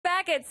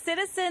at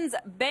Citizens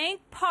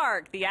Bank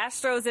Park. The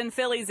Astros and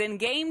Phillies in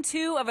Game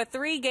 2 of a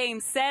 3-game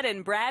set,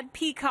 and Brad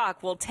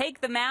Peacock will take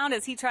the mound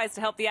as he tries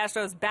to help the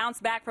Astros bounce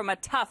back from a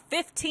tough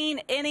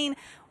 15-inning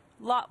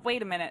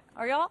Wait a minute.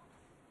 Are y'all?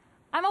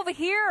 I'm over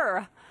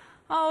here.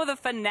 Oh, the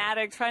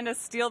fanatic trying to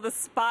steal the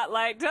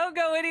spotlight. Don't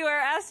go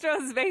anywhere.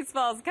 Astros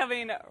baseball is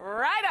coming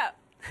right up.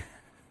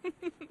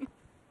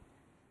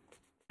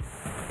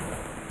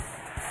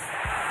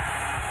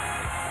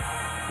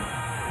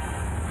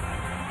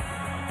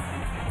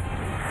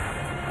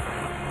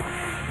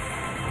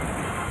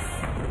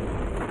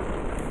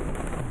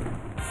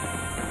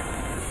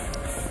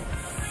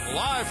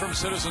 Live from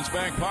Citizens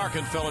Bank Park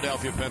in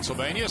Philadelphia,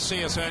 Pennsylvania,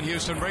 CSN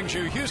Houston brings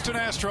you Houston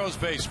Astros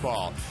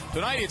baseball.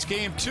 Tonight it's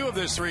Game 2 of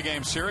this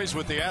 3-game series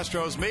with the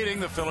Astros meeting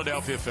the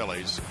Philadelphia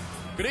Phillies.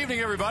 Good evening,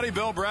 everybody.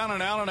 Bill Brown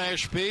and Alan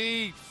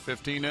Ashby.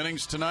 15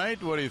 innings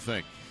tonight. What do you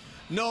think?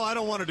 No, I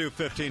don't want to do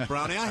 15,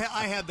 Brownie.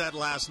 I had that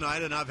last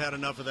night, and I've had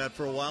enough of that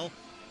for a while.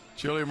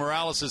 Julio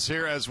Morales is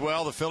here as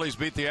well. The Phillies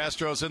beat the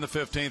Astros in the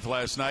 15th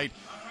last night,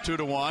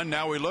 2-1.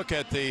 Now we look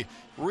at the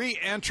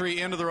re-entry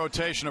into the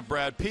rotation of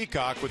Brad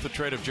Peacock with the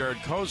trade of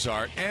Jared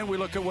Cozart, and we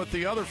look at what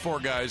the other four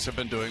guys have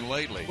been doing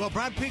lately. Well,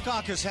 Brad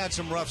Peacock has had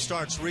some rough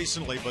starts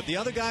recently, but the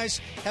other guys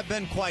have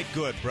been quite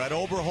good. Brett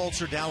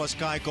Oberholzer, Dallas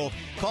Keuchel,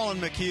 Colin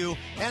McHugh,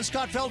 and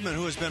Scott Feldman,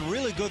 who has been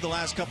really good the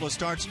last couple of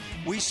starts.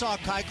 We saw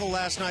Keuchel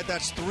last night.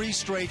 That's 3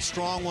 straight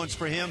strong ones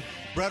for him.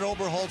 Brett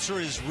Oberholzer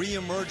is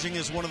re-emerging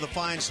as one of the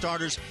fine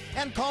starters.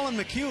 And Colin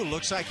McHugh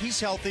looks like he's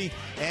healthy,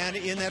 and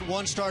in that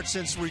one start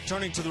since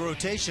returning to the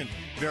rotation,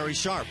 very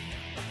sharp.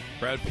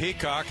 Brad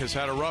Peacock has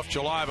had a rough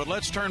July, but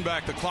let's turn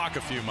back the clock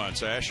a few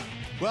months, Ash.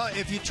 Well,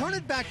 if you turn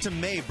it back to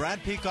May,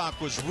 Brad Peacock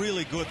was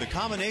really good. The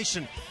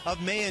combination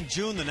of May and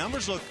June, the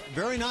numbers look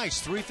very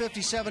nice.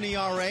 3.57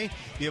 ERA.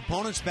 The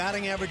opponent's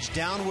batting average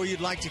down where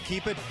you'd like to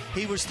keep it.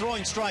 He was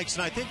throwing strikes,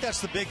 and I think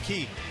that's the big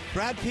key.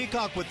 Brad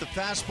Peacock with the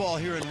fastball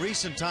here in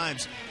recent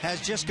times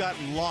has just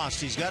gotten lost.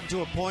 He's gotten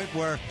to a point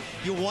where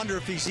you wonder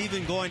if he's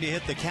even going to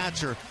hit the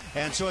catcher.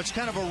 And so it's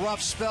kind of a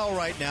rough spell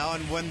right now.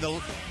 And when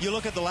you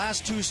look at the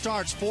last 2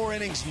 starts, 4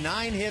 innings,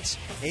 9 hits,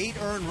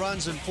 8 earned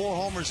runs, and 4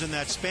 homers in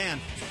that span,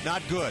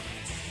 not good.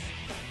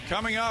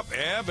 Coming up,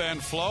 ebb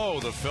and flow.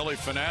 The Philly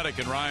fanatic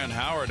and Ryan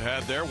Howard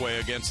had their way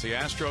against the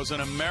Astros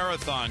in a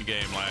marathon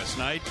game last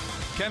night.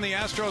 Can the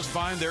Astros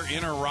find their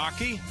inner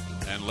Rocky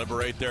and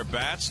liberate their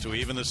bats to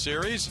even the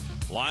series?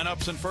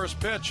 Lineups and first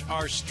pitch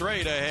are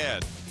straight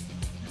ahead.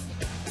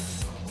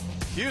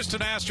 Houston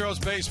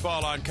Astros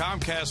baseball on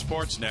Comcast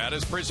Sportsnet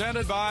is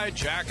presented by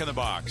Jack in the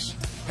Box.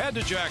 Head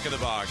to Jack in the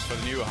Box for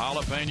the new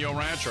Jalapeno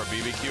Ranch or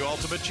BBQ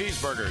Ultimate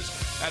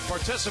Cheeseburgers at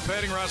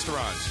participating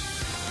restaurants.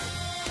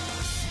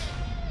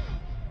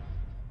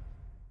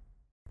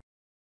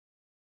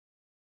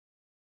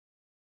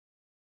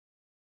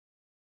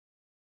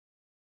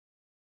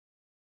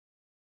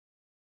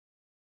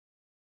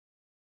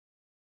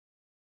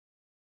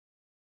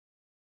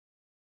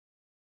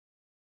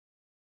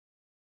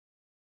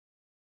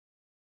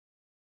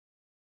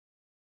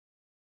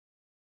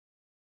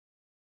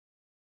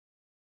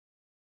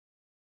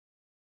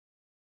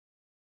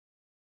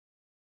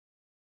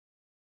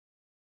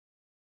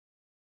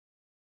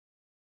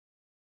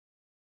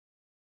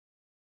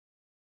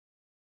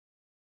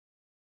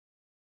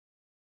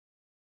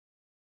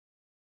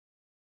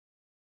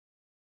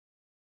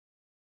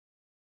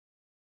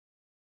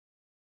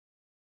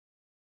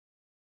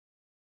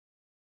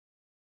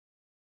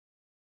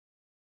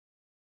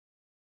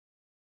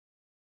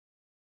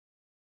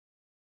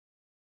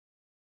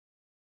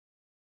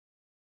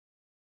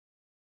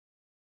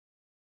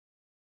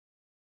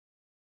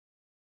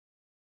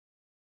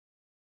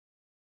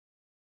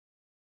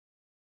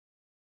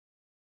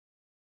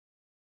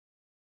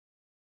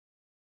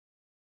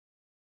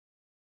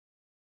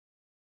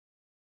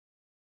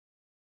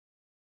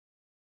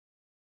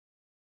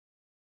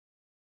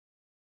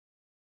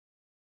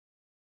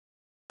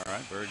 All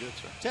right, very good,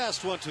 sir.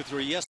 Test 1, 2,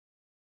 3. Yes.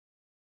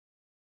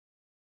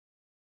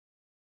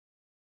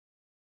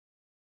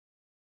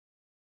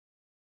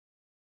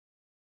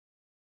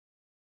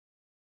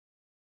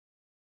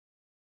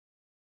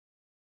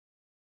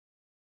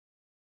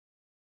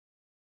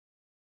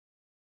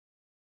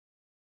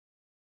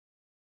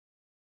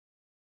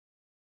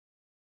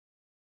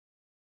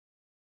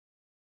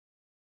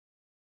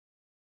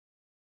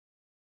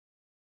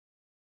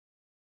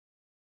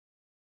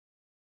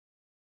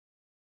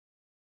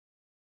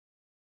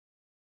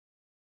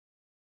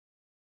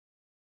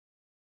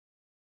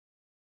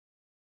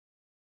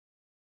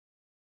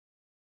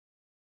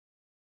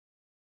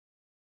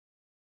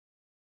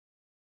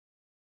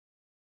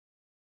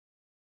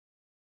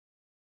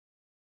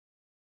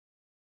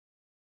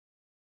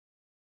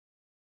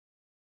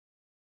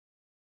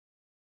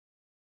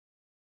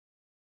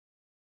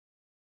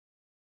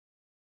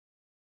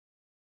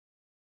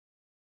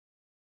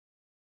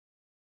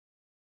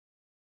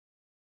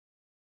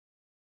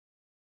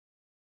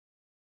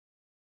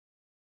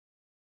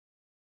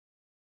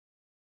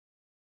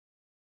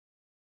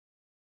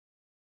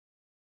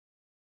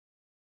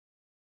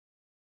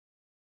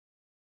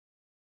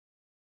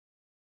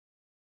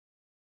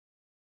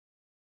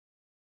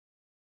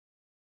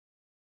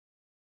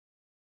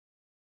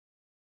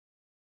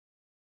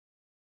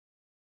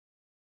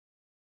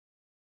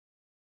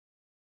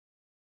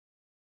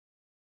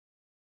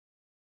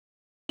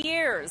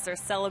 Features. They're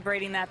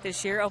celebrating that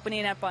this year,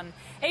 opening up on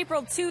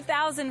April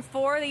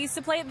 2004. They used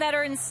to play at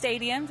Veterans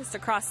Stadium just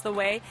across the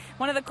way.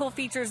 One of the cool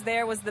features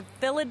there was the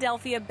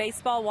Philadelphia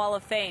Baseball Wall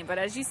of Fame. But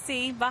as you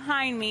see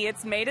behind me,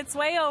 it's made its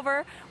way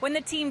over when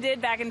the team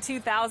did back in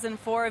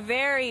 2004. A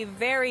very,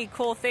 very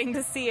cool thing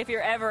to see if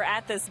you're ever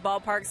at this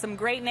ballpark. Some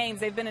great names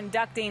they've been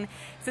inducting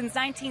since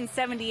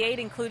 1978,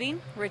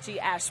 including Richie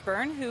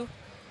Ashburn, who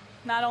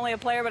not only a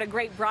player but a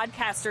great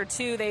broadcaster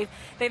too. They've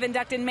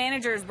inducted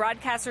managers,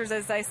 broadcasters,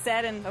 as I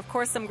said, and of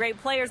course some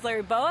great players.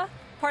 Larry Boa,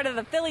 part of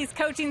the Phillies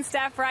coaching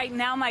staff right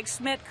now. Mike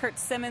Schmidt, Kurt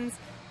Simmons,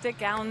 Dick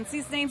Allen.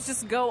 These names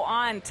just go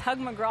on. Tug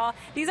McGraw.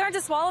 These aren't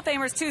just Wall of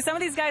Famers too. Some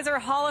of these guys are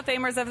Hall of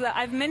Famers.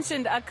 I've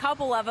mentioned a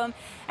couple of them.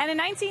 And in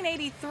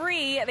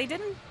 1983, they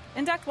didn't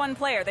induct one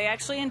player. They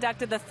actually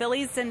inducted the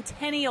Phillies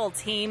Centennial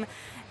team.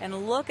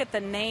 And look at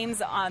the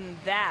names on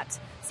that.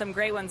 Some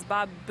great ones.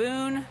 Bob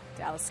Boone,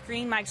 Dallas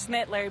Green, Mike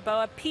Schmidt, Larry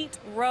Boa, Pete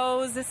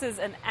Rose. This is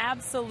an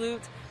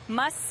absolute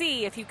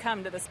must-see if you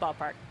come to this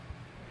ballpark.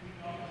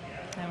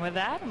 And with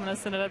that, I'm going to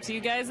send it up to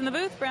you guys in the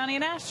booth, Brownie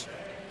and Ash.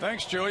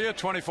 Thanks, Julia.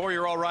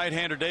 24-year-old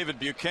right-hander David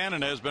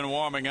Buchanan has been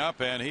warming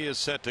up, and he is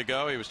set to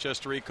go. He was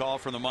just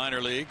recalled from the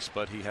minor leagues,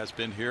 but he has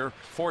been here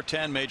for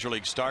 10 major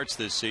league starts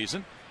this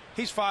season.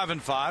 He's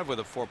 5-5 with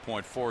a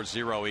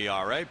 4.40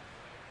 ERA.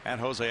 And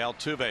Jose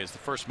Altuve is the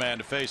first man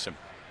to face him.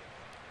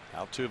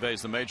 Altuve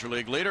is the major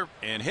league leader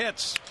in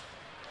hits.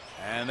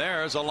 And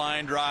there's a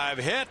line drive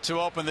hit to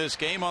open this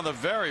game on the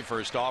very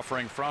first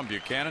offering from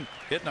Buchanan.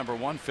 Hit number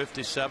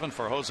 157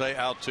 for Jose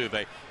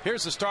Altuve.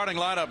 Here's the starting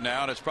lineup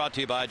now, and it's brought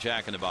to you by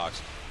Jack in the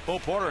Box. Bo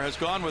Porter has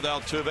gone with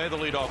Altuve, the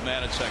leadoff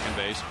man at second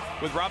base,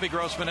 with Robbie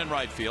Grossman in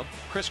right field,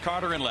 Chris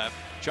Carter in left,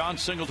 John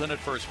Singleton at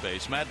first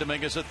base, Matt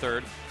Dominguez at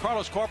third,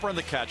 Carlos Corporan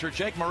the catcher,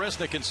 Jake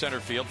Marisnick in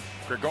center field,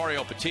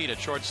 Gregorio Petit at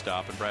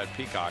shortstop, and Brad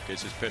Peacock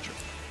is his pitcher.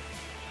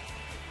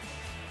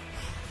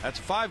 That's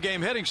a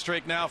 5-game hitting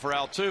streak now for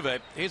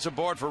Altuve. He's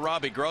aboard for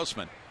Robbie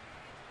Grossman.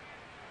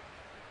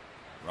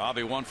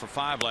 Robbie 1 for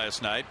 5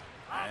 last night,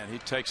 and he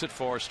takes it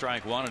for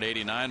strike one at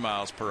 89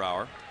 miles per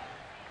hour.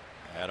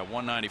 At a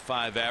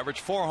 195 average,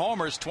 4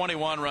 homers,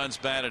 21 runs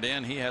batted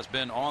in. He has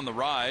been on the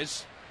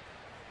rise.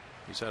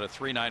 He's had a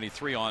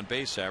 393 on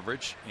base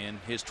average in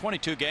his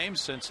 22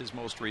 games since his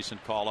most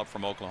recent call up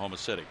from Oklahoma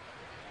City.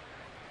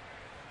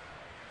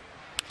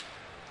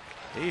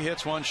 He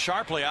hits one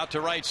sharply out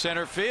to right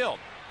center field,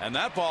 and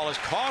that ball is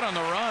caught on the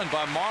run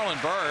by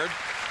Marlon Byrd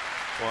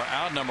for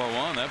out number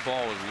 1. That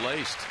ball was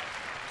laced.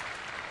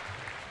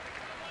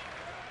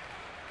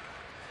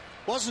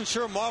 Wasn't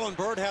sure Marlon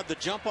Byrd had the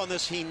jump on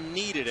this he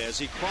needed. As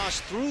he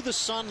crossed through the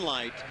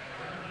sunlight,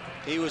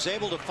 he was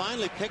able to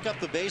finally pick up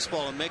the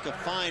baseball and make a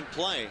fine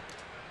play.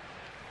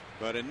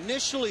 But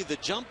initially the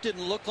jump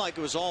didn't look like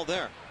it was all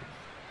there.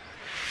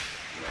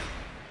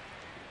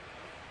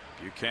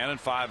 Buchanan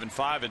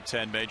 5-5 in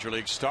 10 major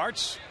league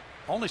starts.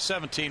 Only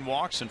 17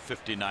 walks in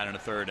 59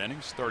 1/3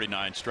 innings,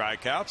 39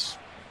 strikeouts.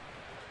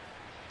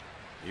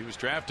 He was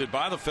drafted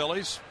by the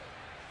Phillies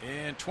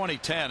in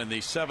 2010 in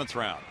the 7th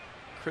round.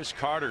 Chris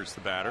Carter's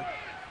the batter.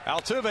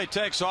 Altuve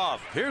takes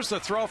off. Here's the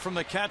throw from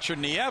the catcher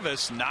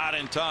Nieves, not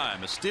in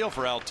time. A steal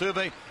for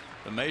Altuve.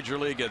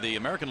 The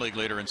American League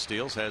leader in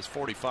steals, has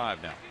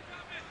 45 now.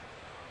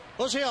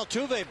 Jose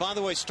Altuve, by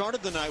the way,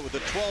 started the night with a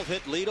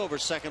 12-hit lead over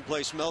second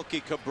place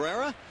Melky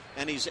Cabrera,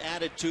 and he's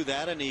added to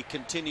that, and he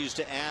continues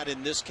to add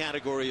in this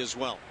category as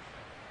well.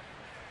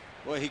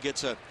 Boy, he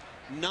gets a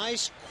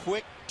nice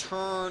quick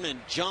turn and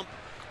jump,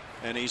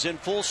 and he's in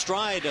full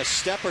stride a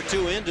step or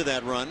two into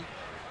that run.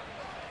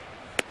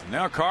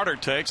 Now Carter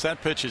takes.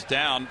 That pitch is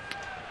down,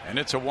 and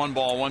it's a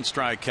 1-ball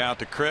 1-strike count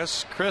to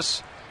Chris.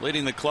 Chris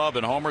leading the club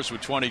in homers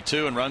with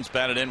 22 and runs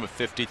batted in with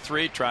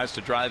 53. Tries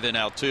to drive in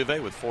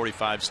Altuve with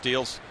 45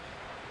 steals.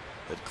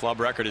 The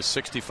club record is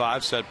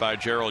 65, set by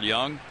Gerald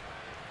Young.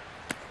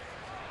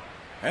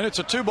 And it's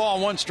a 2-ball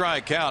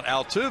 1-strike count.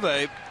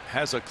 Altuve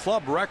has a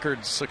club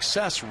record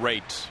success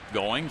rate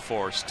going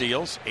for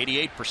steals.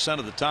 88%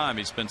 of the time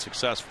he's been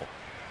successful.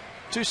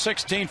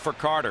 216 for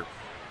Carter.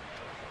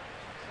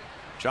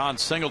 John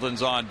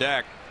Singleton's on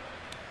deck.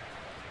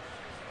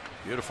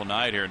 Beautiful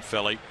night here in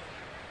Philly.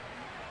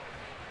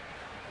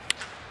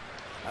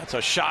 That's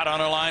a shot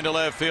on a line to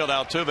left field.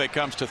 Altuve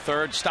comes to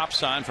third. Stop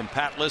sign from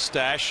Pat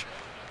Listash.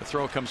 The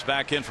throw comes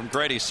back in from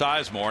Grady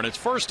Sizemore, and it's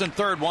 1st and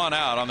 3rd, 1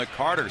 out on the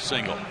Carter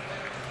single.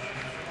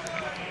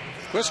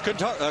 Chris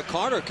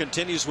Carter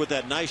continues with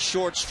that nice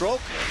short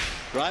stroke,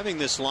 driving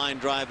this line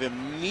drive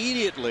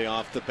immediately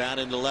off the bat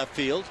into left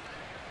field.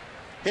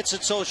 Hits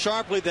it so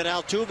sharply that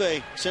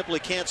Altuve simply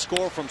can't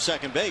score from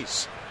second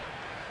base.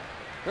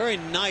 Very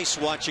nice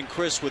watching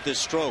Chris with this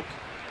stroke.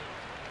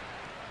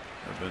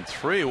 There have been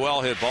 3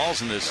 well-hit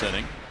balls in this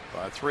inning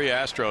by 3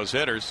 Astros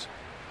hitters.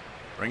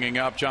 Bringing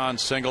up John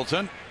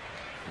Singleton,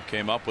 who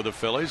came up with the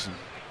Phillies and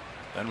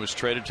then was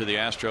traded to the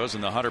Astros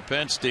in the Hunter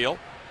Pence deal.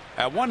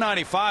 At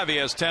 195, he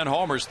has 10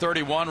 homers,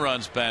 31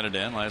 runs batted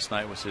in. Last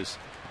night was his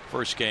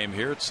first game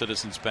here at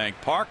Citizens Bank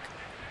Park,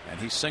 and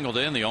he singled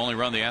in the only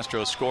run the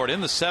Astros scored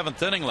in the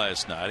 7th inning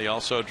last night. He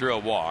also drew a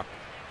walk.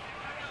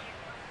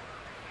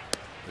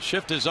 The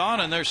shift is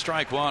on, and there's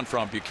strike one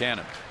from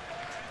Buchanan.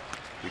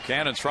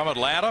 Buchanan's from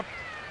Atlanta.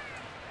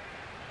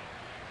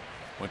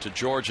 Went to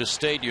Georgia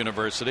State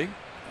University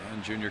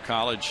and junior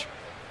college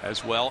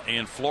as well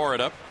in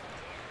Florida.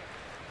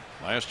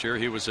 Last year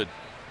he was at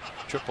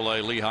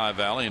AAA Lehigh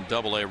Valley and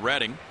AA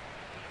Reading.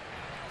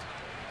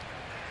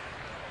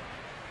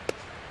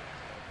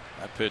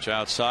 That pitch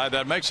outside,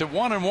 that makes it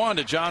 1-1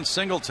 to John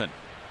Singleton.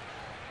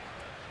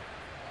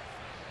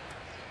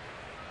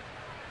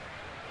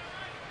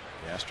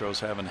 The Astros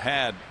haven't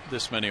had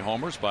this many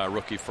homers by a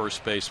rookie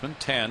first baseman,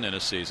 10 in a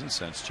season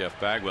since Jeff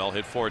Bagwell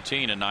hit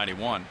 14 in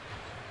 '91.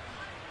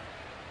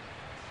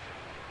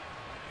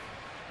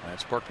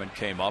 Lance Berkman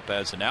came up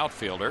as an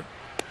outfielder.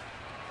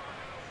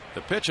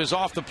 The pitch is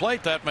off the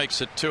plate. That makes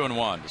it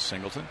 2-1 to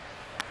Singleton.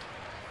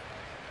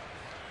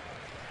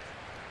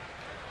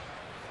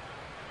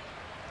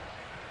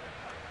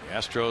 The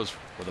Astros,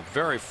 with a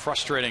very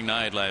frustrating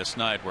night last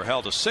night, were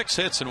held to 6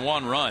 hits and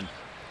 1 run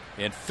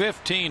in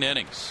 15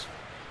 innings.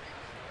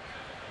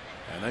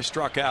 And they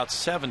struck out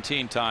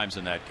 17 times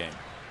in that game.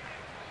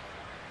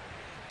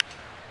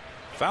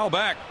 Foul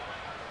back.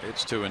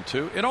 It's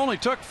 2-2. It only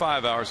took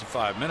 5 hours and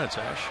 5 minutes,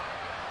 Ash.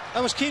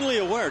 I was keenly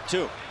aware,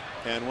 too.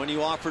 And when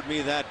you offered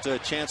me that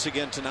chance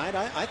again tonight,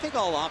 I think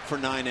I'll opt for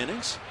 9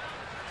 innings.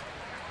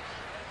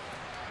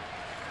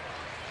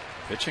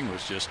 Pitching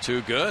was just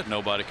too good.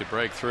 Nobody could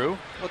break through.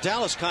 Well,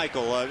 Dallas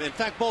Keuchel, in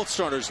fact, both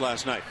starters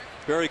last night,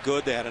 very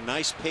good. They had a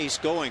nice pace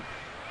going.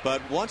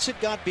 But once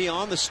it got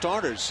beyond the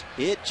starters,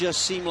 it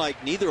just seemed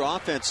like neither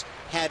offense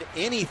had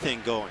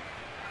anything going.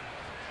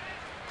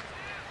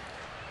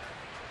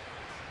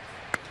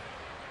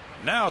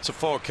 Now it's a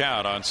full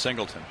count on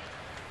Singleton.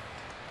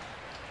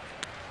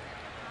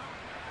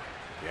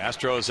 The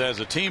Astros as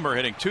a team are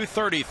hitting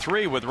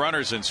 .233 with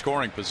runners in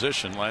scoring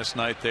position. Last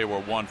night they were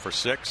 1 for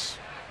 6.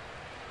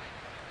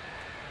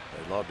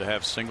 They'd love to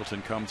have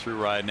Singleton come through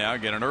right now.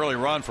 Get an early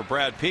run for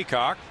Brad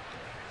Peacock.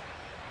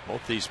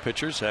 Both these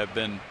pitchers have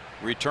been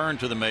returned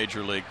to the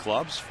major league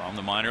clubs from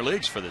the minor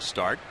leagues for this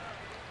start.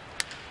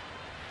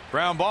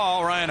 Ground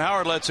ball. Ryan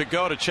Howard lets it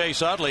go to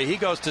Chase Utley. He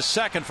goes to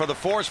second for the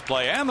force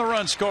play, and the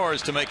run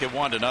scores to make it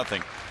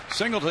 1-0.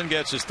 Singleton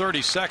gets his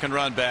 32nd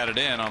run batted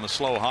in on the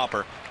slow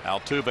hopper.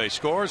 Altuve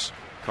scores.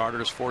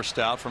 Carter's forced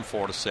out from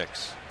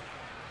 4-6.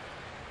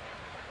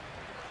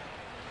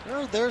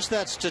 Well, there's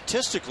that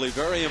statistically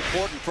very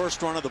important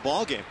first run of the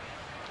ball game.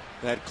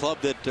 That club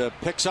that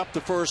picks up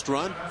the first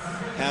run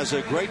has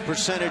a great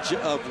percentage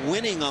of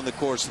winning on the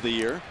course of the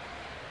year.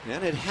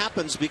 And it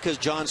happens because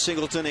John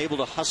Singleton able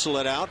to hustle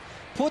it out,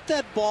 put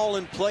that ball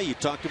in play. You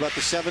talked about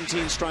the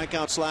 17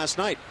 strikeouts last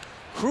night.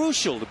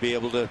 Crucial to be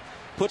able to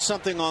put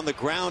something on the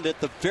ground at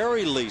the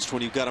very least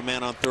when you've got a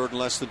man on third and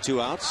less than 2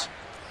 outs.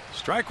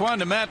 Strike one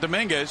to Matt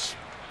Dominguez.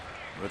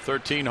 With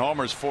 13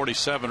 homers,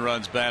 47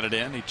 runs batted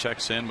in. He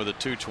checks in with a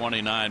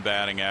 .229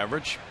 batting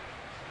average.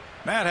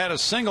 Matt had a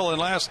single in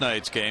last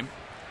night's game.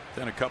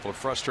 Then a couple of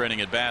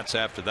frustrating at bats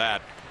after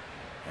that.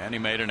 And he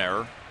made an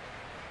error.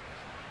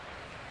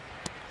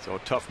 So a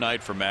tough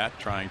night for Matt,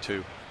 trying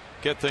to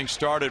get things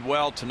started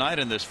well tonight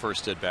in this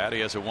first at bat. He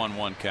has a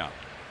 1-1 count.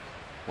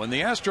 When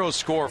the Astros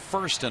score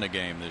first in a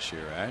game this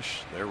year,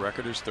 Ash, their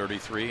record is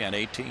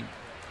 33-18.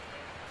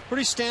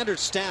 Pretty standard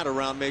stat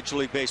around Major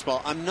League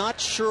Baseball. I'm not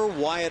sure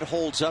why it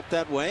holds up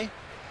that way.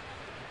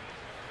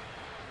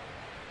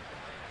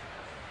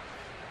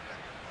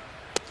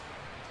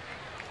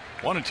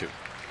 One and two.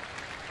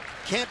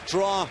 Can't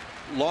draw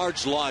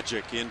large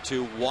logic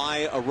into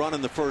why a run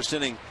in the first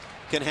inning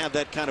can have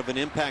that kind of an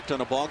impact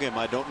on a ball game.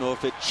 I don't know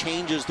if it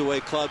changes the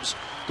way clubs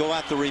go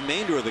at the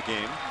remainder of the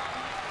game.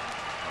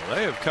 Well,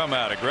 they have come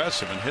out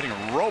aggressive and hitting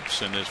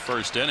ropes in this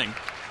first inning.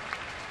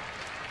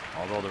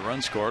 Although the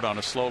run scored on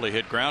a slowly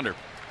hit grounder.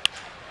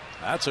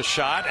 That's a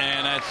shot,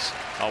 and that's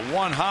a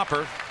one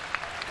hopper.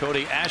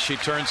 Cody Ashe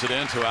turns it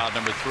into out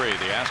number 3. The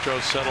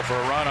Astros settle for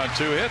a run on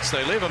 2 hits.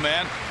 They leave a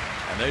man,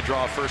 and they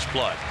draw first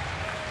blood.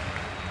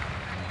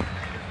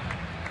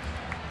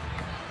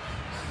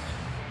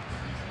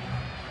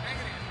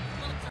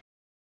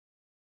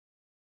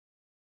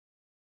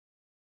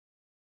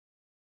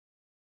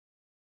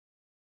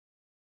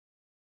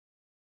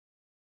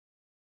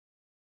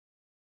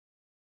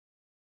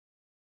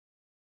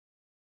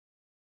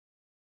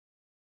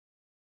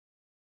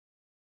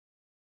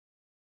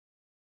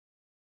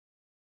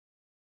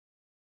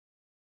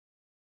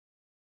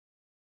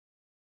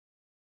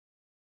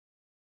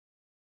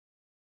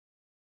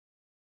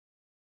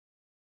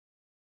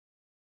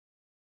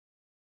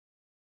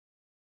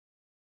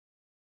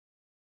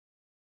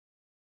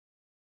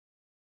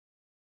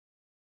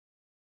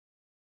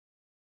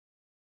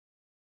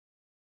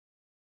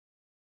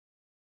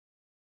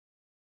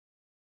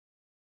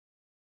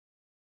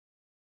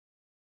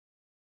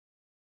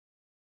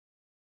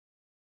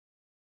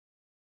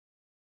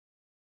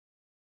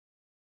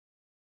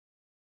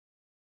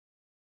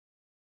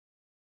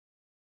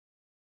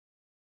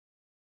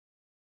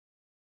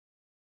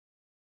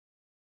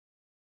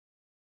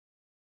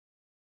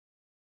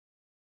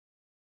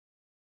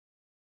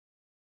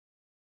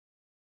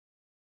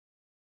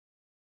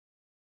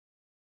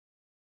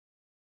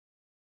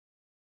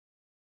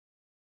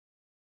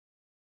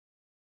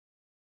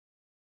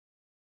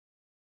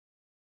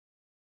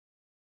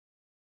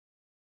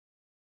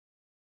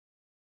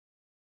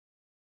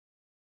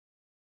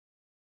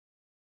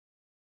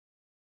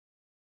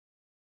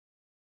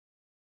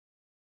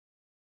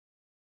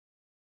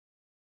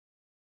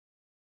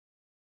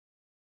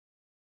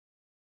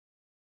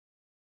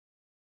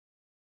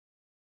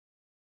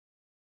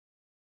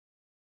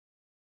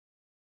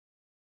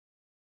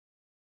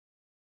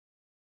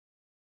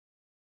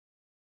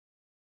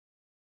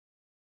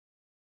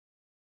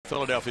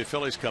 Philadelphia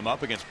Phillies come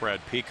up against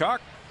Brad Peacock.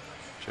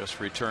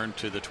 Just returned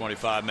to the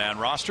 25-man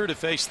roster to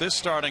face this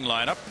starting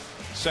lineup.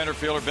 Center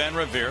fielder Ben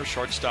Revere,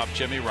 shortstop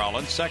Jimmy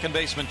Rollins, second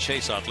baseman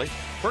Chase Utley,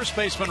 first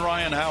baseman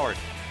Ryan Howard,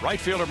 right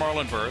fielder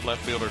Marlon Byrd,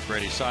 left fielder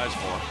Grady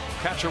Sizemore,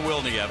 catcher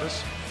Will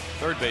Nieves,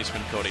 third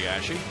baseman Cody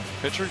Ashe,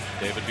 pitcher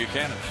David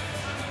Buchanan.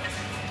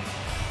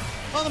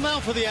 On the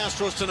mound for the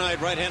Astros tonight,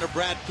 right-hander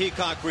Brad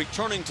Peacock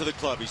returning to the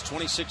club. He's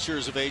 26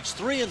 years of age,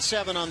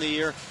 3-7 on the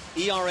year,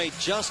 ERA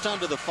just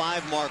under the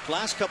 5 mark.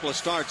 Last couple of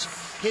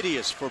starts,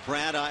 hideous for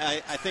Brad. I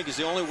think is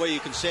the only way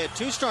you can say it.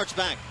 2 starts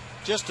back,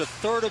 just a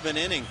third of an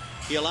inning.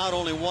 He allowed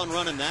only 1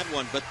 run in that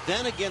one, but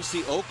then against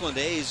the Oakland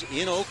A's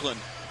in Oakland,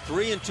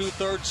 3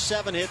 2/3,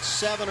 7 hits,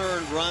 7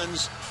 earned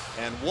runs,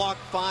 and walked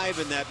 5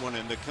 in that one,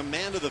 and the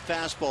command of the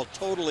fastball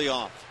totally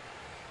off.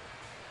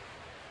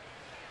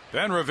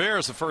 Ben Revere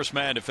is the first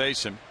man to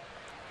face him.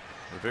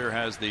 Revere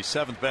has the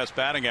 7th best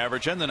batting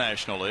average in the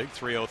National League,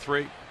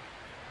 .303.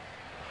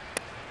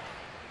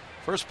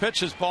 First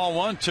pitch is ball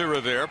 1 to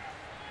Revere.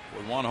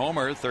 With 1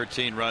 homer,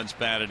 13 runs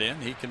batted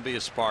in. He can be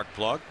a spark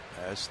plug.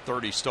 Has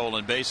 30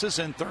 stolen bases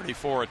in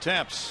 34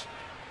 attempts.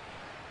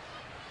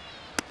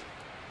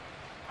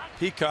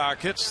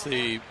 Peacock hits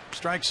the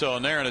strike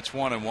zone there, and it's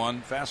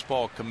 1-1.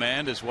 Fastball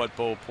command is what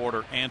Bo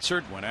Porter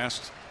answered when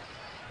asked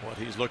what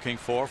he's looking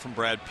for from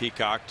Brad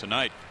Peacock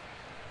tonight.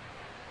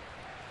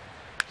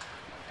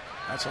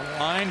 That's a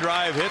line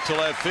drive hit to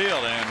left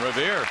field, and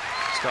Revere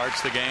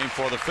starts the game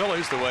for the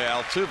Phillies the way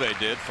Altuve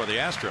did for the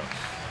Astros.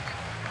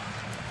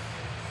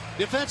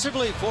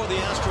 Defensively for the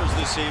Astros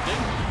this evening,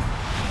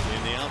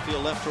 in the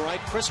outfield left to right,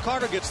 Chris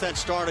Carter gets that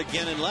start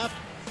again in left.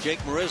 Jake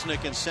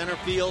Marisnick in center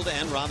field,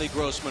 and Robbie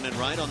Grossman in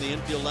right. On the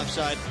infield left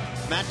side,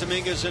 Matt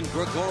Dominguez and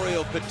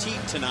Gregorio Petit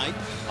tonight.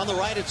 On the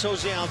right, it's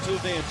Jose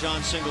Altuve and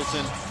John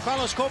Singleton.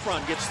 Carlos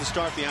Copron gets the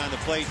start behind the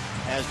plate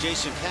as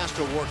Jason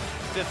Castro worked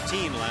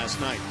 15 last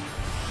night.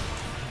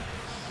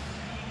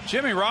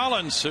 Jimmy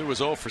Rollins, who was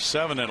 0 for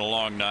 7 in a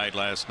long night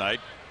last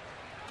night.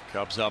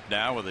 Cubs up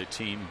now with a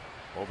team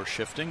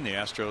overshifting. The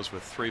Astros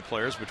with 3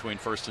 players between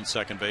first and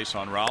second base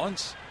on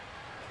Rollins.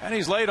 And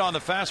he's late on the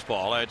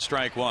fastball at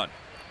strike 1.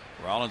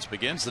 Rollins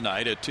begins the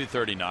night at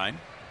 .239.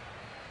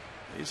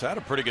 He's had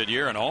a pretty good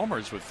year in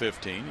homers with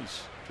 15.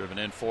 He's driven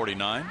in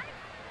 49.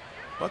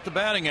 But the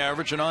batting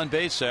average and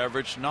on-base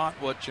average, not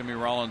what Jimmy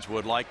Rollins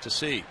would like to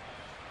see.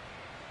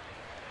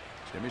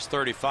 Jimmy's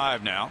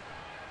 35 now.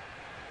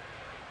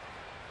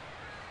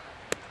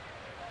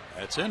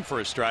 That's in for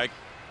a strike,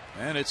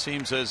 and it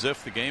seems as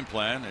if the game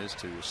plan is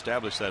to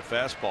establish that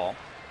fastball.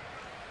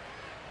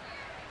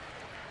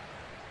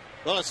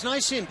 Well, it's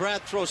nice seeing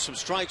Brad throw some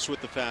strikes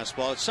with the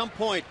fastball. At some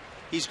point,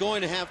 he's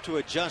going to have to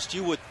adjust,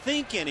 you would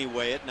think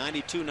anyway, at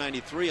 92,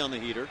 93 on the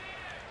heater.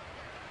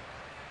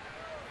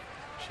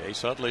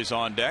 Chase Utley's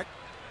on deck.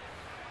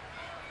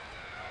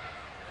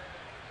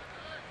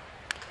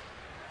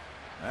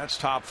 That's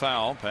top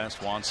foul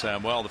past Juan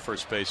Samuel, the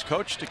first base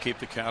coach, to keep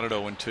the count at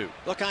 0-2.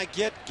 Look, I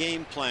get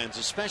game plans,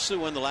 especially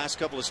when the last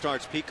couple of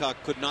starts Peacock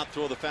could not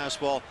throw the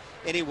fastball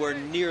anywhere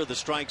near the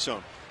strike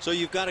zone. So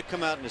you've got to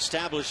come out and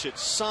establish it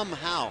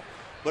somehow.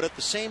 But at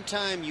the same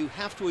time, you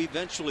have to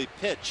eventually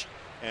pitch,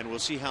 and we'll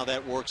see how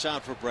that works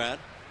out for Brad.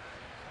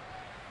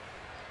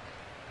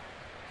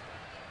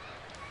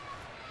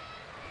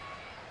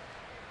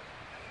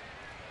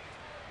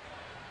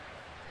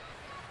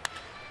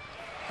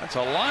 That's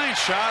a line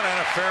shot and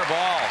a fair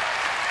ball.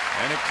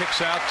 And it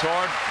kicks out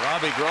toward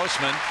Robbie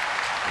Grossman.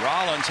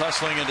 Rollins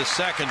hustling into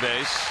second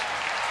base.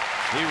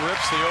 He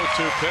rips the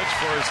 0-2 pitch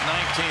for his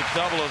 19th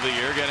double of the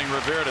year, getting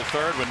Revere to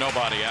third with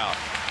nobody out.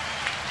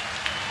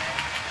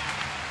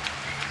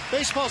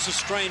 Baseball's a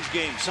strange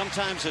game.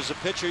 Sometimes as a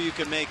pitcher you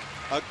can make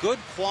a good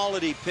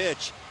quality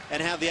pitch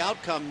and have the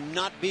outcome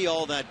not be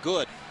all that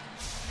good.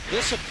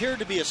 This appeared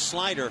to be a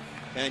slider.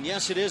 And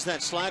yes, it is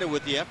that slider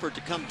with the effort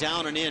to come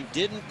down and in.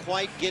 Didn't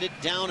quite get it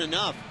down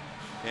enough.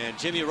 And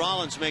Jimmy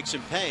Rollins makes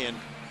him pay. And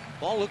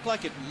ball looked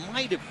like it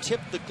might have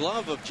tipped the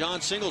glove of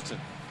John Singleton.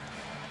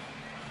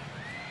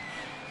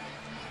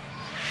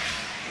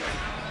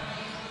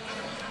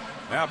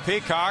 Now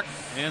Peacock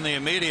in the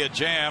immediate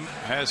jam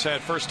has had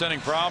first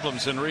inning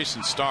problems in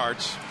recent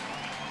starts.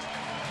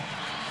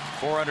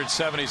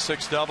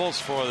 476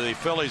 doubles for the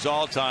Phillies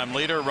all-time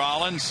leader.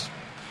 Rollins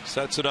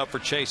sets it up for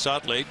Chase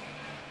Utley.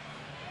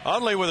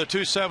 Utley with a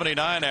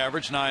 .279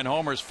 average, 9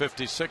 homers,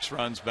 56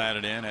 runs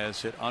batted in, has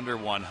hit under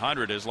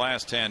 100 his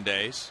last 10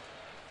 days.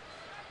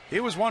 He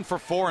was 1 for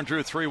 4 and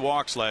drew 3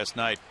 walks last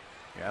night.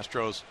 The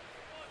Astros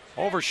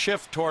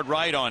overshift toward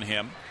right on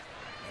him,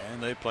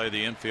 and they play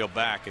the infield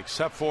back,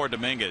 except for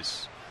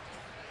Dominguez.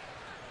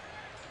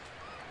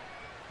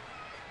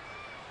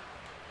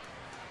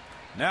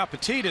 Now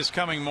Petit is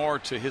coming more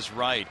to his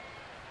right.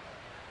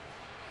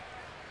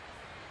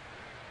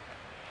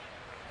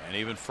 And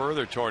even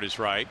further toward his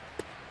right,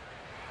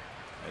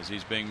 as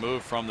he's being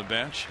moved from the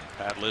bench.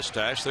 Pat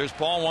Listash. There's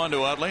ball 1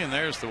 to Utley, and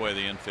there's the way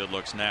the infield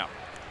looks now.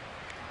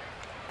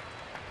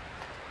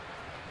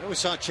 We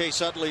saw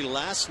Chase Utley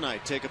last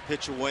night take a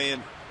pitch away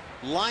and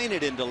line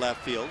it into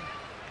left field.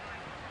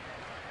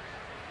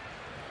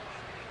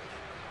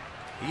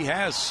 He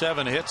has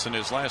 7 hits in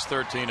his last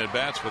 13 at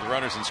bats with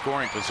runners in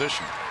scoring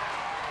position.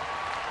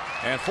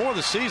 And for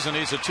the season,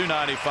 he's a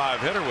 .295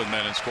 hitter with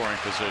men in scoring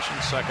position,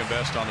 second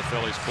best on the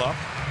Phillies club.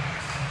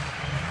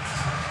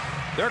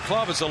 Their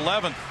club is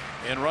 11th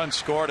in runs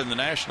scored in the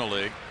National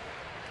League.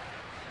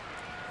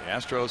 The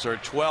Astros are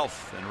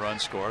 12th in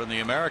runs scored in the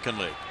American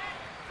League.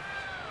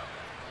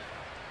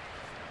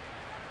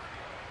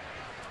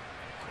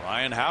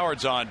 Ryan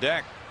Howard's on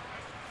deck.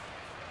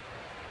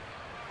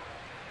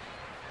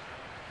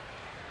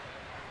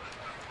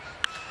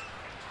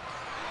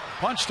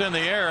 Punched in the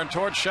air and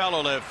towards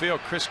shallow left field.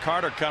 Chris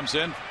Carter comes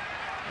in,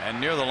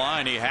 and near the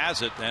line he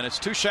has it, and it's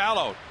too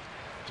shallow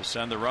to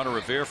send the runner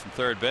Revere from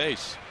third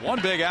base. One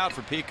big out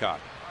for Peacock.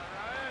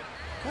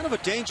 Kind of a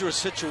dangerous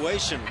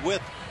situation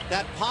with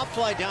that pop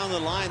fly down the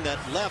line that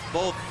left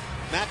both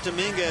Matt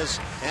Dominguez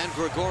and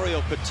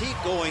Gregorio Petit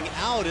going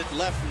out. It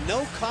left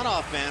no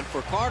cutoff man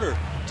for Carter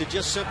to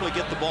just simply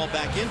get the ball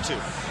back into.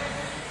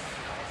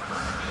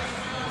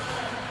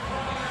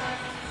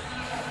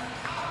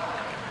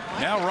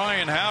 Now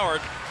Ryan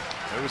Howard,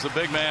 who was the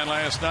big man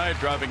last night,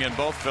 driving in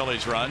both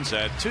Phillies runs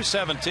at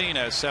 .217,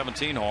 has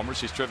 17 homers.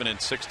 He's driven in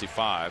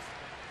 65.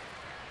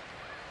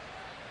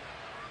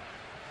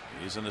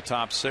 He's in the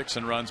top 6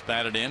 in runs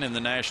batted in the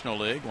National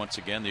League. Once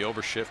again, the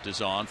overshift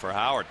is on for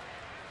Howard.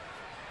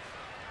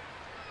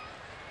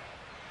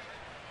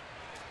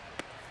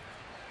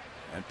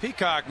 And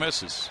Peacock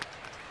misses.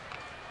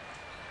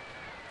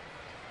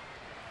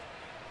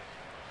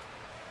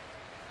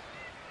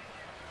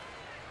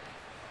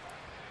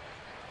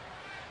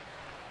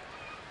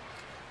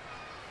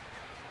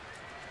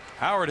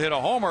 Howard hit a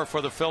homer for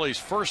the Phillies'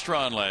 first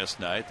run last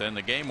night. Then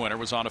the game winner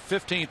was on a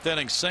 15th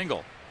inning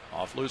single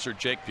off loser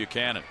Jake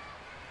Buchanan.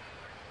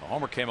 The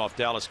homer came off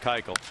Dallas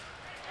Keuchel.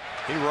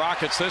 He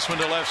rockets this one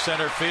to left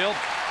center field,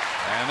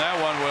 and that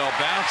one will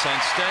bounce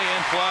and stay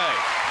in play.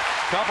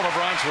 A couple of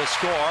runs will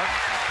score.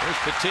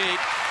 Here's Petit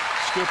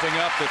scooping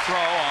up the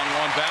throw on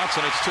one bounce,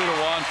 and it's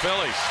 2-1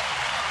 Phillies.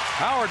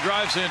 Howard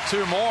drives in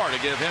 2 more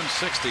to give him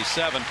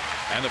 67,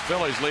 and the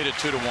Phillies lead it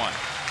 2-1.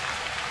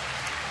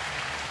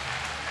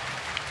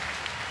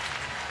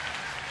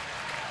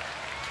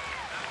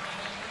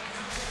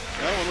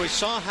 Well, when we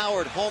saw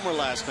Howard homer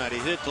last night, he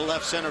hit it to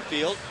left center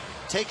field,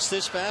 takes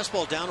this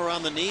fastball down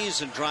around the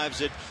knees and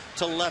drives it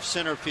to left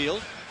center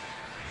field.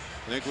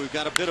 I think we've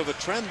got a bit of a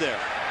trend there.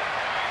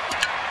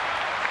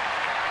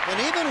 And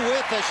even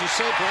with, as you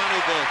say,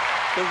 Brownie,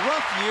 the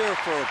rough year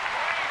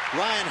for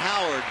Ryan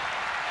Howard,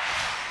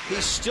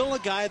 he's still a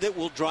guy that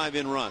will drive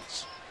in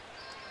runs.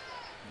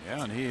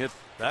 Yeah, and he hit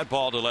that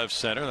ball to left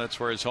center. That's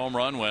where his home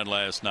run went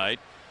last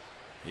night.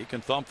 He can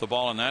thump the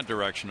ball in that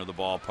direction of the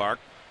ballpark.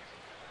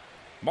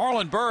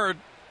 Marlon Byrd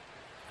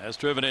has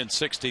driven in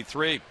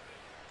 63.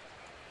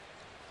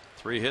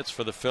 3 hits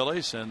for the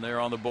Phillies, and they're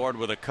on the board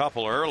with a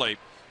couple early.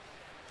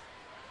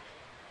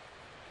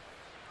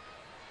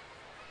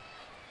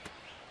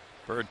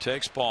 Byrd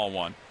takes ball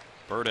 1.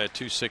 Byrd at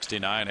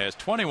 .269 has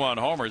 21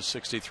 homers,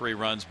 63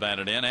 runs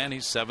batted in, and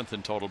he's 7th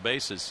in total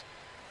bases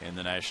in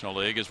the National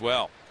League as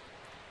well.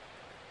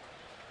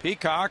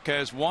 Peacock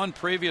has one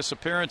previous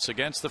appearance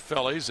against the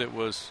Phillies. It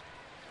was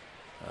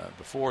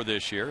before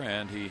this year,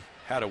 and he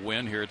had a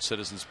win here at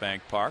Citizens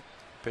Bank Park.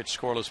 Pitched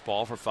scoreless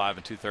ball for 5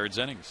 2/3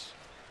 innings.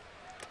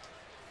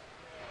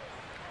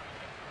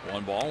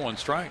 1 ball, 1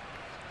 strike.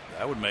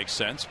 That would make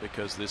sense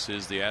because this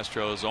is the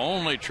Astros'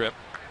 only trip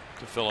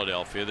to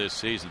Philadelphia this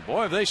season.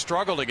 Boy, have they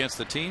struggled against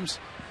the teams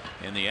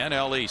in the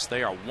NL East.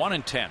 They are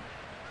 1-10.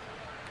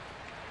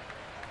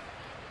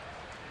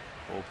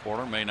 Cole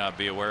Porter may not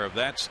be aware of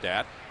that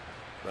stat,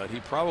 but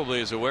he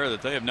probably is aware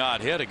that they have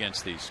not hit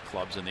against these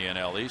clubs in the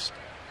NL East.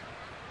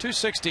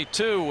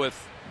 .262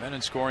 with men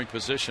in scoring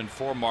position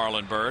for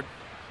Marlon Byrd.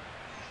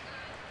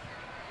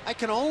 I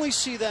can only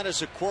see that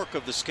as a quirk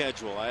of the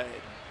schedule.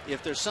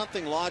 If there's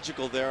something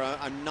logical there,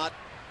 I'm not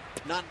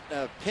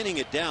pinning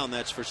it down,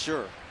 that's for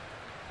sure.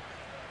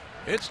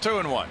 It's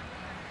 2-1.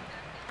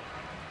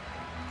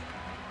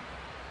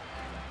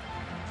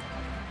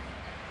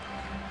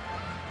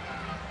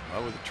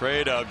 Well, with the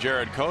trade of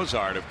Jared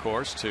Cozart, of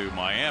course, to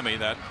Miami,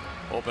 that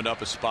opened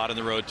up a spot in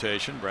the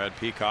rotation. Brad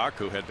Peacock,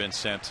 who had been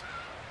sent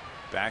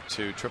back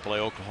to AAA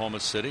Oklahoma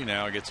City,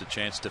 now gets a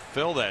chance to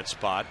fill that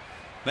spot,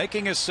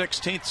 making his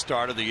 16th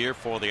start of the year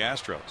for the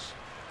Astros.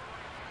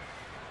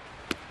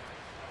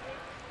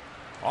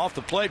 Off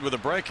the plate with a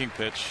breaking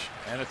pitch,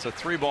 and it's a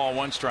 3-ball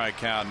 1-strike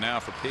count now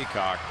for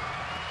Peacock.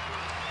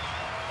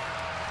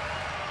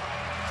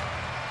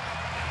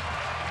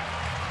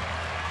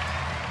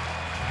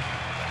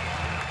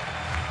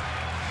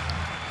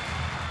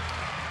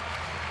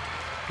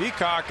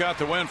 Peacock got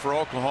the win for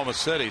Oklahoma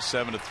City,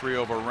 7-3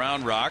 over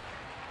Round Rock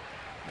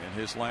in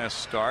his last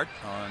start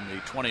on the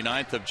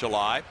 29th of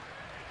July.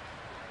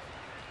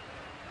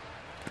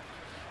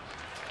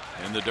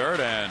 In the dirt,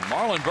 and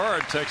Marlon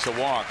Byrd takes a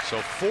walk. So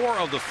 4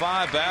 of the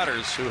 5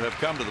 batters who have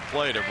come to the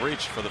plate have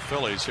reached for the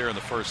Phillies here in the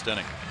first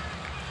inning.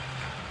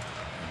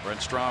 And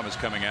Brent Strom is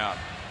coming out.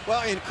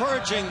 Well,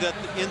 encouraging that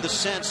in the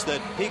sense that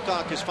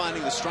Peacock is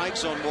finding the strike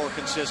zone more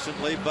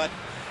consistently, but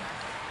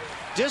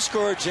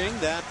discouraging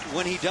that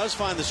when he does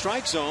find the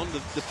strike zone,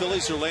 the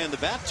Phillies are laying the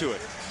bat to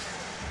it.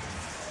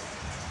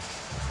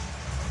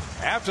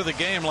 After the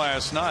game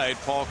last night,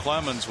 Paul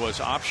Clemens was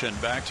optioned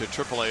back to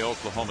AAA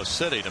Oklahoma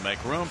City to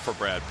make room for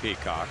Brad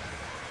Peacock.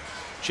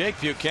 Jake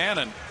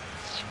Buchanan,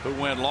 who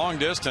went long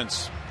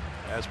distance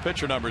as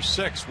pitcher number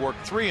 6,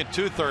 worked 3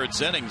 2/3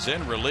 innings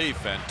in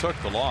relief and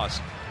took the loss.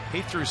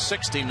 He threw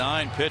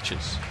 69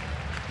 pitches.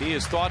 He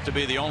is thought to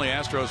be the only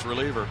Astros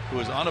reliever who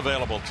is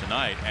unavailable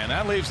tonight, and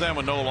that leaves them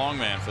with no long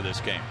man for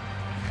this game.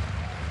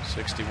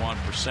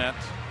 61%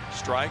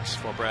 strikes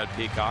for Brad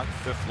Peacock,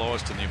 5th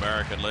lowest in the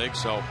American League.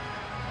 So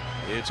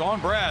it's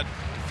on Brad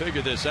to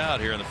figure this out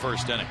here in the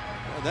first inning.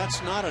 Well,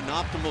 that's not an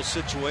optimal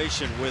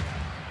situation with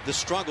the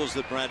struggles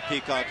that Brad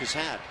Peacock has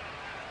had.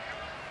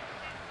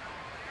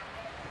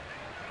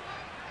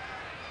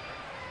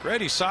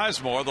 Grady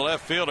Sizemore, the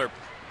left fielder,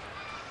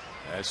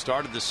 has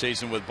started the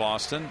season with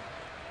Boston,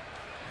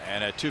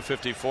 and at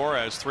 .254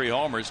 has 3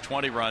 homers,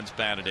 20 runs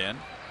batted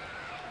in.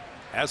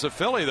 As a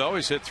Philly, though,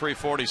 he's hit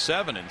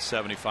 .347 in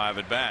 75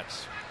 at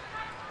bats.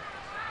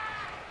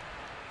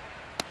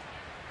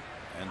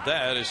 And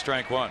that is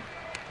strike 1.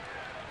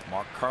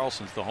 Mark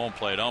Carlson's the home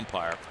plate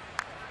umpire.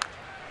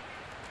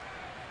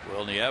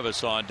 Will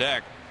Nieves on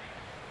deck.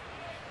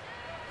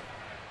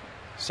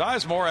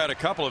 Sizemore had a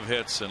couple of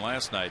hits in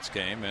last night's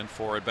game and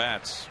 4 at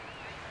bats.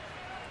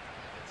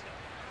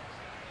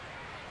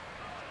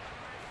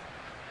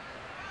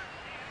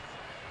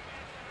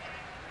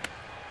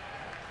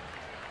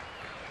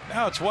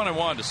 Now it's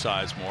 1-1 to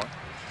Sizemore.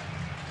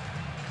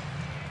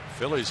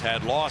 Phillies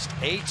had lost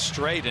 8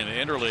 straight in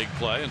interleague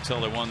play until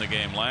they won the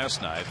game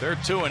last night. They're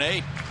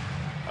 2-8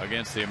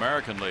 against the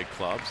American League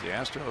clubs. The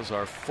Astros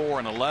are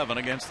 4-11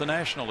 against the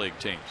National League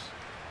teams.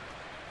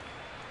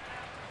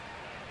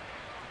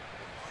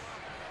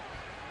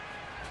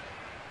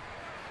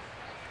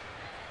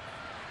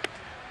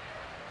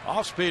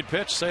 Off-speed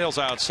pitch sails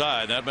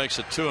outside. That makes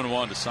it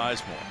 2-1 to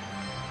Sizemore.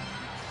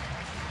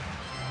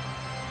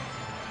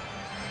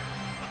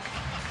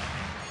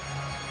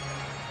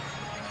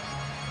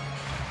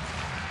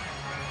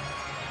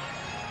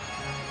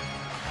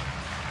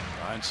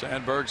 Ryan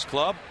Sandberg's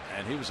club,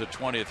 and he was a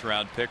 20th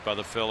round pick by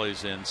the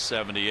Phillies in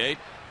 '78.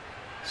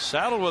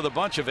 Saddled with a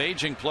bunch of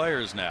aging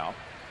players now.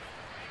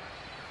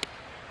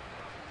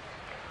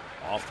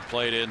 Off the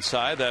plate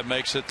inside. That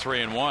makes it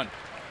 3-1.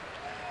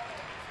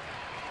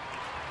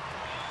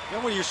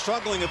 Then when you're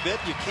struggling a bit,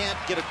 you can't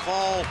get a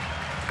call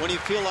when you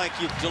feel like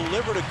you've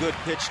delivered a good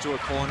pitch to a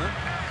corner.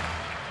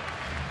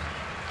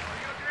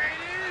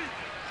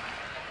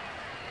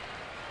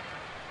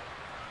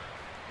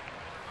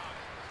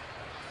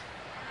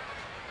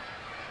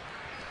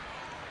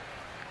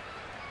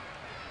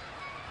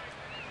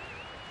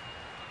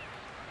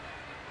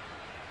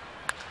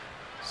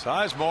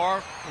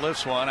 Sizemore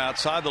lifts one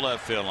outside the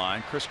left field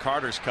line. Chris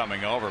Carter's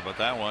coming over, but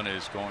that one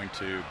is going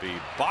to be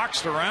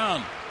boxed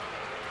around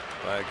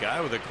by a guy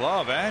with a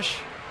glove. Ash,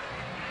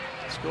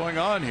 what's going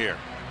on here?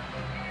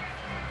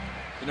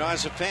 You know,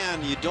 as a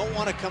fan, you don't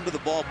want to come to the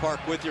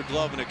ballpark with your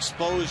glove and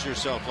expose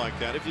yourself like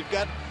that. If you've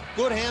got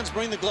good hands,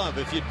 bring the glove.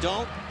 If you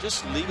don't,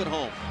 just leave it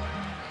home.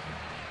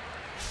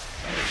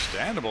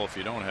 Understandable if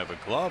you don't have a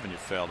glove and you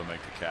fail to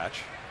make the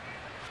catch.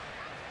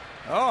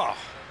 Oh.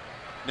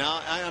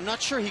 Now, I'm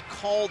not sure he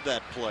called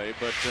that play,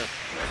 but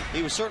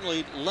he was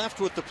certainly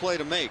left with the play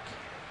to make.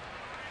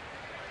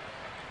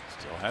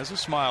 Still has a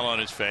smile on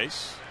his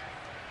face.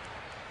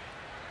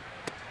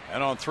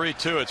 And on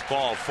 3-2, it's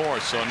ball 4.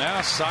 So now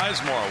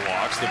Sizemore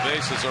walks. The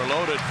bases are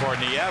loaded for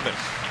Nieves.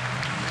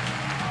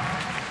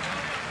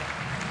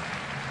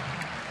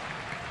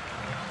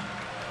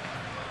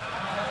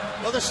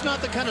 Well, this is not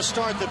the kind of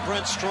start that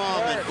Brent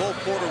Strom and Bo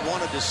Porter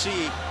wanted to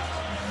see.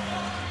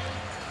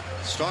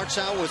 Starts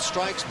out with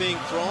strikes being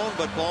thrown,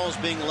 but balls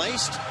being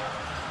laced,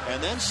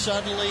 and then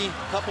suddenly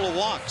a couple of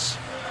walks.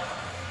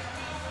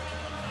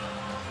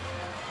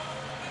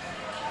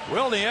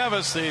 Will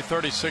Nieves, the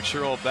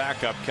 36-year-old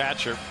backup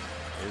catcher,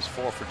 is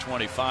 4 for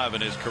 25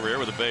 in his career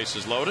with the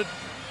bases loaded.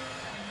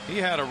 He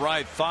had a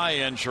right thigh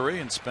injury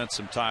and spent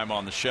some time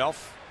on the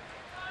shelf.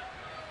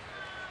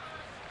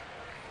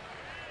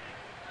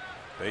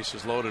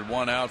 Bases loaded,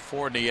 1 out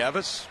for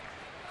Nieves.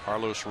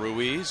 Carlos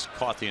Ruiz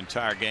caught the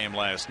entire game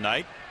last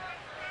night,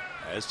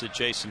 as did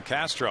Jason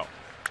Castro.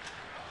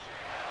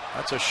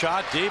 That's a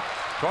shot deep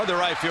toward the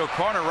right field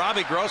corner.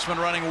 Robbie Grossman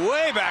running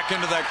way back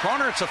into that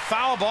corner. It's a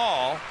foul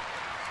ball.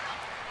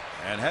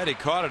 And had he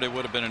caught it, it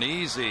would have been an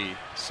easy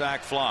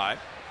sac fly.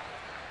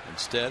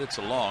 Instead, it's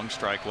a long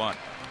strike 1.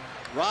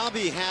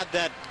 Robbie had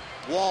that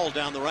wall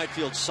down the right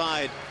field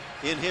side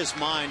in his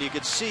mind. You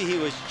could see he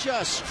was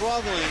just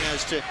struggling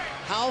as to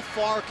how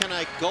far can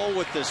I go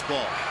with this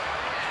ball.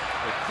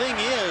 The thing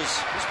is,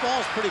 this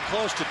ball's pretty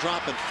close to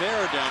dropping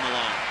fair down the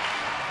line.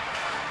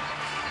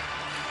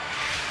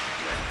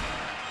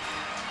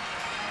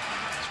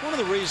 One of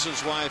the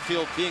reasons why I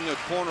feel being a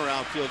corner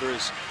outfielder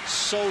is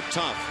so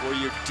tough, where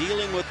you're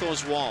dealing with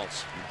those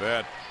walls. You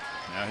bet.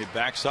 Now he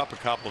backs up a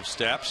couple of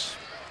steps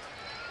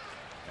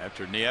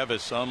after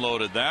Nieves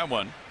unloaded that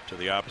one to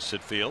the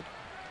opposite field.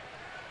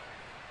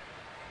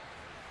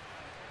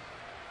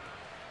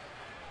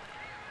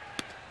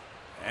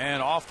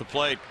 And off the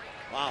plate.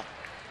 Wow.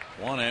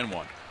 1-1.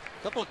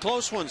 A couple of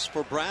close ones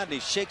for Brad, and he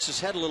shakes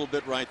his head a little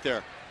bit right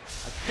there.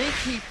 I think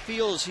he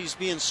feels he's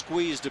being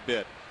squeezed a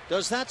bit.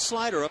 Does that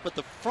slider up at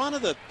the front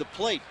of the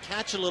plate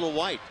catch a little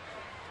white?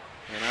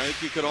 And I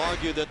think you could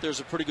argue that there's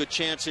a pretty good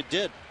chance it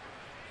did.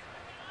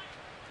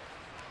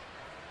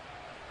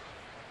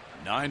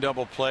 9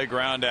 double play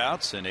ground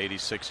outs and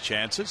 86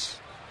 chances.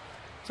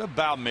 It's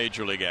about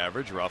major league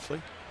average,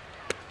 roughly.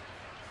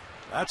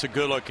 That's a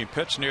good looking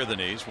pitch near the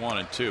knees.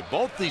 1-2.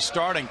 Both the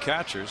starting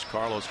catchers,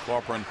 Carlos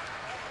Corcoran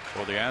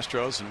for the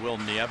Astros and Will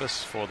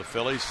Nieves for the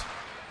Phillies,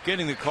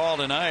 getting the call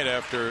tonight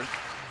after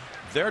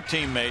their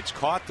teammates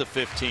caught the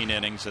 15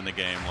 innings in the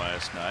game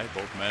last night.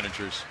 Both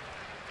managers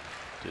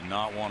did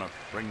not want to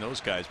bring those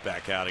guys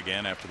back out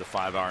again after the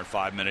 5-hour and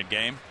 5-minute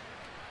game.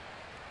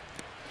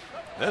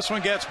 This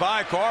one gets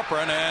by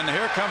Corcoran, and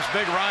here comes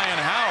big Ryan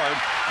Howard,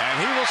 and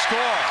he will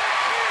score.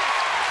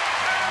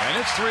 And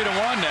it's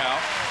 3-1 now.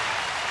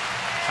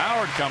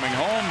 Howard coming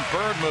home,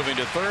 Bird moving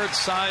to third,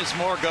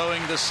 Sizemore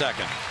going to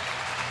second.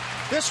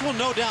 This will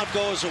no doubt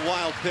go as a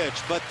wild pitch,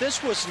 but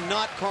this was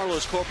not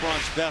Carlos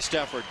Corcoran's best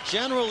effort.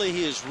 Generally,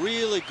 he is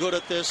really good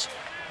at this,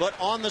 but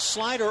on the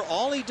slider,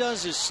 all he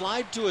does is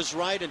slide to his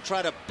right and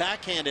try to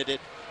backhand it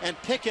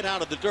and pick it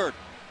out of the dirt.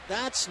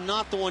 That's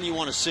not the one you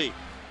want to see.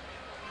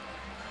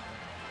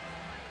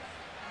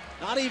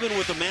 Not even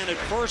with the man at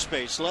first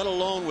base, let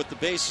alone with the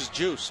bases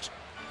juiced.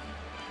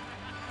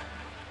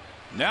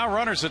 Now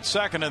runners at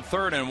second and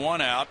third and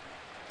 1 out.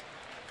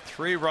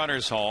 3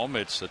 runners home.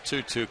 It's a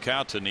 2-2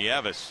 count to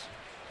Nieves.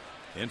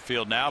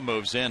 Infield now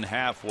moves in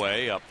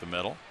halfway up the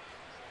middle.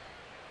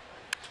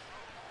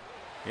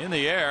 In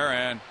the air,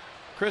 and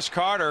Chris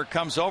Carter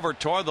comes over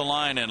toward the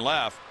line and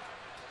left.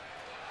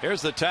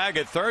 Here's the tag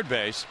at third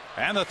base,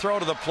 and the throw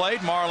to the plate.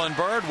 Marlon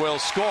Bird will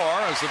score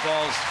as the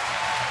ball's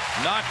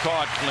not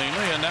caught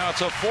cleanly, and now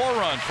it's a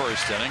 4-run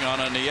first inning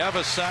on a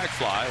Nieves sac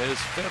fly, his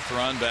 5th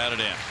run batted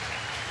in.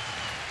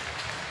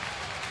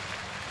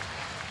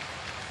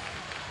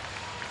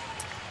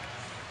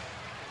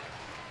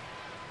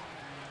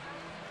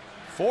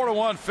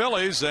 4-1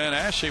 Phillies, and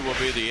Ashe will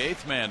be the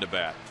 8th man to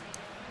bat.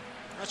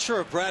 Not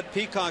sure if Brad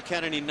Peacock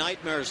had any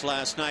nightmares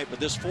last night, but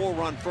this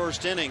 4-run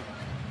first inning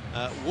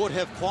would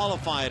have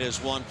qualified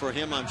as one for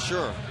him, I'm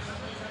sure.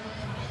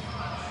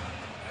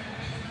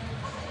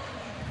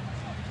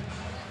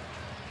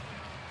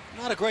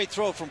 Not a great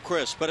throw from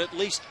Chris, but at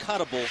least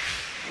cuttable,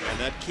 and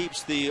that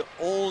keeps the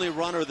only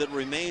runner that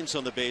remains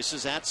on the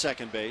bases at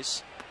second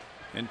base.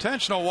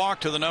 Intentional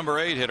walk to the number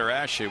 8 hitter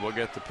Ashe will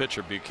get the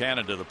pitcher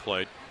Buchanan to the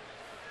plate.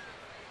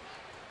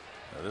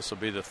 This will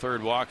be the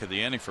 3rd walk of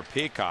the inning for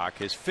Peacock,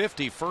 his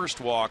 51st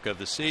walk of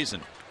the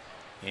season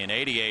in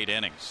 88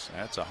 innings.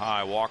 That's a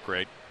high walk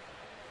rate.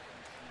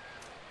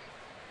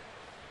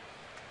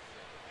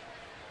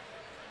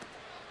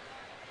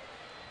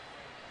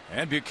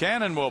 And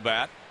Buchanan will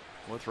bat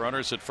with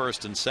runners at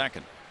first and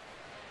second.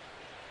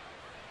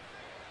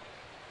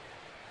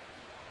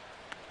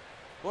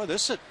 Boy,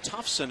 this is a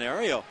tough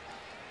scenario.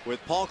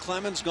 With Paul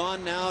Clemens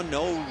gone now,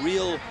 no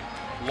real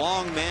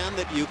long man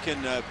that you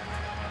can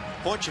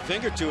point your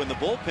finger to in the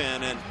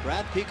bullpen, and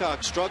Brad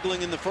Peacock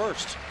struggling in the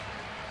first.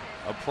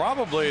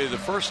 Probably the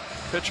first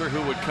pitcher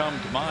who would come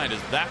to mind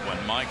is that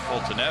one, Mike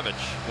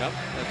Foltynewicz. Yep,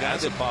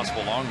 that's a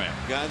possible long man.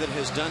 A guy that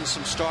has done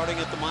some starting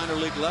at the minor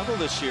league level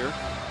this year.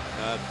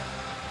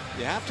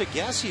 You have to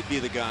guess he'd be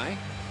the guy.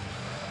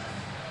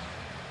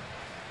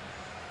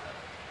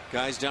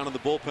 Guys down in the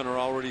bullpen are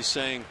already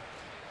saying,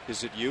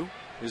 is it you?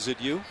 Is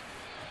it you?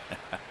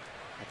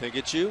 I think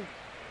it's you.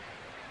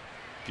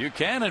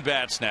 Buchanan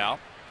bats now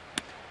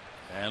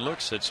and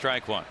looks at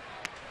strike 1.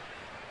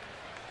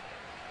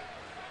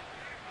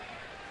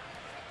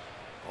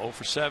 0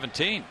 for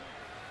 17.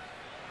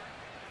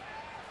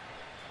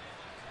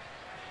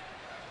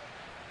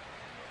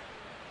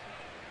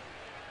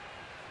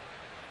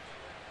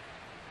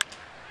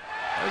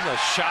 There's a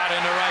shot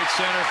into right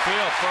center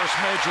field. First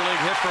major league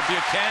hit for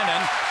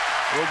Buchanan.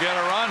 Will get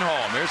a run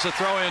home. Here's the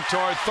throw in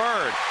toward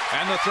third,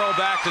 and the throw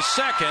back to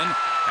second,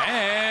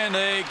 and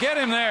they get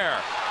him there.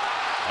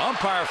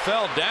 Umpire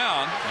fell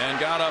down and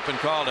got up and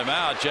called him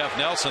out. Jeff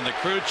Nelson, the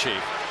crew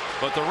chief.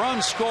 But the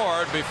run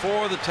scored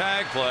before the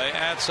tag play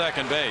at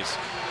second base.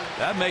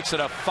 That makes it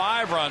a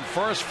 5-run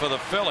first for the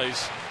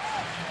Phillies,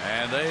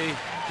 and they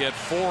get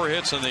 4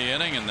 hits in the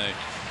inning, and they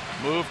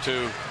move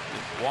to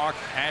walk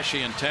Ashe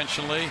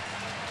intentionally.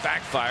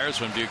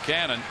 Backfires when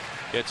Buchanan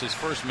gets his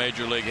first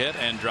major league hit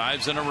and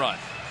drives in a run.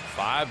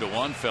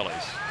 5-1 Phillies.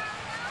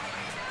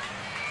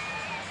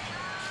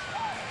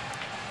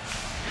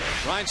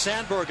 Ryan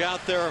Sandberg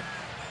out there,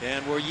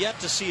 and we're yet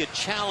to see a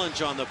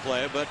challenge on the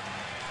play, but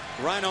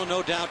Rhino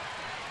no doubt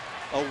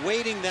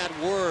awaiting that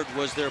word.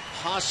 Was there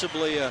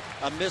possibly a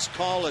missed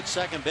call at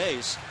second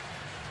base?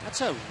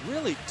 That's a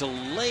really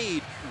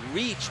delayed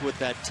reach with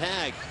that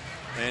tag,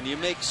 and you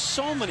make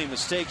so many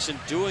mistakes in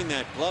doing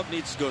that. Glove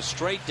needs to go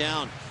straight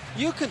down.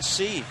 You can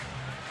see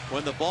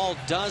when the ball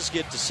does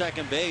get to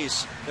second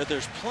base that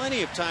there's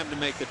plenty of time to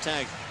make the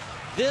tag.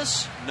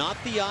 This, not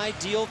the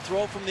ideal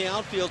throw from the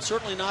outfield,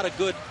 certainly not a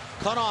good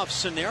cutoff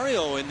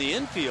scenario in the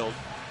infield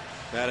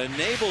that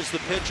enables the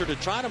pitcher to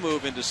try to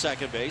move into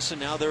second base, and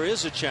now there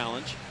is a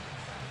challenge.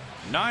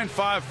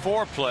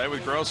 9-5-4 play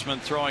with Grossman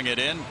throwing it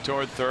in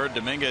toward third.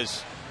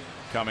 Dominguez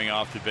coming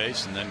off the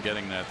base and then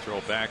getting that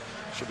throw back.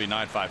 Should be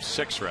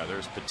 9-5-6 rather,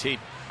 as Petit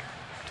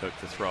took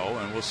the throw,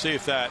 and we'll see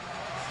if that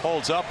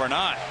holds up or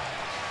not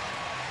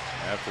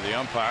after the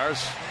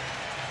umpires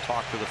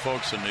talk to the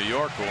folks in New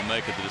York who will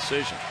make the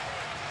decision.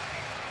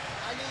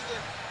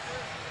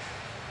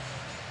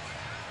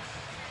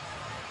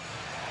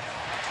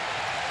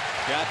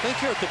 Yeah, I think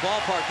here at the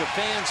ballpark the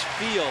fans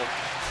feel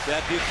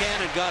that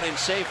Buchanan got in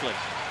safely.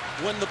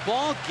 When the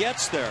ball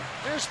gets there,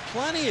 there's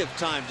plenty of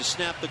time to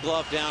snap the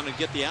glove down and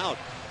get the out.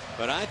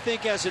 But I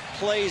think as it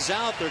plays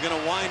out, they're going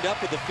to wind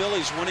up with the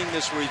Phillies winning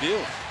this review.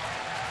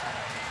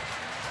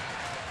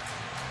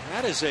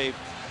 That is a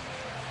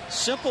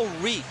simple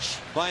reach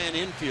by an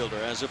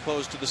infielder as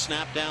opposed to the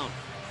snap down.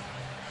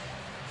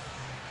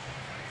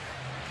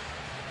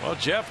 Well,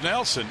 Jeff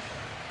Nelson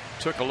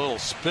took a little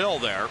spill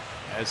there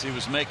as he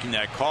was making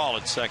that call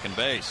at second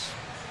base.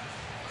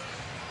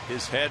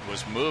 His head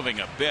was moving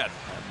a bit.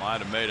 That might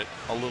have made it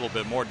a little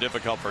bit more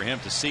difficult for him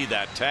to see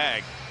that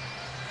tag.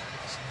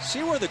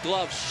 See where the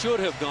glove should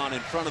have gone in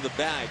front of the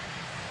bag.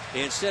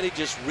 Instead, he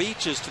just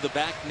reaches to the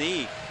back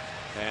knee.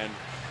 And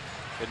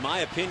in my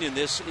opinion,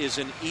 this is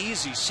an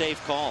easy,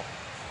 safe call.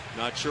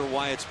 Not sure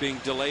why it's being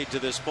delayed to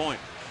this point.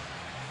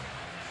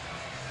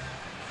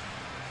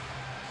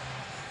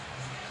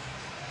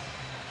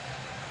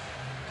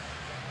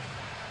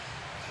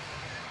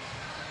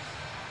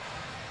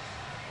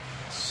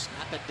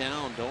 Snap it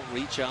down. Don't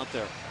reach out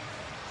there.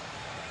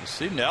 You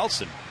see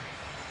Nelson.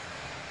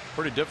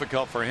 Pretty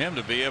difficult for him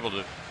to be able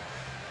to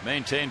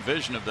maintain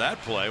vision of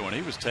that play when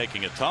he was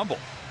taking a tumble.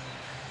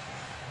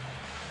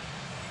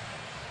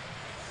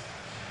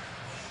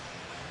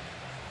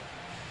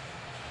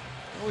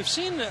 We've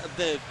seen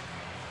the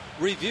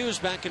reviews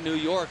back in New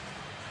York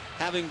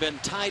having been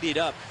tidied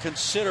up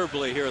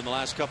considerably here in the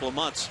last couple of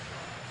months,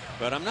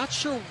 but I'm not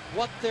sure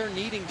what they're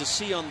needing to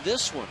see on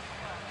this one.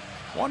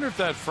 Wonder if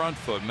that front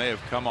foot may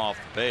have come off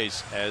the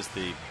base as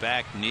the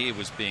back knee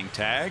was being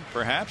tagged,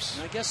 perhaps.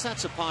 I guess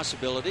that's a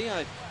possibility.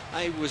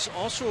 I was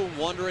also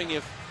wondering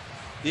if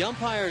the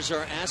umpires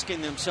are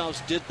asking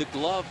themselves, did the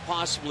glove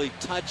possibly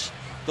touch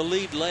the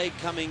lead leg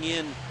coming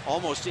in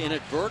almost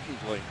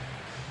inadvertently?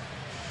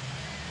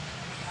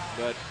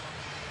 But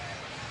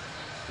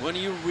when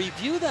you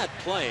review that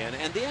play,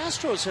 and the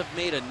Astros have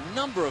made a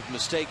number of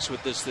mistakes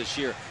with this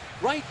year,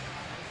 right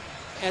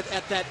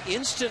at that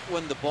instant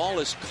when the ball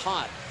is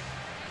caught,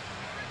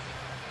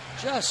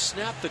 just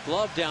snap the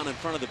glove down in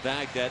front of the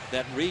bag.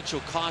 That reach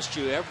will cost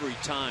you every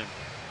time.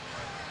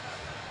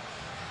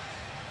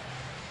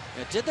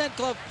 Now, did that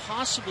glove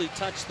possibly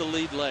touch the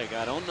lead leg?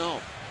 I don't know.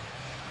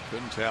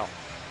 Couldn't tell.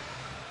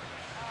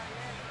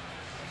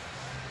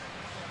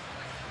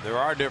 There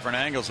are different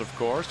angles, of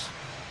course,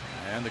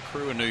 and the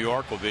crew in New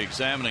York will be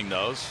examining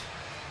those.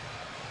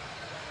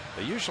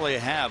 They usually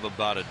have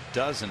about a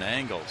dozen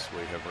angles,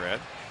 we have read.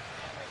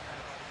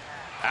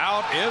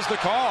 Out is the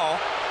call.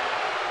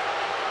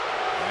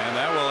 And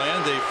that will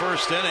end the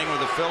first inning with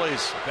the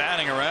Phillies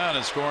batting around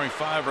and scoring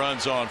 5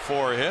 runs on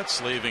 4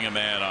 hits, leaving a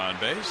man on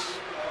base.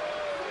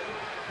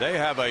 They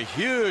have a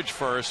huge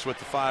first with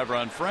the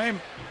 5-run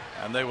frame,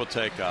 and they will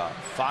take a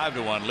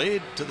 5-1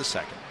 lead to the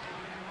second.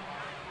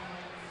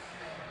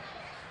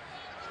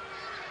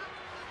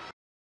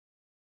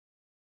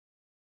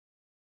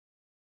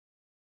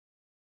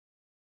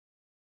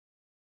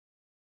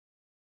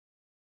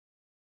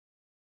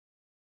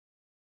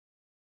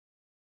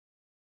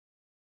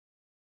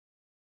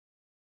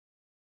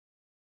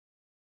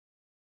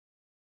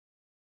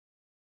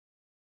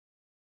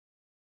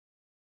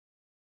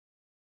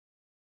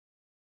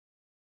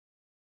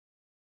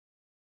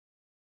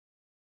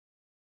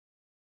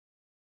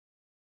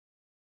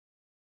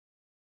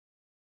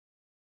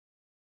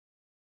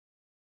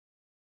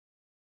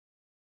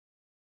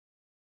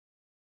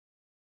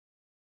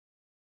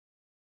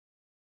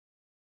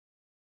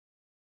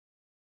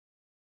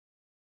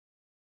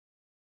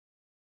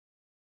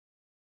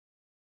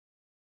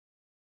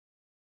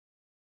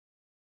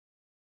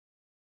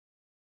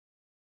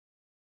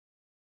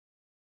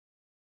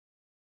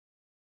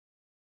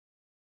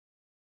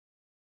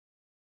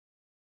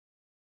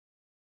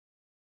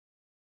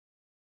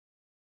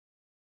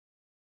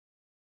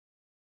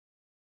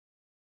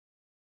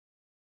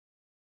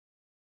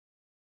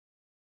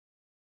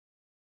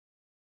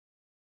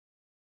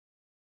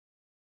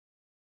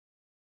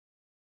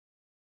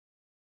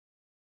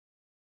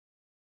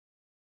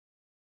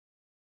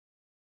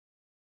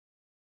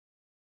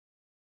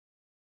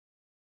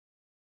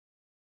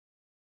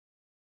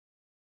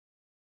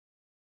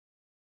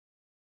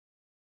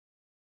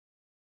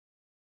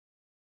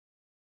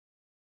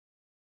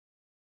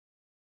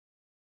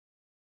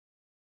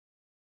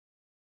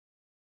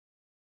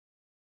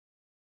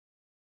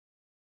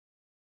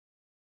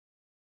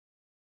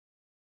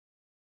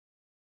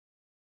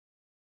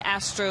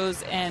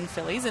 Astros and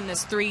Phillies in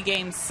this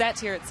 3-game set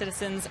here at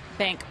Citizens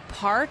Bank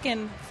Park.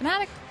 And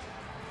Fanatic,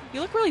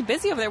 You look really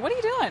busy over there. What are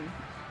you doing?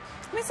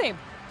 Let me see.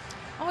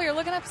 Oh, you're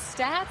looking up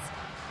stats?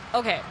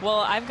 Okay, well,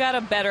 I've got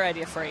a better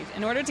idea for you.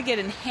 In order to get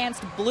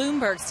enhanced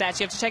Bloomberg stats,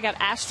 you have to check out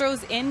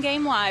Astros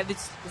In-Game Live.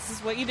 This is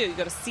what you do. You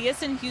go to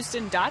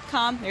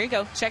csinhouston.com. There you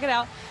go. Check it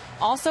out.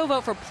 Also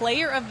vote for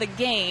Player of the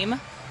Game.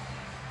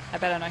 I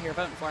bet I know who you're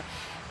voting for.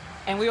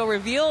 And we will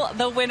reveal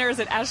the winners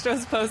at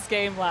Astros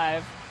Post-Game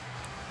Live.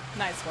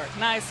 Nice work.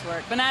 Nice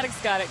work.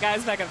 Fanatics got it.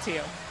 Guys, back up to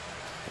you.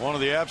 One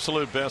of the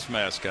absolute best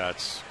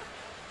mascots,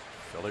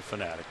 Philly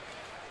Fanatic.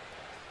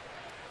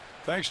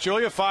 Thanks,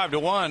 Julia.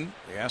 5-1.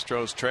 The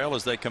Astros trail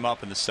as they come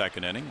up in the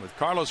second inning with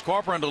Carlos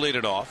Corcoran to lead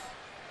it off.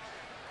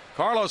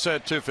 Carlos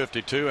at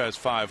 .252 has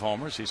 5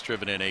 homers. He's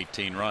driven in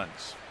 18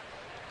 runs.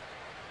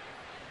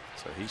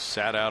 So he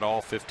sat out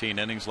all 15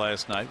 innings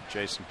last night.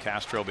 Jason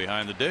Castro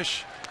behind the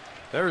dish.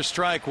 There's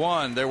strike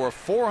one. There were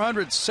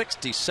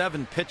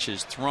 467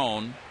 pitches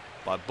thrown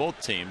by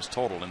both teams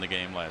total in the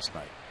game last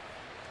night.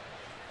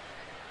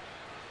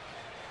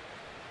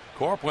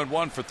 Corp went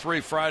 1 for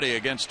 3 Friday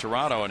against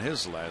Toronto in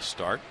his last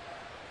start.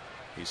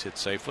 He's hit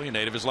safely in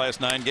 8 of his last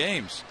 9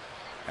 games.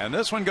 And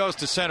this one goes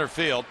to center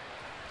field.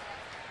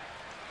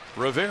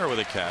 Revere with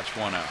a catch,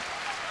 1 out.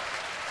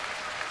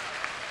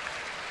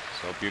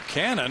 So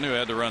Buchanan, who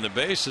had to run the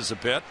bases a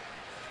bit,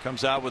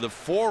 comes out with a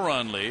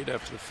 4-run lead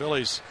after the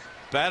Phillies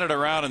batted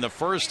around in the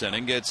first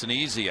inning, gets an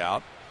easy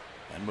out,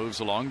 and moves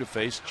along to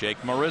face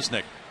Jake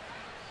Marisnick.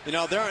 You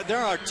know,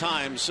 there are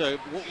times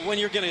when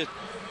you're going to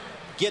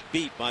get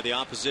beat by the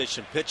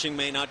opposition. Pitching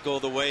may not go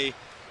the way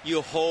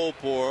you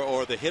hope,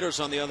 or the hitters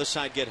on the other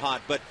side get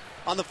hot. But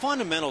on the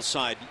fundamental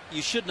side,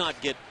 you should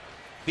not get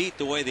beat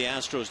the way the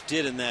Astros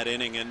did in that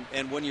inning.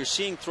 And when you're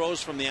seeing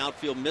throws from the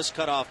outfield, miss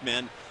cutoff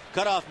men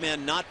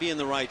not be in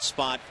the right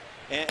spot,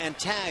 and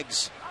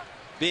tags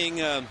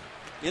being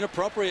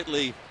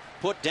inappropriately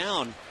put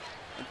down,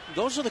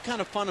 those are the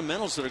kind of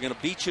fundamentals that are going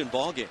to beat you in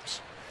ball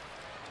games.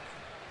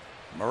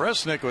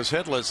 Marisnick was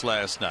hitless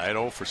last night,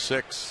 0 for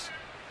 6.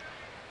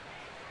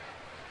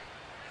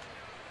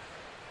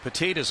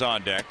 Petit is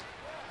on deck.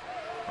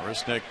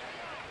 Marisnick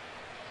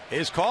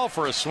is called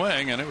for a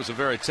swing, and it was a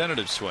very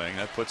tentative swing.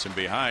 That puts him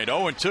behind.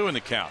 0-2 in the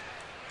count.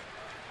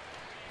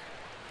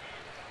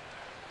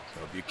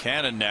 So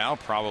Buchanan now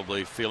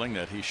probably feeling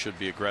that he should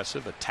be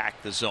aggressive,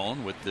 attack the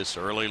zone with this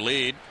early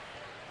lead,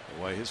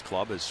 the way his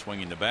club is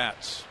swinging the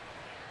bats.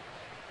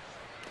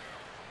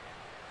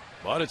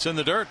 But it's in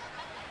the dirt.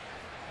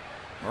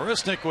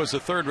 Marisnick was a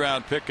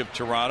 3rd-round pick of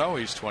Toronto.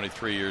 He's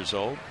 23 years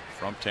old.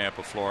 From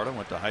Tampa, Florida.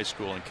 Went to high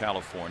school in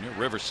California,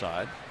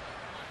 Riverside.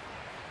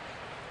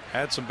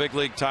 Had some big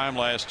league time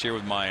last year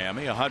with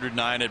Miami.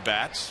 109 at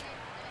bats.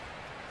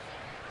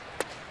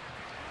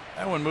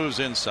 That one moves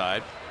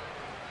inside.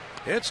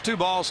 It's 2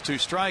 balls, 2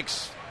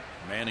 strikes.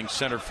 Manning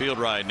center field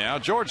right now.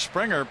 George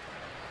Springer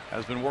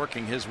has been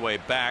working his way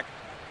back,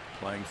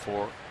 playing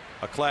for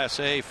a Class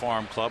A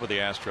farm club of the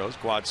Astros,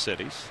 Quad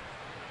Cities.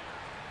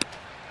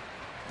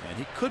 And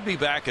he could be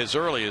back as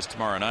early as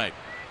tomorrow night.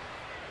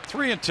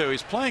 3-2.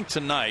 He's playing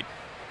tonight,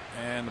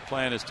 and the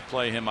plan is to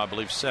play him, I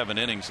believe, 7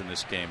 innings in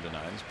this game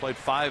tonight. He's played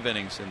 5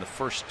 innings in the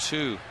first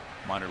 2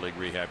 minor league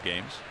rehab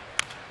games.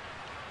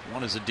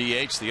 One is a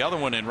DH, the other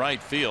one in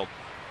right field.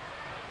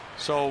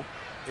 So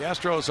the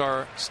Astros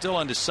are still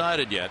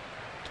undecided yet,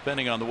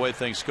 depending on the way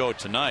things go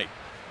tonight,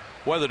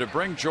 whether to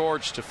bring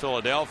George to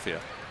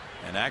Philadelphia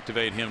and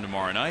activate him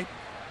tomorrow night,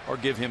 or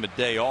give him a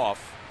day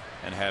off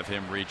and have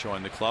him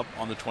rejoin the club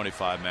on the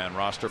 25-man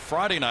roster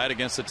Friday night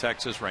against the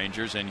Texas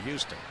Rangers in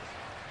Houston.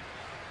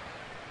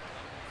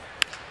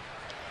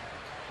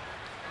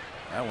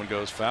 That one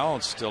goes foul.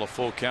 It's still a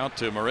full count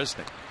to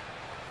Marisnick.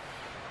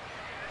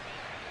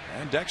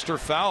 And Dexter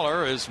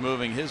Fowler is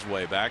moving his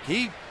way back.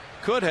 He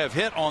could have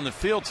hit on the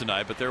field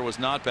tonight, but there was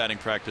not batting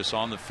practice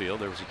on the field.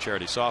 There was a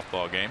charity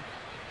softball game.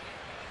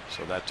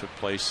 So that took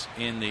place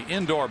in the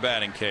indoor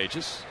batting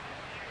cages.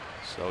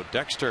 So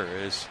Dexter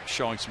is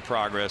showing some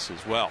progress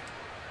as well.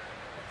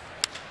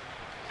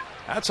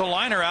 That's a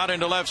liner out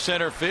into left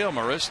center field.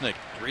 Marisnick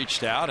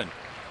reached out and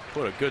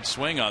put a good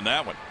swing on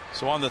that one.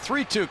 So on the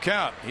 3-2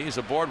 count, he's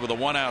aboard with a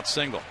 1-out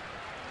single.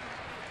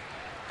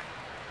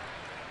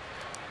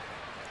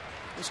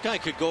 This guy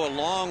could go a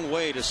long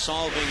way to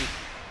solving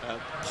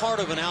part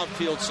of an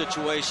outfield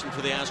situation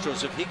for the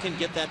Astros if he can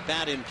get that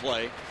bat in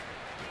play.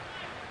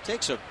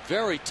 Takes a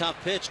very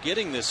tough pitch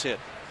getting this hit.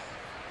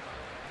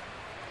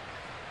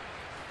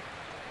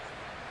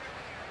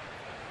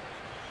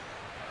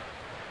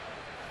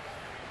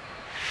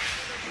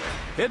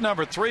 Hit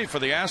number 3 for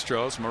the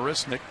Astros.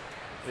 Marisnick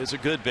is a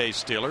good base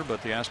stealer,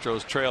 but the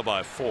Astros trail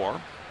by 4.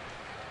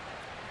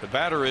 The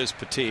batter is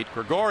Petit.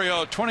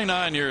 Gregorio,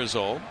 29 years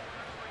old,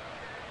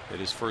 hit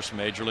his first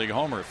major league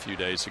homer a few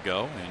days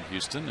ago in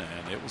Houston,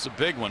 and it was a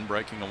big one,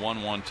 breaking a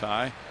 1-1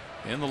 tie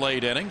in the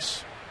late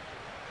innings.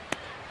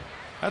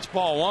 That's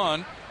ball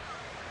 1.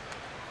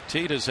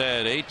 Petit has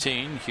had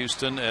 18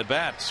 Houston at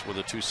bats with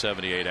a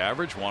 .278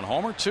 average, 1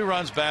 homer, 2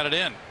 runs batted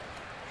in.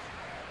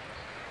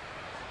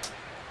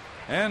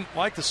 And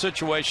like the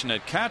situation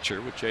at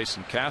catcher with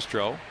Jason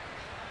Castro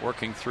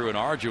working through an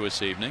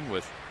arduous evening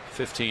with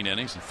 15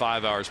 innings and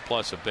 5 hours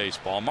plus of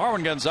baseball.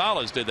 Marwin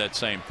Gonzalez did that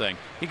same thing.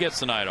 He gets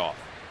the night off.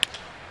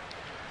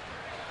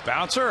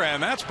 Bouncer,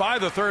 and that's by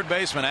the third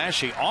baseman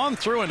Ashe on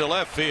through into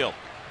left field.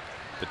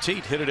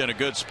 Petit hit it in a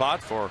good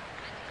spot for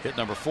hit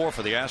number 4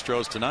 for the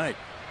Astros tonight.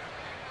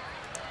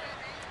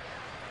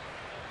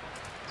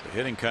 It's a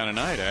hitting kind of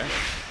night, eh?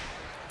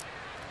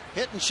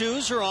 Hitting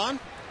shoes are on.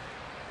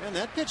 And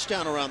that pitch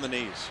down around the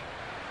knees.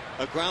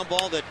 A ground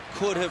ball that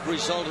could have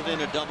resulted in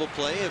a double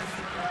play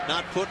if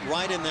not put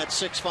right in that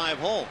 6-5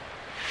 hole.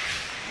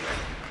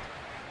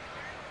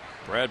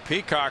 Brad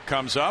Peacock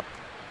comes up.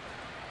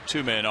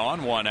 2 men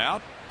on, 1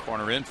 out.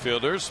 Corner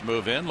infielders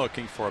move in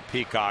looking for a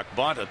Peacock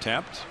bunt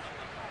attempt.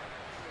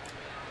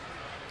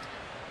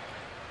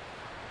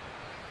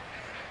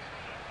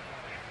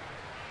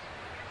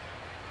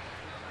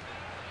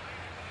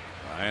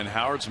 Ryan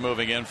Howard's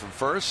moving in from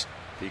first.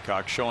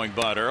 Peacock showing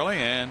bunt early,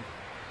 and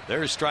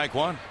there's strike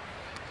 1.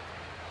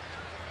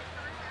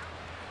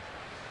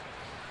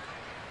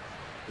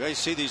 You guys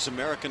see these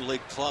American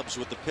League clubs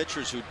with the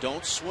pitchers who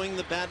don't swing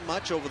the bat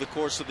much over the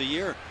course of the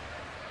year,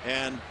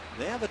 and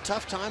they have a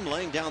tough time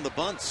laying down the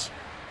bunts.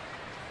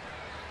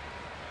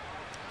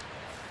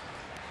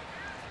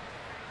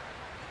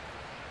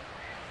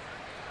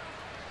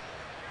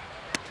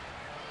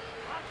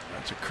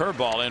 That's a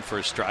curveball in for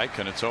a strike,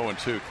 and it's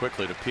 0-2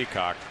 quickly to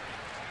Peacock.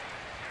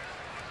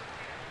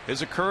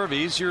 Is a curve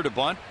easier to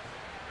bunt?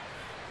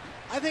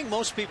 I think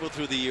most people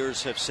through the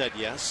years have said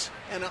yes,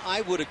 and I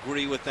would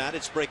agree with that.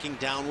 It's breaking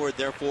downward,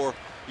 therefore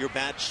your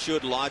bat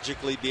should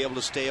logically be able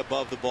to stay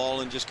above the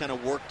ball and just kind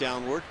of work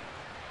downward.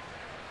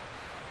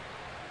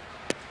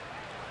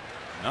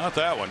 Not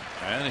that one,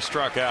 and he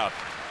struck out.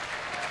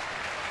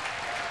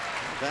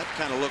 That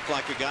kind of looked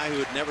like a guy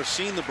who had never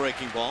seen the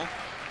breaking ball.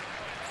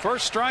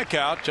 First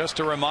strikeout. Just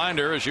a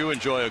reminder as you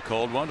enjoy a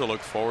cold one to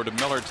look forward to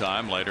Miller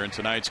time later in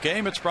tonight's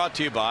game. It's brought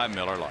to you by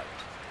Miller Lite.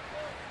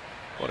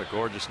 What a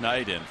gorgeous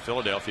night in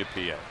Philadelphia,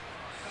 PA.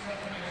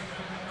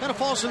 Kind of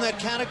falls in that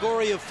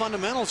category of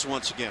fundamentals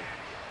once again.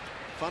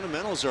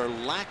 Fundamentals are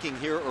lacking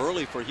here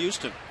early for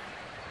Houston.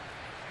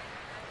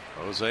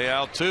 Jose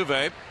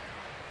Altuve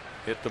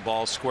hit the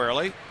ball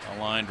squarely. A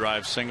line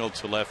drive single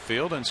to left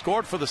field and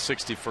scored for the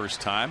 61st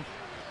time.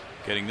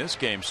 Getting this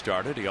game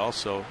started, he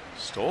also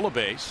stole a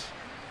base.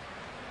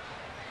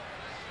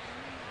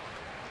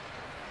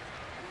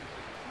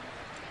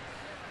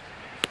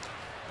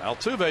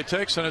 Altuve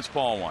takes, and it's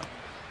ball 1.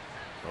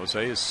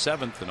 Jose is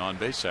 7th in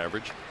on-base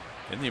average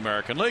in the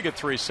American League at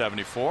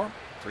 374.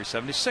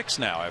 376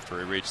 now after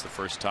he reached the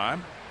first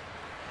time.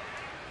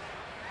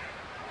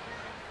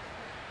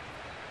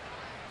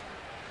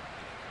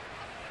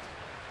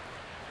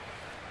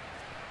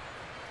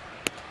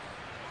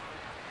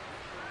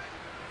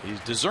 He's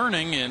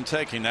discerning in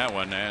taking that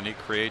one, and he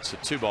creates a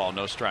 2-ball,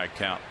 no strike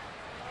count.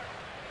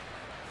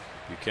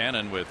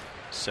 Buchanan with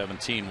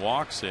 17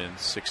 walks in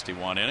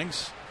 61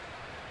 innings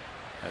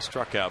has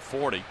struck out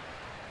 40.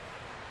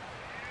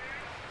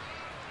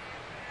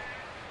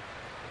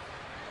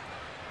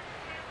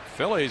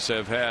 Phillies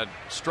have had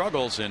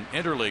struggles in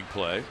interleague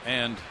play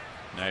and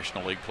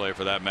National League play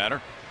for that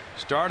matter.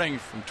 Starting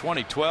from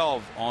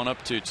 2012 on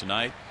up to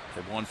tonight,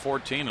 they've won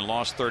 14 and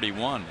lost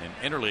 31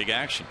 in interleague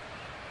action.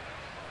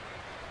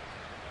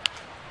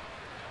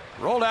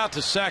 Rolled out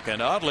to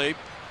second. Utley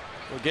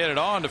will get it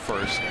on to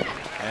first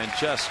and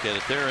just get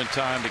it there in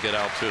time to get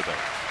Altuve.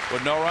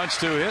 With no runs,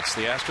 2 hits,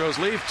 the Astros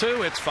leave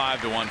 2. It's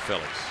 5-1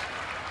 Phillies.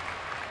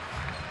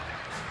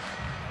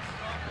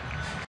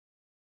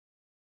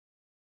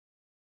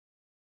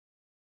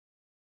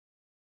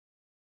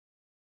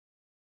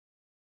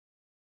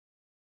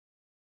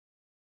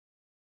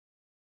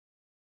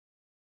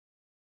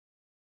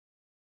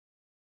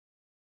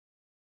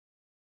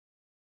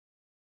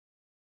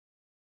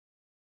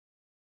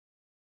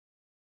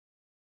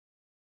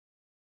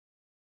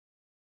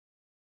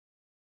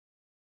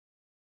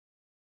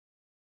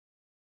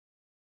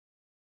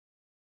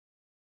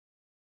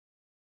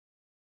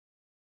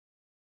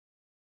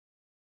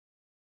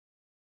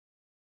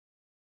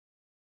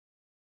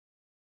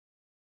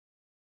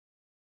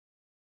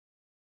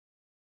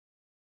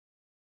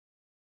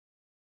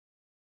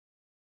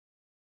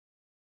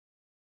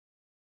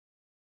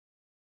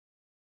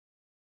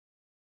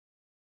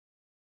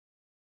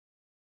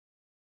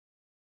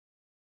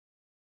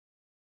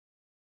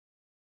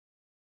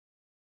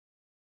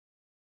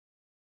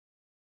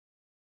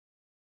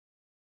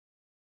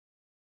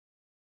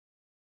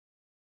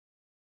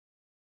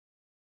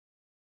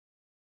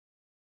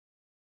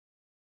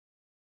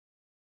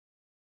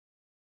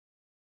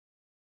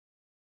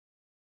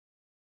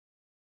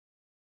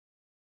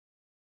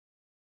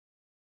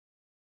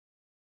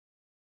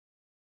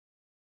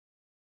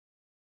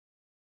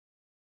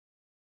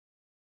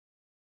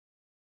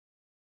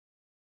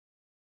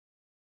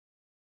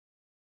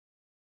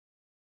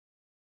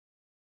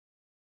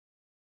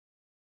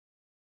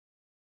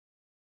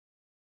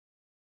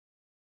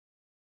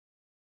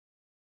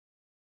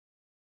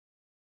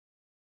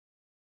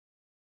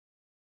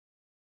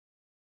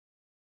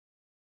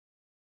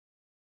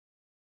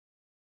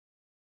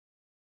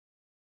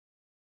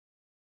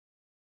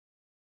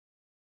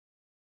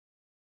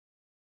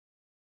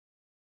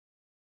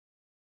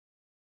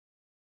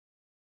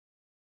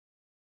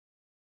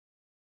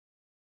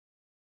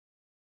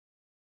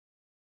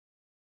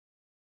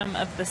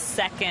 of the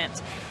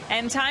second.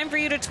 And time for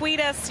you to tweet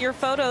us your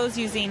photos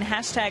using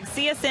hashtag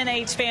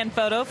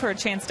CSNHFanPhoto for a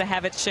chance to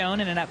have it shown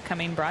in an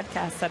upcoming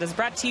broadcast that is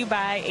brought to you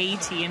by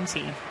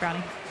AT&T.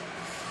 Ronnie.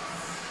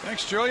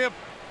 Thanks, Julia.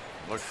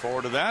 Look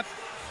forward to that.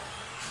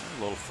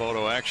 A little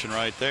photo action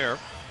right there.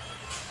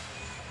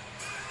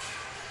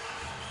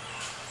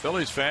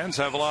 Phillies fans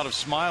have a lot of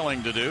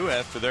smiling to do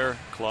after their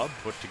club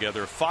put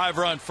together a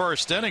 5-run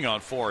first inning on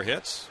 4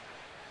 hits.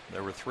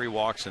 There were 3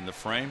 walks in the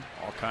frame.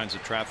 All kinds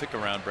of traffic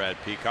around Brad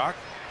Peacock.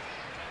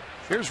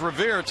 Here's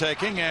Revere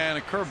taking, and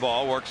a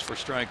curveball works for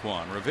strike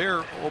 1.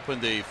 Revere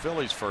opened the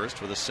Phillies first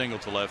with a single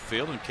to left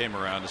field and came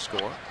around to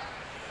score.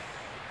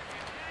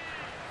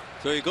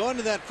 So you go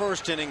into that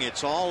first inning,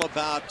 it's all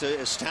about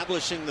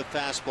establishing the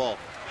fastball.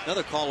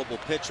 Another callable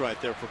pitch right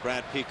there for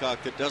Brad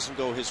Peacock that doesn't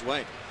go his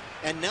way.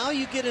 And now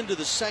you get into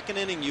the second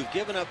inning, you've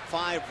given up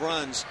 5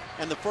 runs,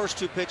 and the first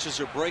 2 pitches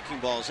are breaking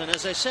balls. And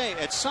as I say,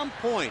 at some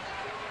point,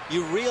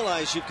 you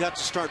realize you've got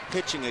to start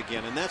pitching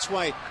again, and that's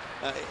why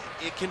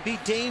it can be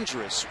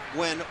dangerous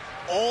when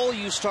all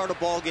you start a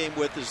ball game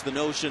with is the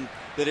notion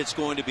that it's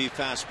going to be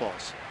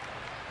fastballs.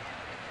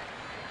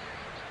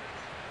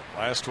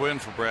 Last win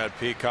for Brad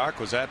Peacock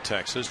was at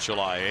Texas,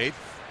 July 8th.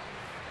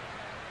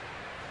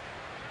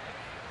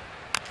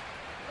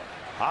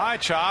 High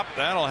chop,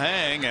 that'll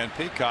hang, and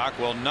Peacock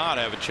will not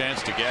have a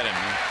chance to get him.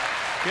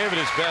 He gave it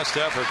his best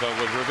effort, but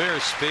with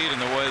Revere's speed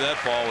and the way that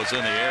ball was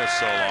in the air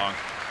so long,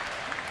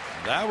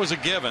 that was a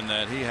given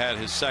that he had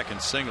his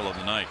second single of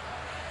the night.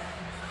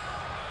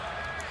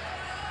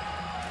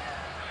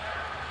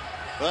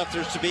 Well, if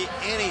there's to be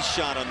any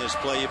shot on this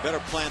play, you better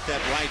plant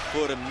that right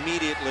foot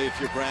immediately if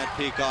you're Brad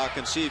Peacock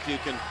and see if you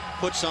can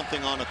put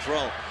something on a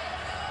throw.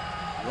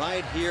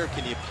 Right here,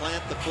 can you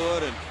plant the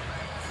foot? And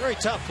very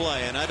tough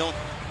play, and I don't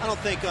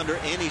think under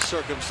any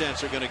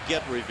circumstance they're going to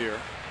get Revere.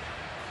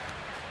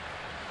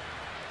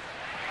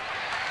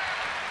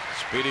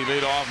 Speedy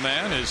leadoff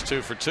man is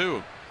 2 for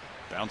 2.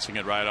 Bouncing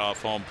it right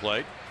off home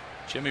plate.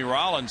 Jimmy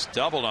Rollins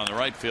doubled on the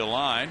right field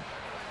line.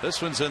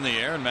 This one's in the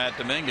air, and Matt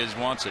Dominguez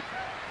wants it.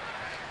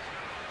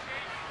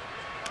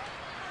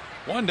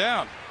 1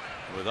 down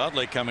with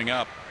Utley coming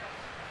up.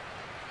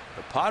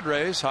 The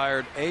Padres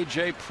hired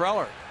A.J.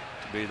 Preller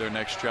to be their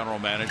next general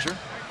manager.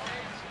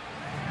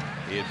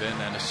 He had been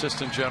an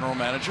assistant general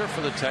manager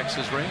for the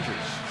Texas Rangers.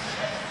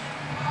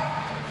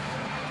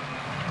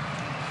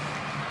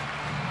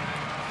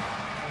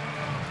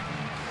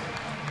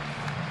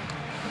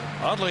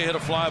 Utley hit a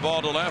fly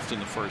ball to left in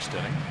the first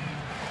inning.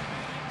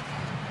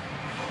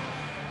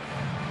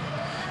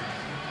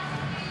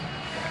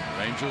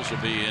 Rangers will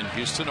be in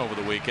Houston over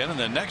the weekend, and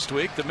then next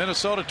week the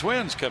Minnesota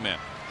Twins come in.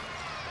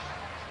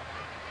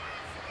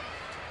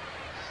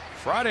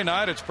 Friday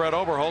night it's Brett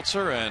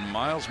Oberholzer and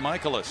Miles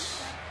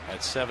Michaelis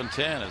at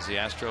 7:10 as the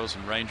Astros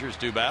and Rangers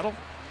do battle.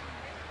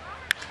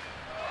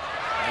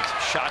 That's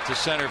a shot to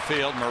center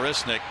field.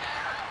 Marisnik,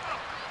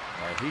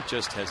 he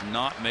just has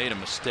not made a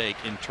mistake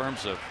in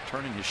terms of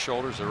turning his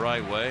shoulders the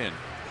right way and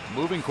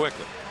moving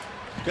quickly.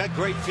 Got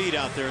great feet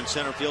out there in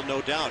center field,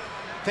 no doubt.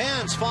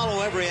 Fans,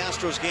 follow every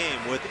Astros game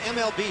with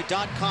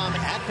MLB.com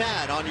at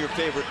bat on your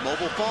favorite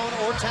mobile phone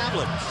or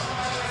tablet.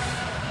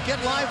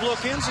 Get live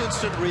look-ins,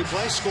 instant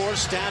replay,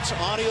 scores, stats,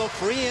 audio,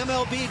 free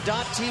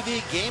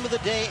MLB.tv, game of the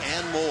day,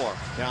 and more.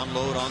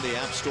 Download on the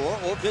App Store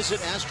or visit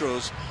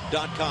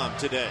Astros.com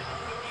today.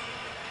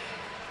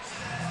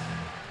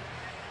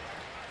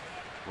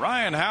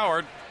 Ryan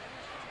Howard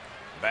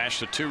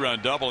bashed a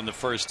 2-run double in the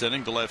first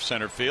inning to left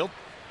center field.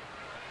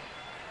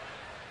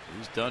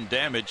 He's done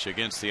damage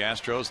against the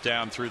Astros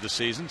down through the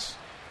seasons.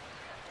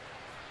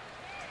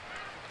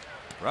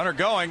 Runner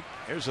going.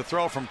 Here's a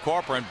throw from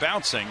Corcoran,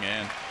 bouncing,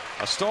 and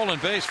a stolen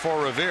base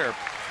for Revere,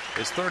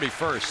 his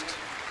 31st.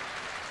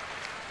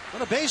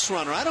 What a base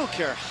runner. I don't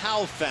care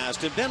how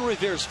fast, and Ben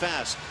Revere's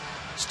fast.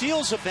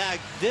 Steals a bag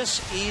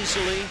this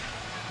easily.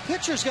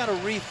 Pitcher's got to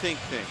rethink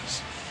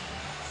things.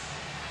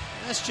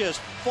 That's just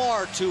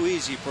far too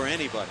easy for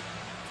anybody.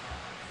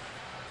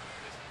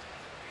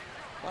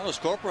 Carlos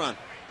Corcoran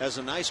has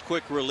a nice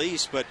quick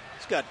release, but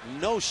he's got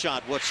no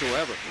shot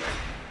whatsoever.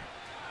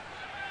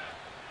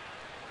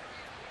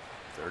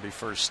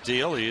 31st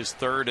steal. He is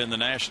 3rd in the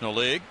National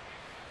League.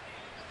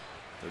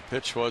 The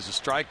pitch was a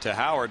strike to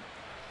Howard.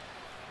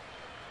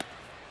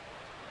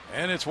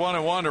 And it's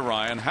 1-1 to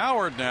Ryan.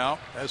 Howard now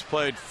has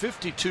played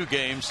 52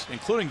 games,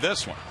 including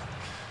this one.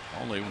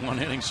 Only 1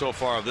 inning so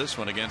far of this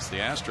one against the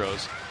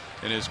Astros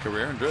in his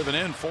career, and driven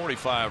in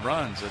 45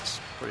 runs. It's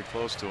pretty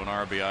close to an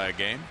RBI a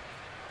game,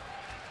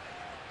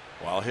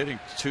 while hitting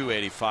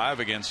 .285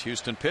 against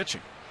Houston pitching.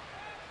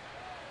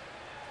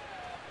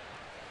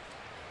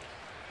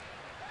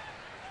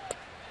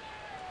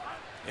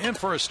 In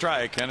for a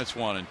strike, and it's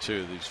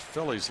 1-2. These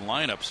Phillies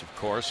lineups, of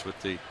course,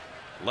 with the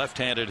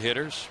left-handed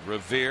hitters,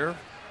 Revere,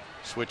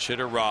 switch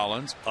hitter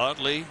Rollins,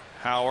 Utley,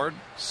 Howard,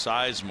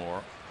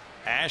 Sizemore,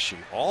 Ashe,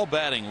 all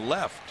batting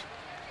left,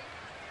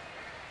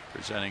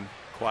 presenting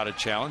quite a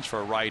challenge for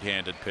a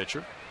right-handed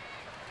pitcher.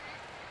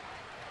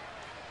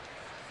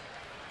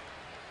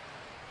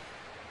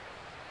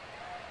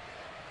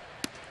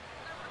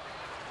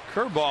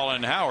 Curveball,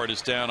 and Howard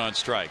is down on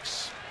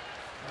strikes.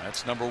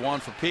 That's number 1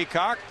 for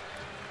Peacock.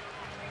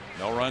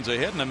 No runs a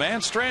hit, and the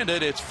man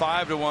stranded. It's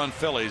 5-1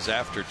 Phillies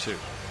after 2.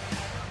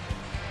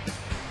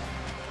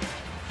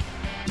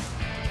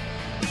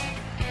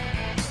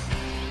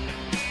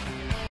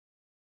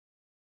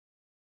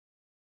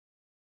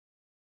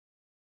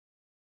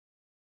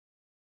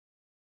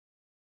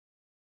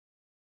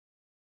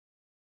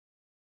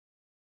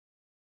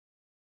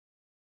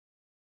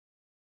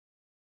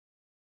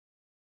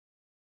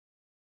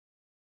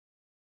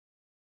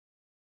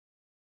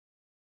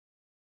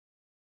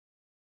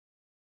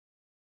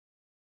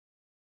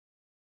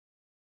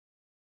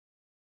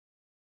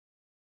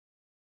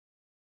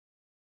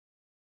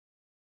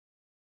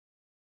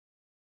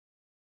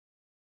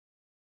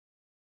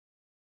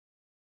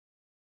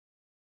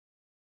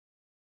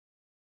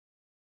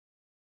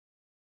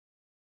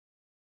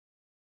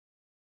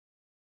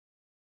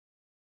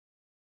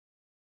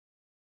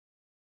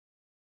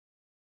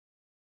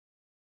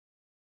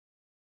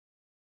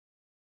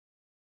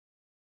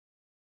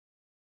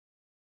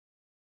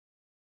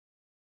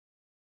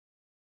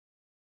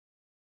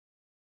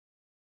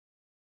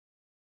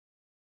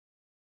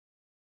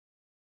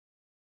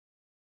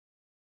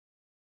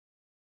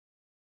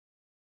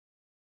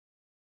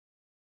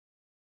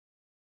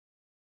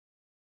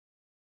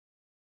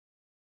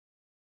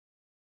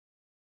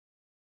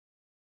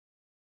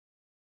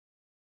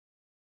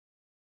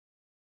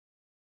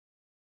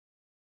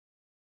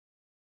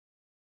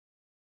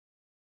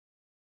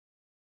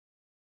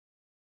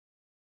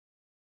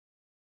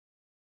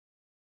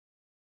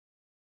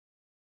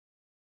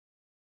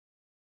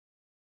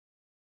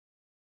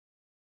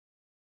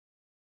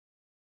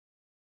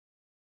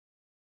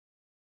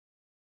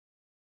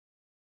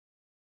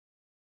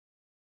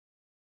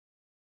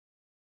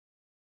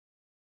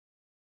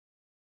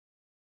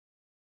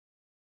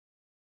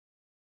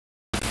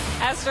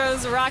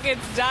 Astros,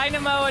 Rockets,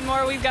 Dynamo, and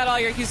more. We've got all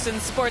your Houston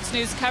sports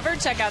news covered.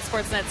 Check out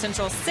Sportsnet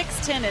Central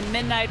 6:10 and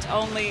midnight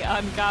only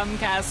on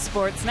Comcast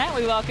Sportsnet.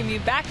 We welcome you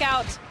back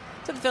out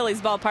to the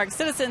Phillies ballpark,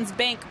 Citizens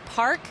Bank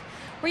Park,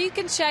 where you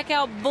can check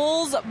out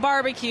Bull's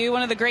Barbecue,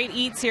 one of the great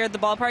eats here at the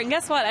ballpark. And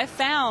guess what? I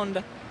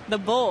found the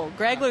Bull.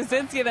 Greg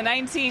Luzinski, the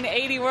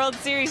 1980 World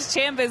Series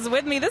champ, is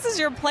with me. This is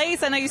your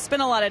place. I know you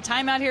spend a lot of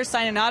time out here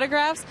signing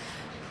autographs.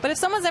 But if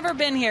someone's ever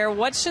been here,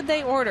 what should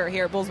they order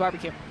here at Bull's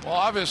Barbecue? Well,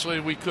 obviously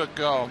we cook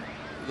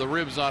the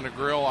ribs on the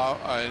grill,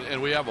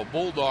 and we have a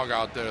bulldog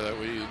out there that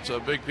it's a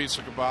big piece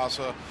of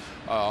kielbasa,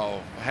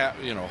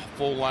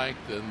 full length,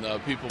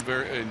 and people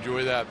very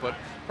enjoy that. But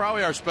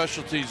probably our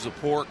specialty is the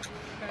pork,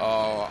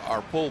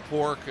 our pulled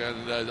pork,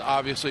 and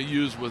obviously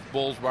used with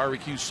Bull's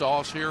Barbecue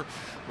sauce here.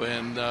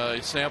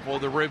 And sample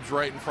the ribs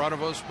right in front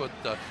of us. But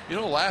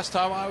the last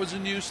time I was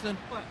in Houston,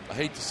 I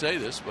hate to say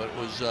this, but it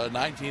was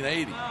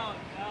 1980. Oh,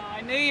 no,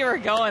 I knew you were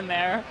going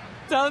there.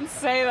 Don't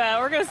say that.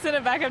 We're going to send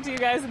it back up to you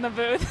guys in the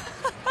booth.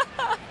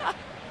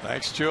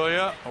 Thanks,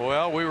 Julia.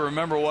 Well, we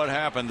remember what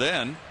happened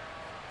then,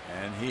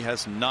 and he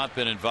has not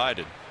been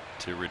invited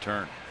to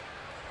return.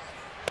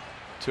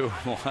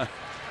 2-1.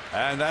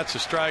 And that's a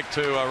strike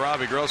to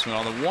Robbie Grossman.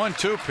 On the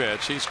 1-2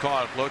 pitch, he's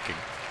caught looking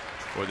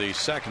for the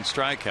second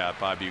strikeout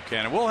by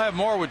Buchanan. We'll have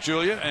more with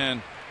Julia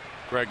and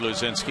Greg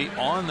Luzinski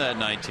on that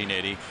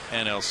 1980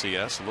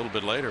 NLCS a little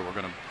bit later. We're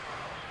going to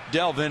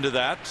delve into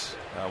that.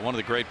 One of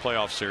the great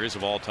playoff series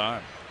of all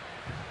time,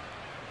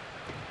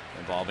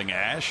 involving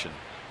Ash and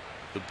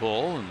the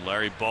Bull and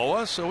Larry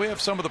Boa. So we have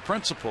some of the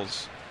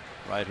principals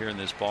right here in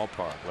this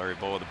ballpark. Larry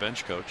Boa, the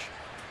bench coach.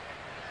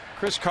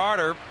 Chris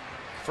Carter,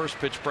 first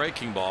pitch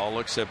breaking ball,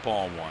 looks at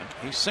ball 1.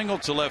 He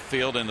singled to left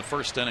field in the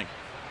first inning.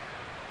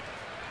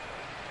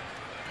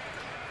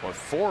 Well,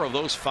 4 of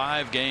those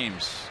 5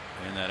 games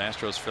in that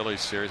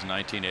Astros-Phillies series in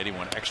 1980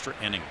 went extra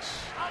innings.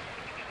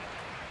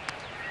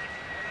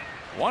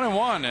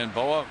 1-1, and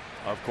Boa,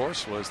 of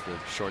course, was the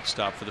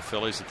shortstop for the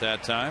Phillies at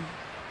that time.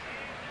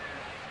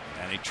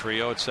 Manny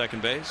Trio at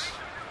second base.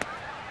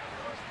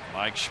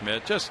 Mike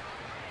Schmidt, just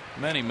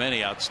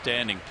many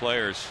outstanding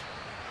players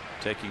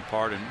taking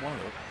part in one of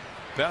the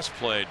best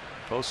played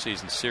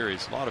postseason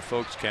series a lot of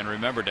folks can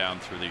remember down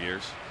through the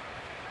years.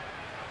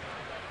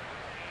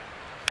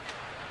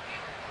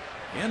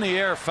 In the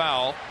air,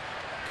 foul.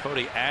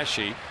 Cody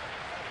Ashe.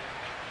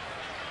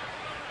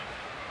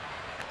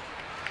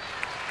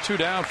 2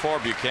 down for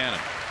Buchanan.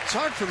 It's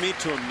hard for me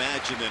to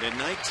imagine that in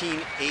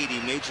 1980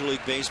 Major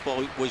League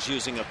Baseball was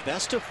using a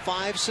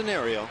best-of-5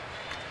 scenario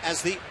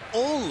as the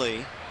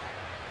only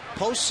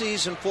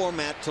postseason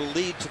format to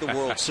lead to the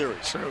World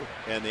Series. True.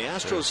 And the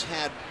Astros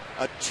had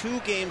a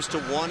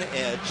 2-games-to-1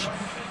 edge.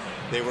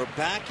 They were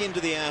back into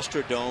the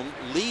Astrodome.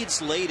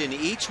 Leads late in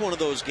each one of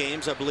those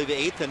games. I believe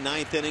 8th and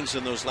 9th innings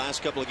in those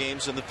last couple of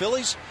games. And the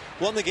Phillies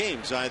won the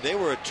games. They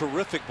were a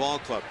terrific ball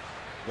club.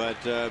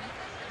 But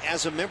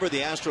as a member of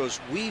the Astros,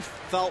 we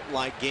felt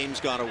like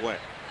games got away.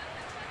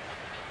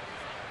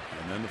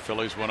 And then the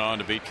Phillies went on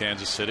to beat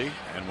Kansas City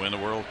and win the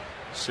World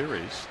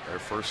Series, their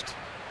first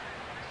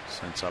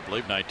since, I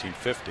believe,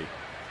 1950.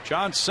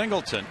 John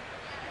Singleton,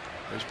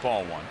 there's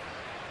ball 1.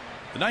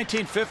 The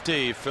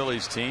 1950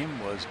 Phillies team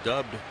was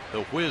dubbed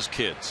the Whiz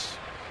Kids.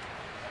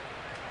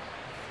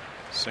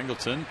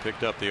 Singleton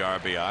picked up the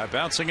RBI,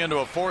 bouncing into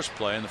a force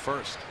play in the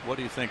first. What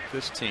do you think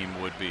this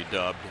team would be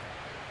dubbed?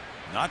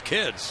 Not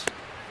kids.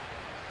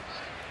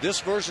 This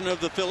version of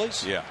the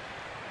Phillies? Yeah.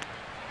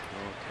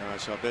 Oh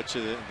gosh, I'll bet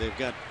you they've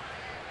got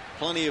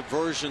plenty of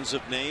versions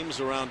of names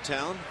around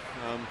town.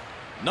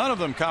 None of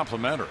them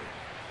complimentary.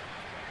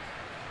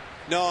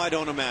 No, I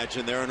don't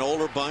imagine. They're an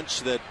older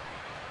bunch that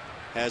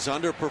has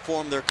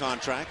underperformed their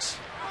contracts.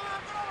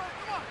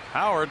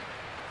 Howard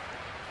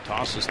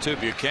tosses to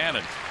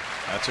Buchanan.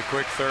 That's a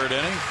quick third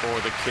inning for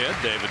the kid,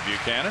 David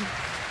Buchanan.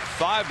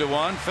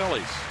 5-1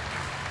 Phillies.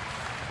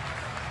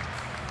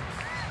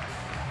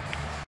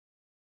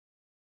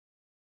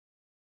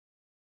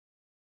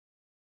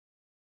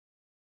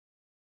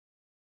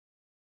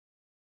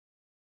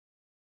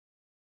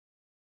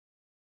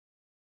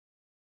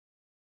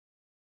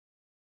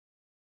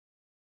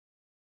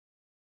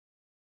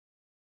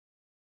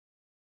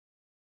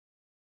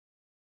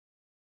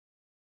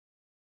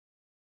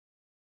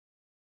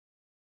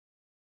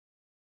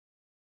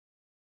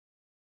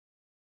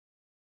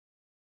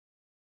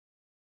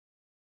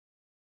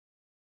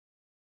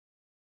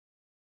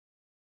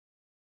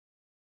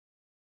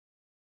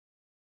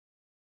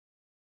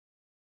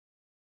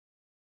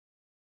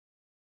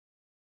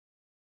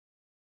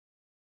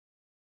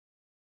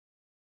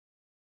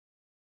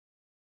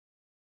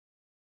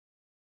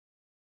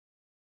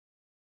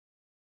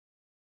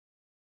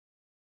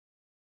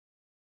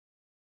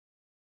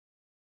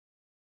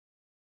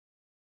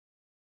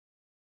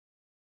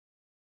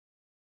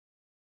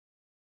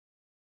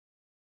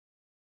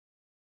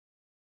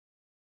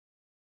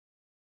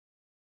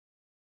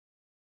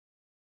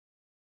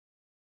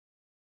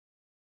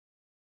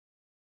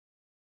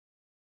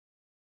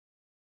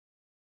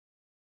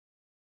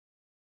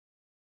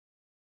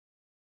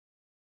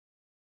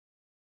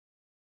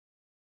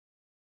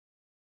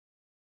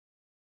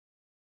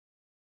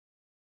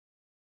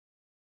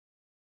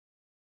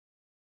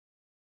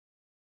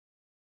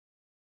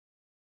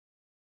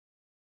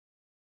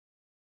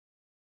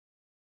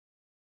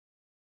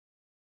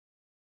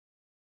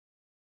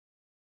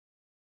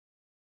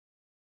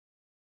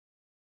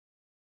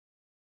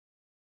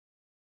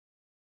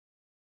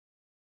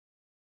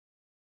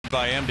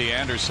 By M.D.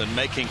 Anderson,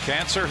 making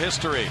cancer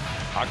history.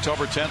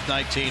 October 10th,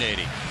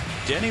 1980.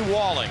 Denny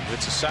Walling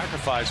hits a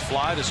sacrifice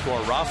fly to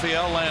score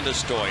Rafael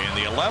Landistoi in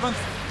the 11th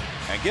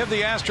and give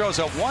the Astros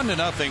a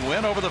 1-0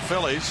 win over the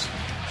Phillies,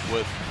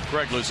 with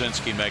Greg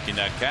Luzinski making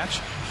that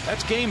catch.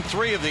 That's game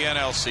 3 of the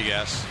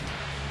NLCS,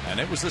 and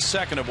it was the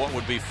second of what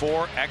would be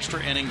 4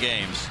 extra inning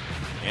games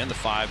in the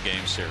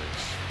 5-game series.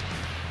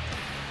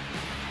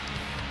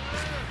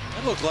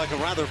 It looked like a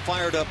rather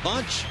fired up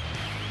bunch.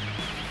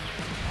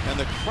 And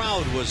the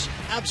crowd was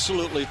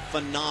absolutely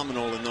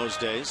phenomenal in those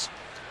days.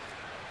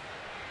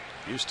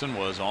 Houston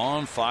was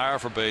on fire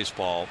for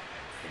baseball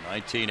in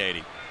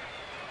 1980,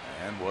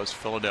 and was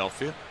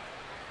Philadelphia.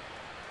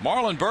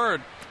 Marlon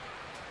Byrd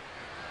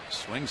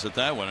swings at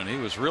that one, and he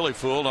was really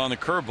fooled on the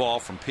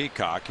curveball from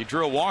Peacock. He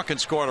drew a walk and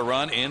scored a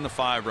run in the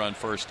 5-run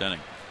first inning.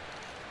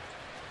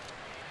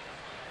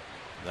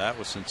 That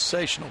was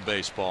sensational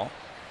baseball.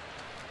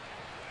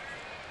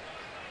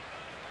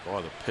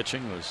 Boy, the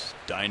pitching was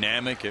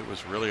dynamic. It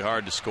was really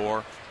hard to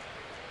score.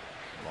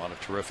 A lot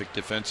of terrific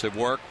defensive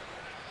work.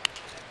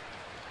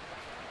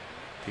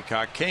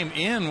 Peacock came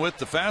in with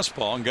the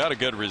fastball and got a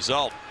good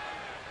result.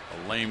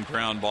 A lame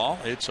ground ball.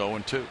 It's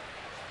 0-2.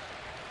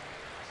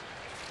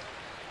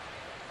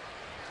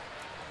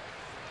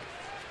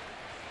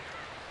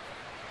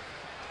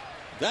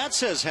 That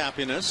says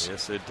happiness.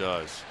 Yes, it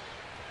does.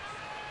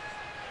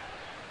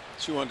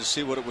 She wanted to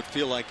see what it would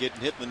feel like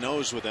getting hit in the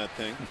nose with that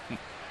thing.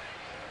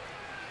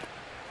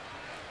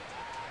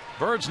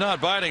 Bird's not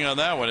biting on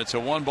that one. It's a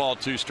 1-ball,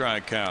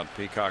 2-strike count.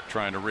 Peacock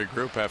trying to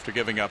regroup after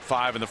giving up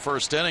 5 in the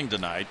first inning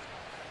tonight.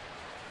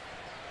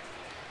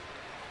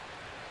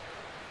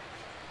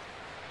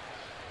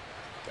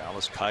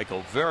 Dallas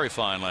Keuchel very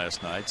fine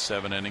last night.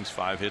 7 innings,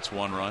 5 hits,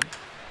 1 run.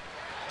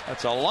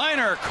 That's a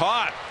liner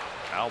caught.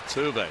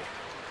 Altuve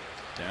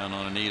down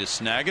on a knee to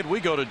snag it. We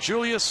go to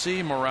Julia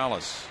C.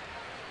 Morales.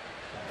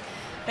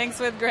 Thanks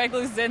with Greg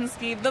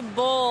Luzinski, the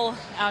Bull,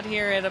 out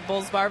here at a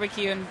Bull's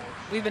Barbecue. And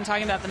we've been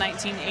talking about the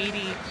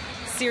 1980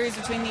 series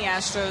between the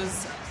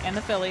Astros and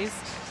the Phillies.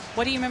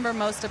 What do you remember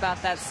most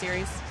about that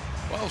series?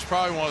 Well, it's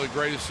probably one of the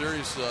greatest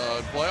series,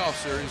 playoff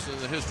series in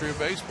the history of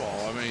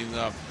baseball. I mean,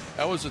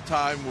 that was a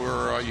time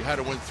where you had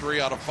to win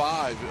 3 out of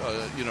 5,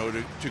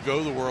 to go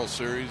to the World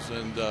Series.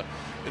 And,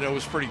 it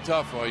was pretty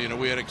tough.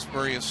 We had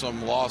experienced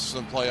some losses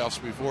in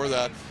playoffs before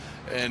that.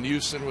 And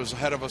Houston was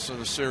ahead of us in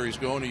the series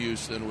going to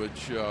Houston,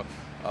 which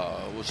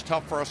was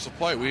tough for us to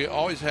play. We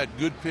always had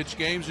good pitch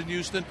games in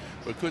Houston,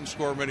 but couldn't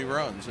score many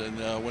runs. And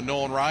when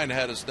Nolan Ryan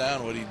had us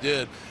down, what he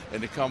did,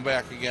 and to come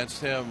back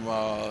against him,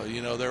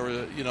 there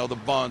was, the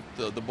bunt,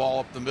 the ball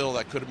up the middle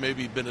that could have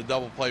maybe been a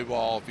double play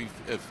ball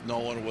if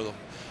Nolan would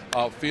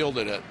have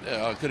fielded it.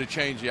 Could have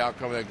changed the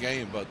outcome of that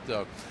game. But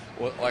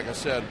like I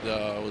said,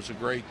 it was a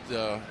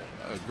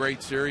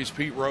great series.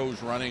 Pete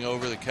Rose running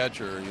over the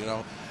catcher,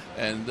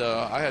 and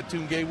I had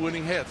 2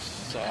 game-winning hits,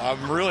 so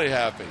I'm really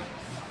happy.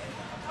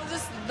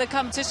 Just the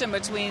competition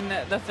between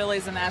the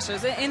Phillies and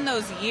Astros in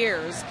those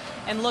years,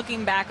 and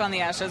looking back on the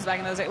Astros back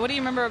in those days, what do you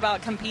remember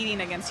about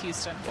competing against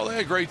Houston? Well, they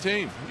had a great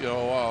team.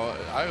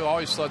 I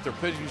always thought their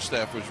pitching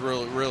staff was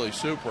really, really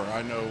super.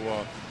 I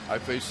know I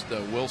faced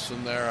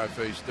Wilson there. I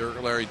faced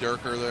Larry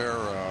Dierker there,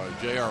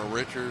 J.R.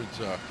 Richards,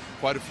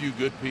 quite a few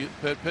good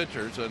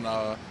pitchers, and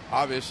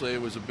obviously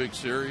it was a big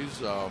series.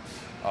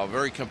 A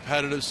very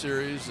competitive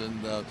series,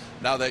 and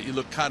now that you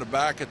look kind of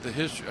back at the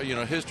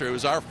history, it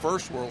was our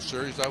first World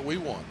Series that we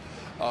won,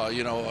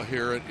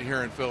 here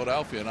in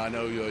Philadelphia, and I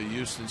know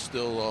Houston's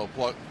still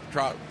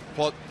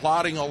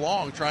plodding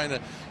along, trying to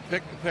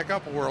pick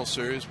up a World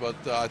Series,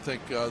 but I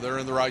think they're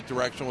in the right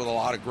direction with a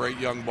lot of great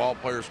young ball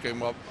players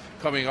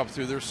coming up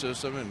through their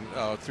system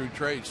and through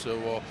trade.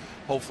 So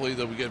hopefully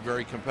they'll get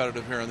very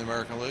competitive here in the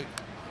American League.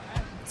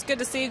 It's good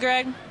to see you,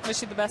 Greg.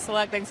 Wish you the best of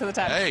luck. Thanks for the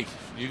time. Hey,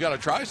 you got to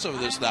try some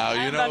of this now.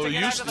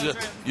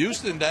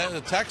 Houston,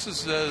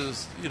 Texas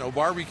is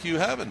barbecue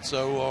heaven.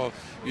 So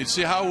you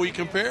see how we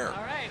compare.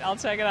 All right, I'll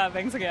check it out.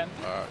 Thanks again.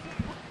 All right.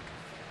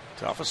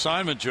 Tough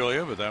assignment,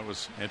 Julia, but that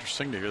was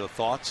interesting to hear the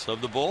thoughts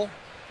of the Bull.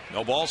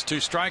 No balls,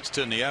 2 strikes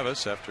to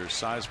Nieves after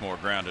Sizemore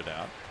grounded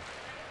out.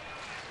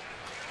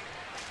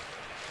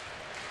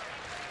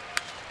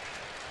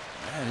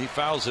 And he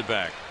fouls it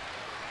back.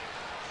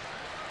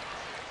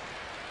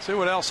 See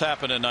what else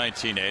happened in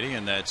 1980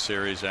 in that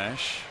series,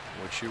 Ash,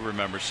 which you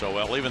remember so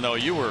well, even though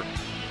you were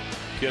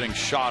getting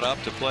shot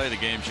up to play the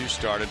games you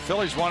started.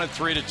 Phillies won it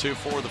 3-2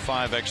 for the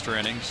 5 extra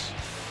innings.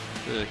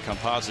 The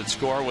composite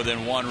score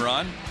within 1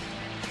 run.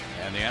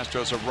 And the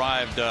Astros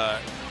arrived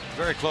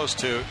very close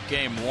to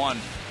Game 1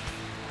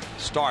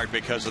 start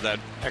because of that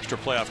extra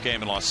playoff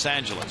game in Los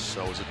Angeles.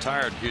 So it was a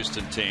tired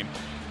Houston team.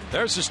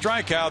 There's the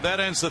strikeout.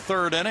 That ends the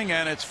 3rd inning,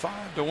 and it's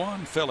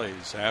 5-1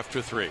 Phillies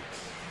after 3.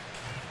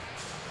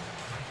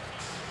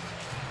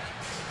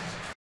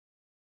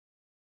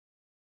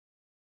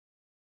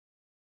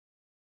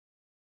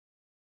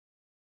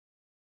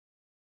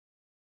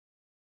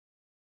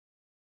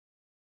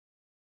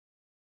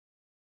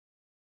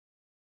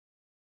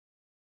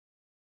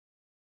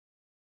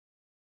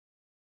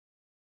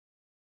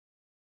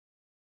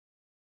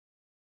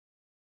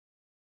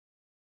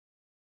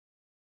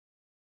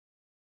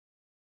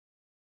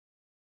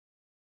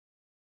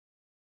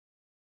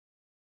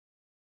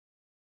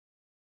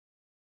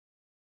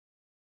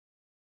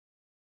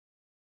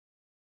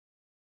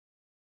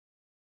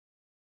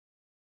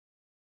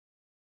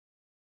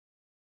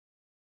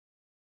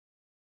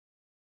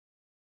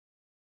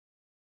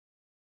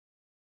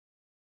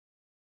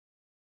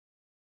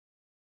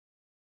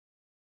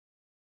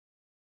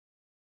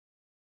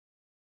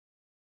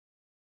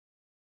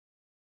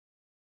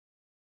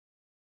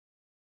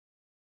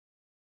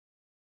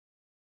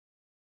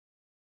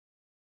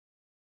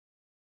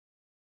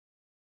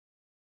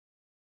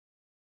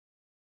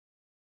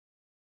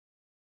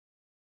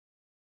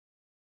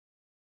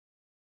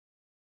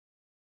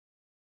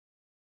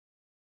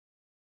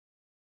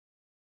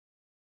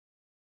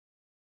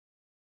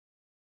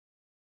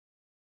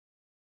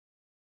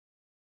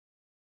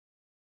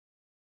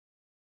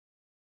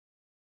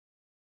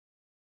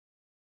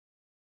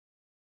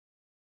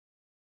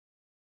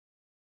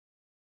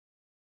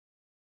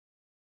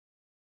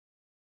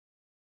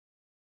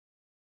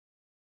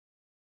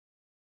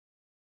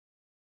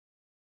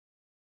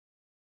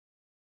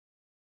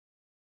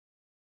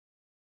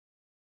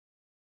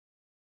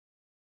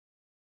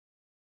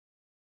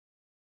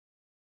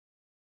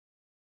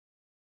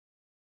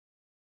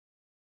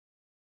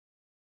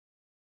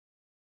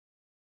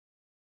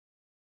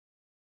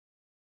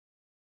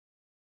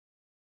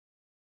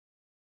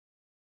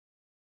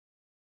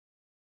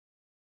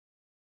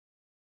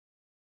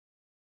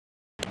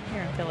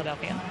 Here in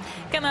Philadelphia.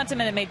 Come out to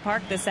Minute Maid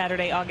Park this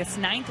Saturday, August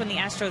 9th, when the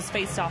Astros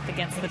face off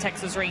against the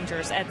Texas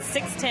Rangers at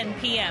 6:10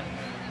 p.m.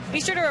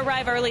 Be sure to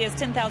arrive early, as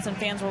 10,000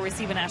 fans will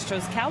receive an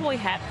Astros cowboy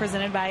hat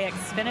presented by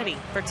Xfinity.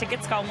 For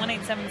tickets, call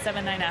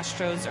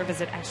 1-877-9-ASTROS or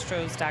visit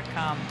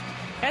astros.com.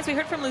 Guys, we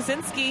heard from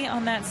Luzinski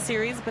on that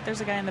series, but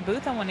there's a guy in the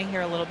booth I want to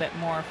hear a little bit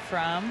more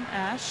from.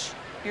 Ash,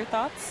 your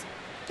thoughts?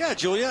 Yeah,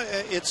 Julia,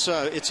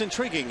 it's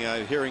intriguing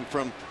hearing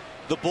from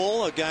the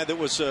Bull, a guy that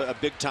was a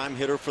big-time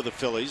hitter for the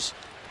Phillies.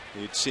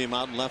 You'd see him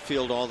out in left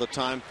field all the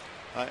time.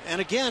 And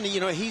again,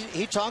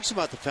 he talks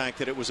about the fact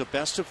that it was a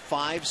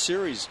best-of-5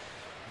 series.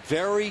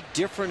 Very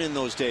different in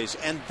those days.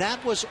 And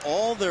that was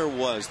all there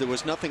was. There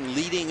was nothing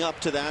leading up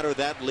to that or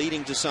that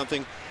leading to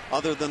something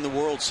other than the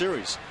World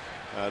Series.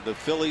 The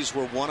Phillies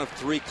were one of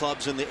 3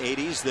 clubs in the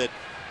 80s that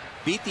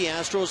beat the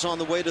Astros on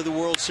the way to the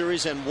World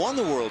Series and won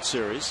the World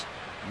Series.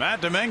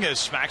 Matt Dominguez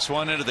smacks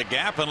one into the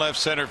gap in left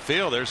center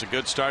field. There's a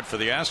good start for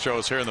the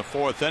Astros here in the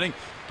 4th inning.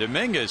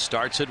 Dominguez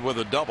starts it with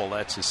a double.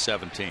 That's his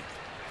 17th.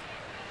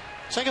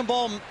 Second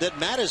ball that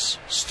Matt has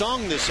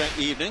stung this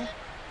evening,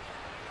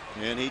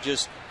 and he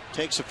just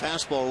takes a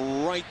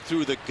fastball right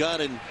through the gut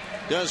and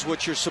does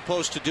what you're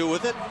supposed to do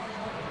with it.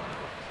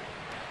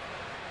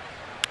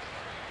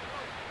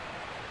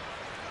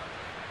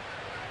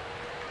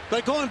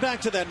 But going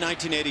back to that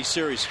 1980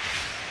 series,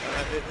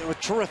 a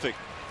terrific,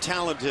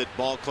 talented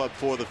ball club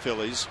for the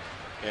Phillies.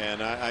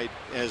 And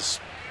as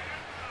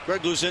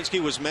Greg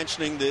Luzinski was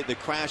mentioning the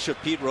crash of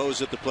Pete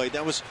Rose at the plate,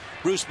 that was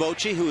Bruce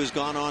Bochy, who has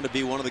gone on to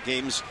be one of the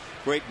game's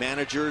great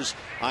managers.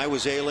 I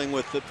was ailing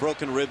with the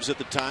broken ribs at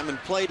the time and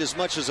played as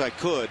much as I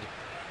could.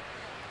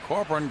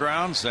 Corcoran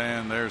grounds,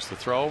 and there's the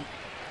throw.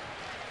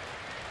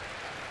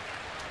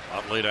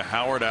 Utley to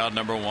Howard, out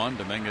number 1.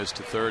 Dominguez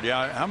to third.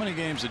 Yeah, how many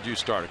games did you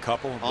start? A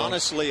couple?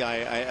 Honestly, I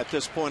at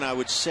this point I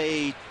would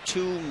say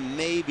 2,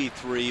 maybe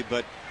 3,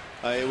 but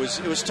it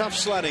was tough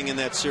sledding in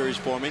that series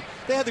for me.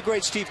 They had the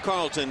great Steve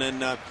Carlton,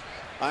 and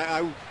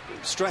I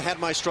had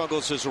my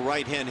struggles as a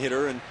right-hand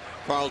hitter, and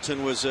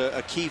Carlton was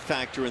a key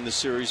factor in the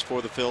series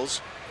for the Phils.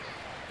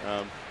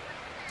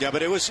 Yeah,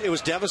 but it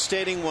was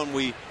devastating when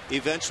we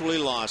eventually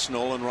lost.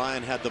 Nolan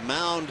Ryan had the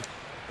mound.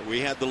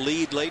 We had the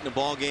lead late in the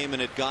ball game,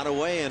 and it got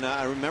away. And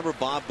I remember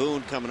Bob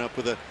Boone coming up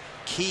with a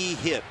key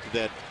hit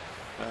that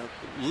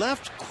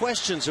left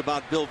questions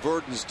about Bill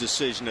Verdon's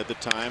decision at the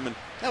time, and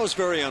that was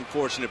very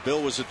unfortunate.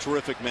 Bill was a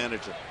terrific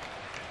manager.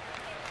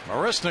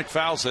 Marisnik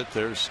fouls it.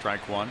 There's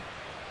strike 1.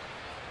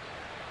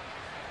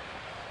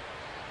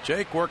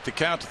 Jake worked the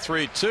count to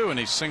 3-2, and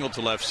he singled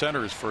to left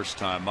center his first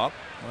time up.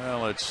 Well,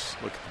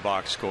 let's look at the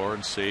box score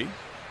and see.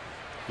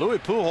 Louis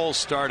Pujols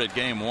started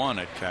game 1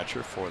 at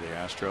catcher for the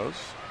Astros.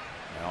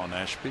 Alan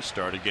Ashby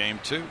started game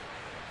 2.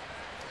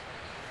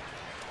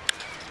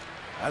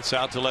 That's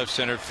out to left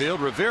center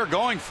field. Revere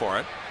going for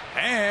it,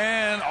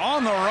 and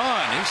on the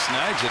run, he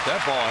snags it.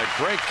 That ball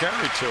had great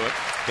carry to it.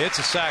 It's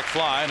a sac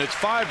fly, and it's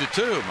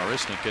 5-2.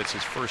 Marisnik gets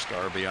his first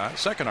RBI,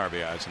 second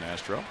RBI as an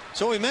Astro.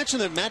 So we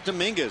mentioned that Matt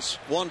Dominguez,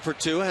 1 for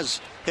 2, has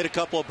hit a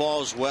couple of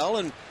balls well,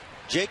 and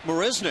Jake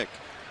Marisnik,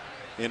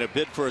 in a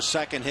bid for a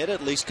second hit,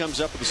 at least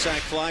comes up with a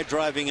sac fly,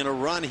 driving in a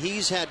run.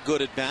 He's had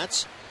good at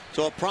bats.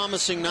 So a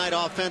promising night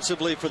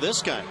offensively for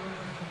this guy.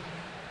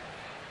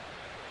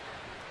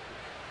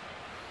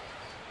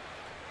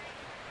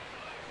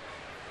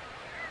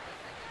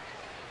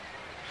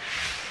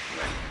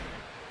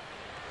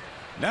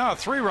 Now a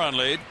 3-run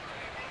lead,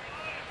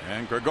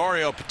 and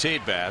Gregorio Petit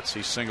bats.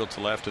 He singled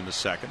to left in the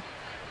second.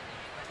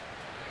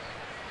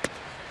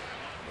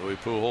 Louis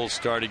Pujols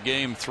started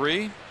game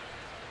 3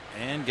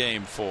 and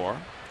game 4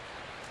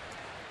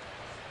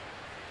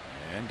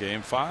 and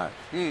game 5.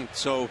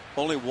 So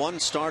only 1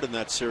 start in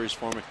that series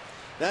for me.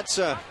 That's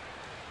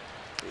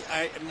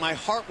my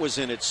heart was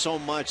in it so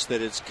much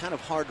that it's kind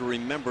of hard to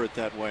remember it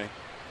that way.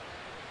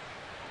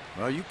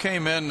 Well, you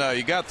came in,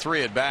 you got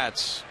 3 at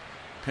bats,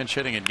 pinch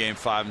hitting in game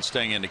 5 and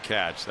staying in to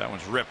catch. That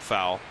one's ripped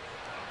foul.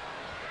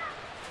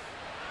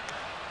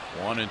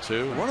 1 and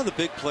 2. One of the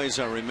big plays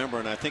I remember,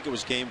 and I think it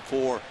was game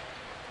 4.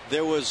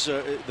 There was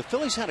the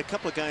Phillies had a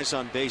couple of guys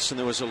on base, and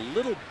there was a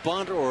little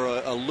bunt or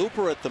a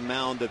looper at the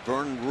mound that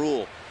Vernon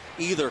Rule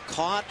either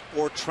caught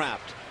or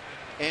trapped,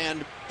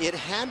 and it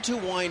had to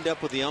wind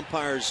up with the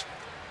umpires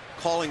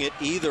calling it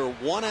either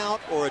 1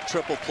 out or a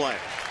triple play.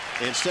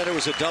 Instead, it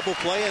was a double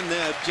play, and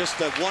just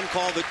that one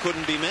call that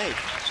couldn't be made.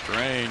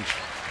 Strange.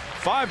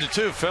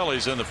 5-2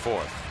 Phillies in the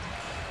 4th.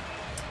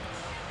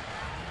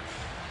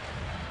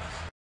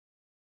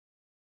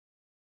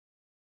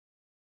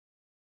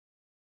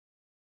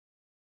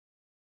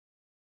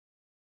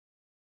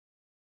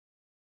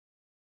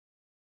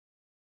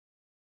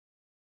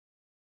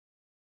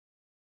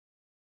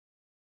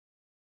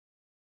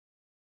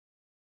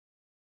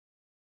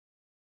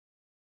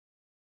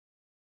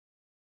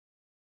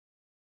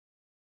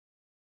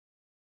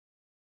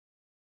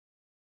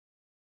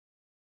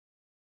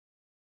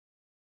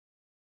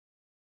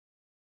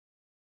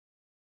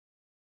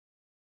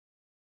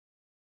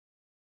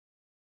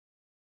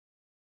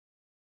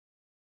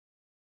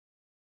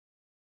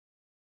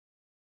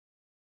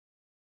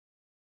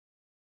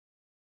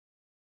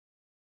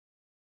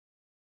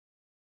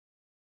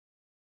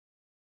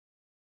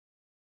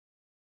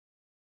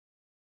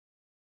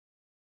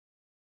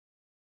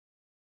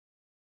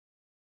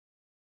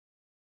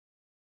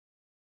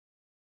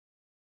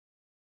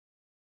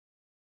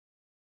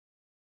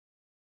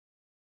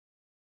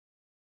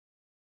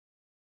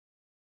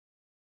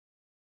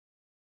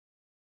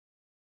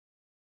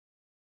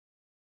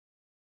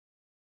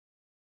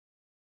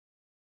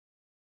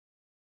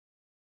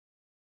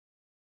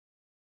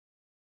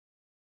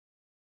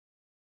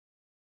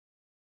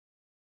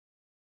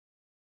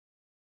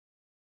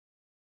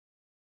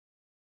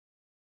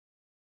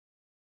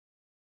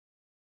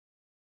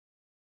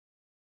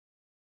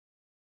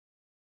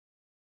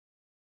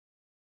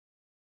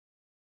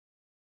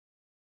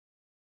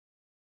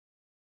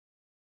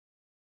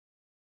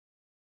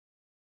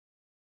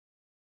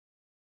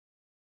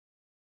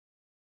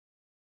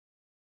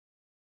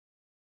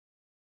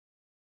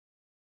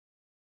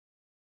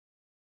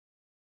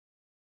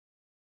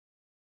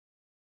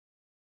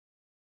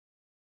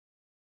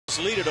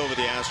 Lead it over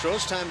the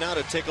Astros. Time now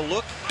to take a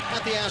look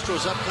at the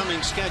Astros'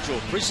 upcoming schedule,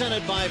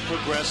 presented by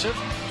Progressive.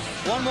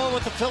 One more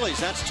with the Phillies.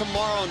 That's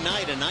tomorrow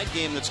night, a night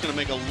game that's going to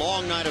make a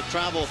long night of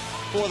travel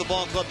for the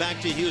ball club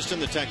back to Houston.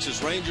 The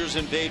Texas Rangers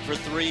invade for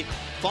 3,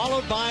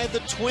 followed by the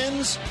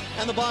Twins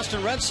and the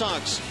Boston Red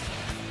Sox.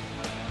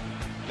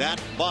 That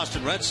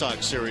Boston Red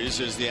Sox series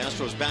is the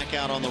Astros back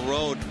out on the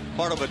road,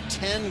 part of a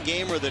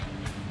 10-gamer that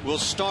will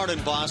start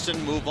in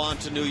Boston, move on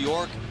to New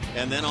York,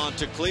 and then on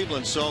to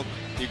Cleveland. So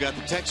you got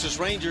the Texas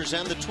Rangers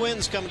and the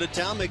Twins coming to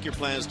town. Make your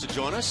plans to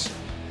join us.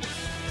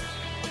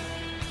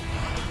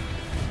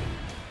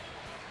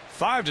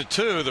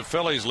 5-2, the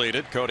Phillies lead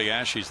it. Cody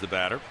Ashe's the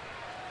batter.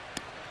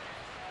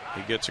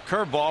 He gets a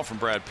curveball from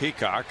Brad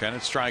Peacock, and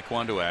it's strike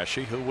 1 to Ashe,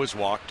 who was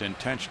walked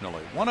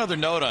intentionally. One other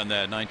note on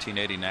that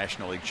 1980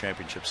 National League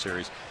Championship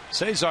Series: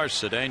 Cesar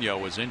Cedeno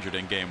was injured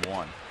in Game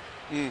 1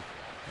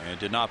 and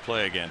did not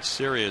play again.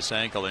 Serious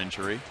ankle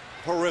injury.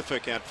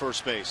 Horrific at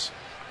first base.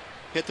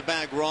 Hit the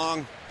bag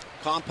wrong,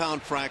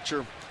 compound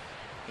fracture,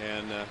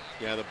 and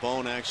yeah, the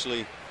bone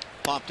actually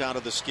popped out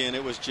of the skin.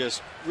 It was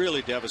just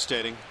really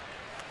devastating.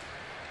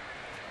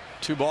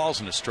 2 balls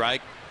and a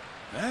strike.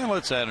 And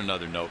let's add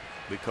another note.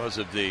 Because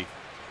of the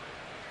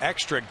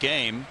extra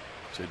game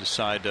to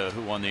decide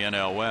who won the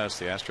NL West,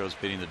 the Astros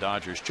beating the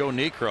Dodgers, Joe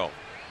Niekro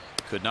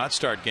could not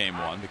start Game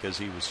 1 because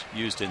he was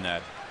used in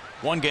that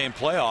 1-game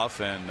playoff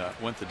and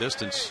went the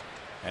distance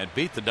and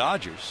beat the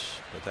Dodgers.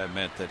 But that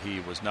meant that he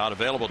was not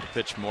available to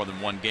pitch more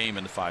than 1 game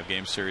in the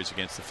 5-game series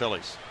against the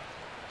Phillies.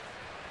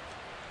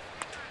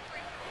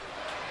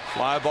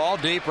 Fly ball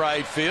deep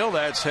right field.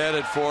 That's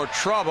headed for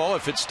trouble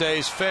if it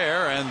stays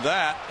fair, and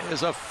that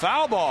is a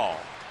foul ball.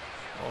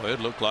 Oh,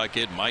 it looked like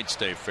it might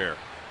stay fair.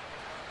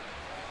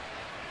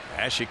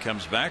 Ashe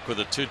comes back with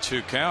a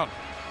 2-2 count.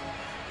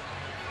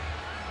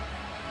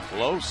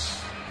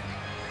 Close.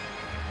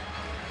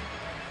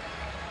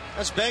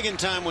 That's begging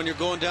time when you're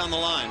going down the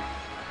line.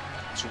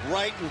 It's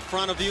right in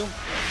front of you,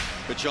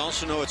 but you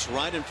also know it's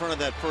right in front of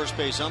that first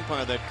base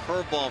umpire. That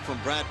curveball from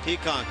Brad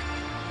Peacock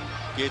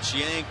gets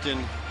yanked,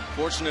 and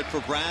fortunate for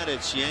Brad,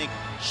 it's yanked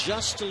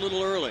just a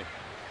little early.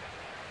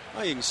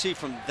 Well, you can see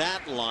from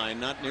that line,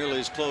 not nearly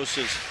as close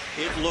as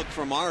it looked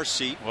from our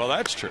seat. Well,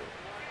 that's true.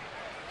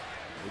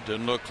 It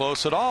didn't look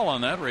close at all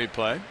on that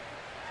replay.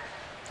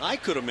 I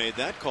could have made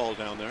that call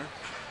down there.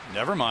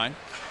 Never mind.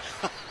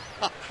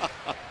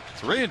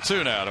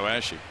 3-2 now to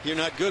Ashe. You're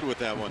not good with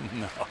that one.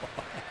 No.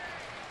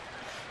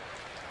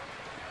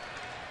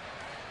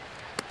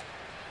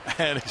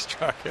 And he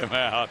struck him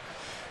out.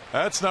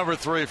 That's number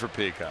 3 for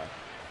Peacock.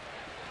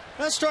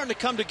 That's starting to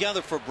come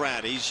together for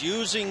Brad. He's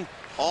using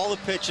all the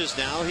pitches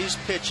now. He's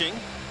pitching,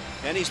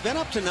 and he's been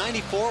up to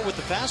 94 with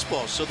the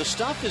fastball, so the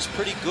stuff is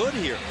pretty good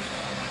here.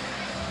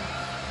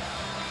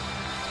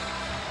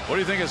 What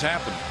do you think has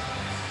happened?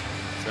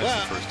 Well,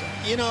 the first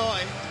inning? You know,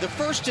 the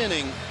first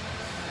inning,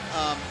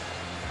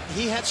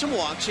 he had some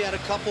walks. He had a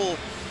couple,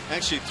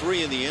 actually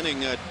 3 in the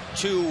inning,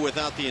 2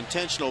 without the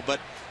intentional, but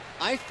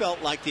I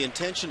felt like the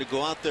intention to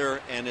go out there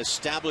and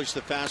establish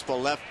the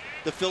fastball left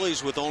the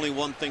Phillies with only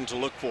one thing to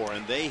look for,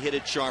 and they hit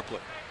it sharply.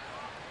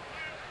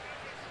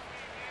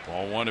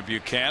 Ball 1 to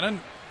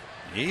Buchanan.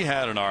 He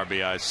had an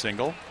RBI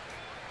single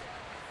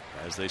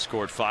as they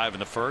scored 5 in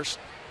the first.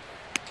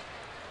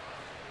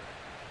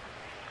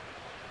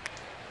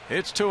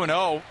 It's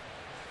 2-0.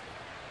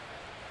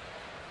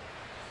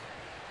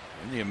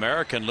 In the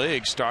American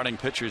League, starting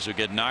pitchers who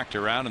get knocked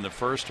around in the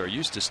first are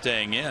used to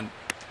staying in.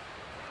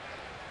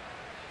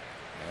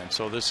 And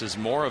so this is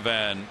more of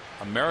an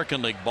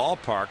American League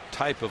ballpark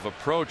type of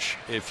approach,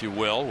 if you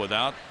will,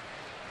 without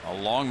a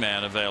long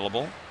man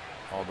available.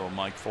 Although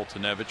Mike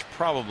Fultonevich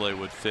probably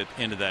would fit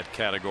into that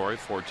category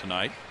for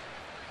tonight.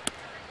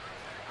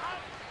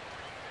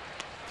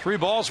 3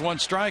 balls, 1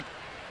 strike.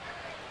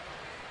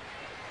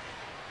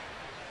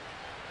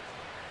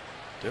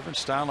 Different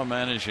style of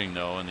managing,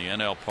 though, in the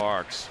NL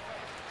parks.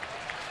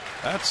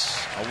 That's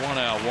a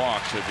 1-out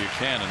walk to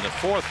Buchanan. The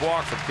 4th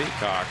walk for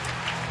Peacock.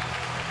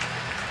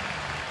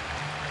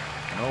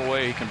 No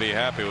way he can be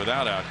happy with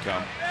that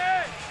outcome.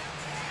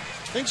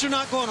 Things are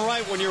not going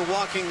right when you're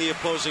walking the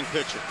opposing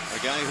pitcher, a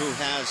guy who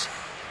has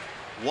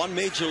 1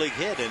 major league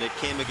hit, and it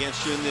came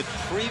against you in the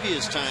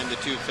previous time the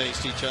two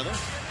faced each other.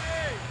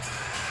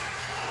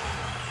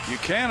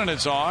 Buchanan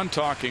is on,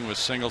 talking with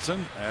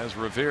Singleton as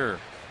Revere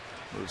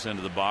moves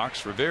into the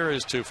box. Revere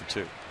is 2 for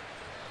 2.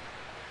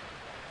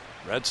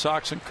 Red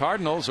Sox and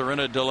Cardinals are in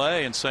a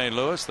delay in St.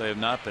 Louis. They have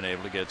not been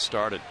able to get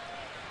started.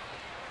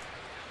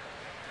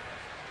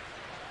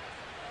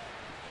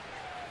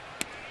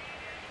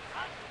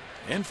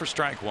 In for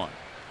strike 1.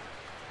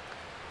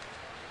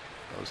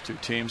 Those two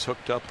teams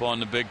hooked up on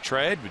the big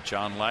trade, with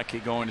John Lackey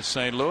going to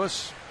St.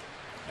 Louis.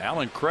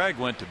 Alan Craig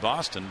went to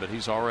Boston, but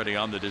he's already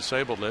on the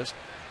disabled list.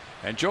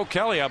 And Joe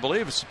Kelly, I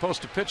believe, is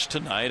supposed to pitch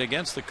tonight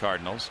against the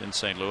Cardinals in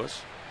St.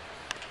 Louis.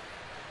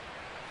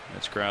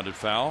 That's grounded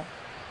foul.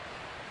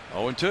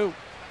 0-2.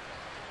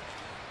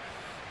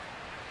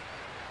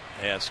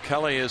 Yes,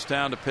 Kelly is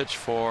down to pitch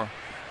for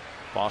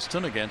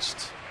Boston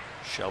against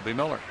Shelby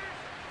Miller.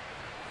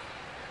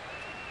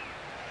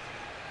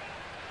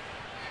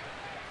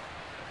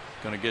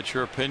 Going to get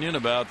your opinion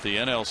about the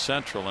NL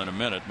Central in a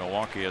minute.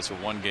 Milwaukee has a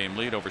 1-game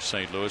lead over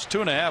St. Louis,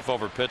 2.5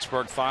 over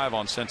Pittsburgh, 5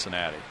 on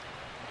Cincinnati.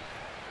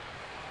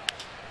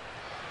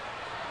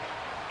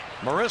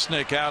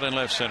 Marisnick out in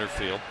left center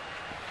field.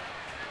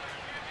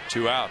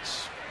 2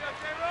 outs.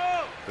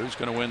 Who's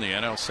going to win the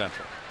NL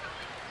Central?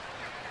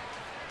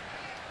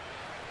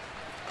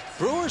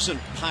 Brewers and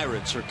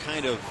Pirates are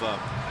kind of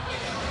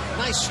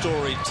nice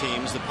storied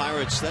teams. The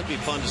Pirates, that'd be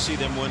fun to see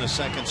them win a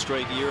 2nd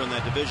straight year in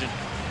that division.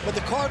 But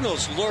the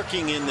Cardinals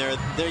lurking in there,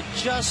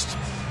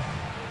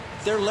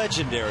 they're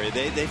legendary.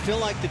 They feel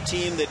like the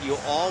team that you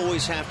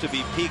always have to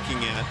be peaking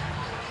at.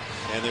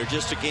 And they're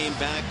just a game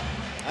back.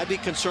 I'd be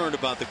concerned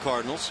about the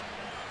Cardinals.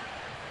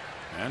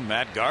 And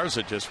Matt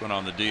Garza just went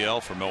on the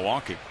DL for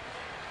Milwaukee.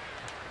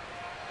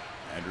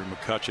 Andrew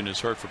McCutchen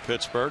is hurt for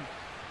Pittsburgh.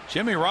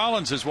 Jimmy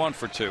Rollins is 1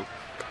 for 2.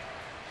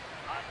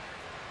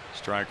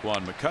 Strike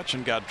 1.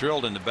 McCutchen got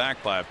drilled in the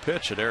back by a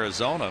pitch at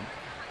Arizona.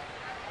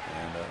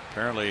 And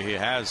apparently he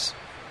has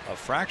a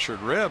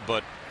fractured rib,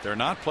 but they're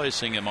not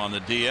placing him on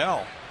the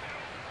DL.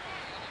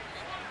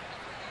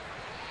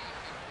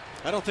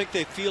 I don't think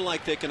they feel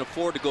like they can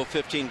afford to go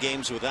 15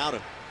 games without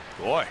him.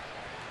 Boy.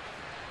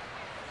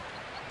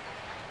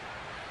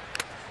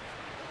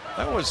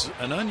 That was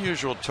an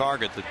unusual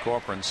target that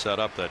Corcoran set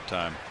up that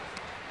time.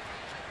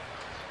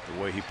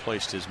 The way he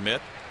placed his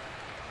mitt.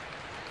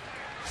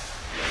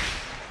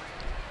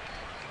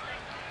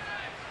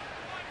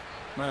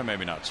 Well,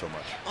 maybe not so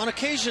much. On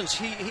occasions,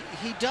 he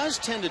does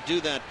tend to do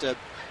that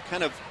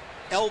kind of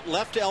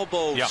left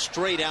elbow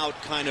straight out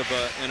kind of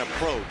an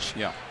approach.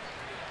 Yeah.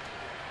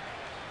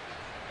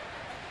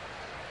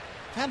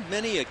 I've had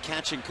many a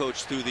catching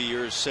coach through the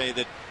years say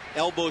that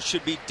elbow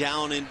should be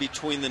down in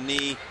between the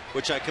knee,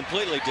 which I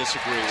completely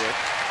disagree with.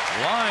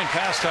 Line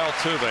past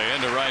Altuve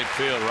into right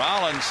field.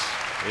 Rollins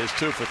is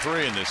 2 for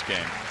 3 in this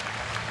game.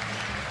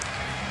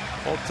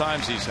 Both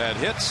times he's had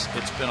hits,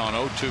 it's been on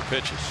 0-2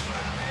 pitches.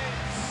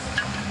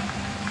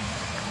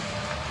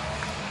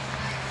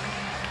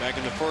 Back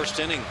in the 1st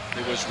inning,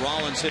 it was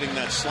Rollins hitting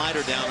that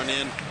slider down and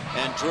in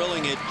and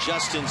drilling it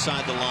just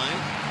inside the line.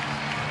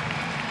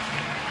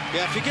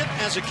 Yeah, if you get,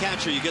 as a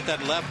catcher, you get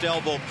that left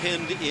elbow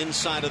pinned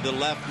inside of the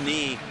left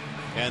knee,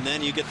 and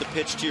then you get the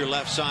pitch to your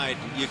left side,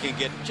 you can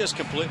get just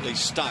completely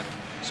stuck.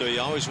 So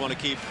you always want to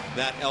keep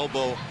that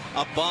elbow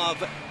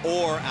above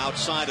or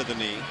outside of the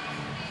knee.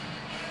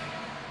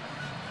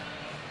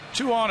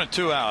 2 on and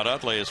 2 out.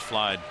 Utley is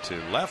flied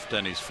to left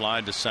and he's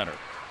flied to center.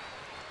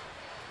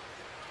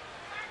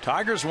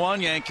 Tigers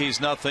 1,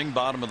 Yankees nothing.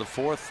 Bottom of the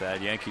 4th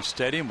at Yankee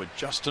Stadium with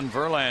Justin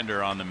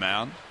Verlander on the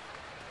mound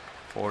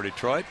for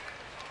Detroit.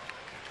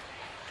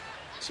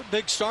 It's a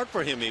big start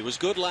for him. He was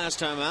good last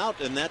time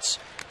out, and that's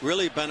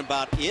really been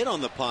about it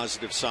on the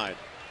positive side.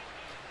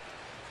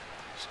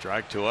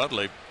 Strike to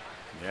Utley.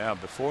 Yeah,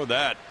 before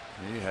that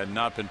he had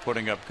not been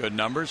putting up good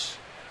numbers.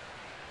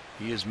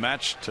 He is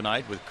matched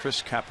tonight with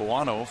Chris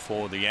Capuano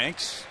for the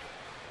Yanks.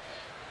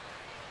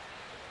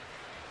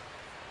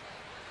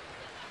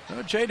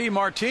 J.D.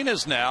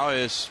 Martinez now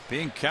is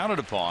being counted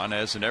upon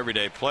as an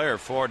everyday player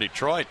for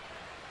Detroit.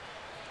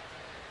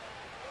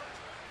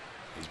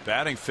 He's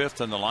batting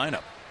 5th in the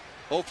lineup.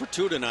 0 for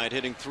 2 tonight,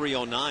 hitting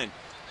 .309.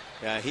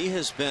 Yeah,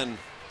 he's been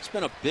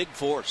a big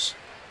force.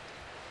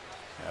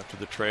 After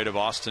the trade of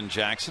Austin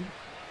Jackson.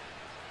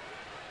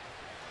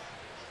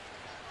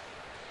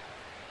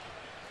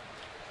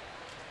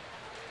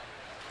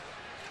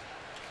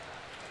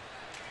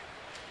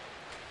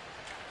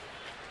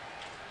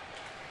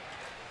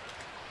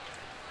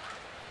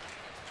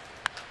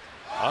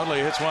 Utley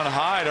hits one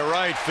high to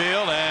right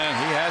field, and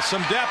he has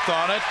some depth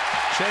on it.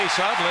 Chase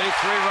Utley,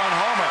 3-run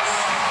homer.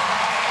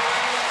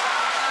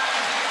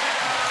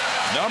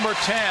 Number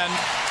 10,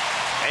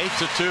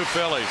 8-2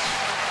 Phillies.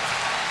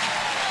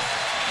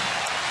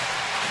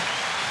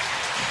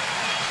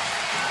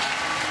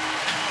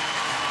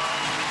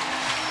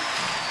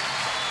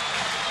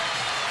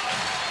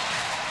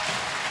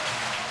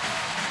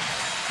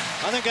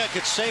 I think I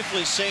could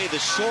safely say the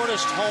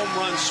shortest home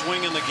run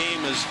swing in the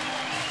game is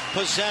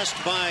possessed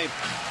by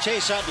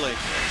Chase Utley.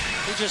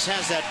 He just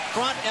has that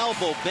front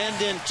elbow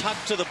bend in,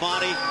 tucked to the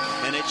body,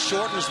 and it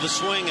shortens the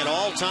swing at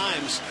all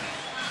times.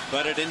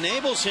 But it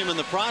enables him in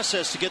the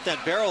process to get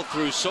that barrel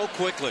through so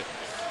quickly.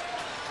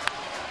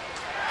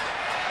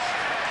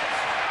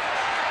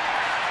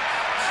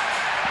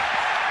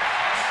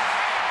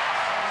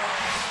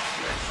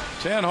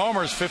 Ten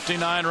homers,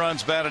 59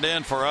 runs batted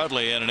in for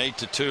Utley, and an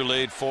 8-2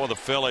 lead for the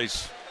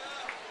Phillies.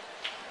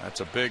 That's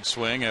a big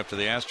swing after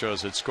the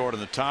Astros had scored in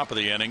the top of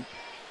the inning.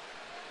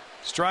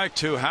 Strike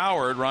to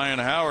Howard. Ryan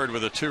Howard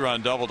with a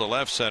 2-run double to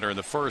left center in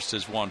the first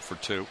is 1 for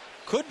 2.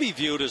 Could be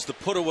viewed as the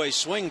put-away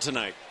swing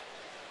tonight.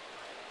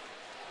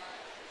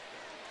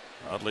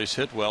 Utley's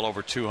hit well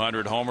over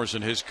 200 homers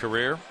in his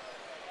career.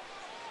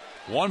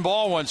 1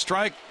 ball, 1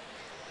 strike.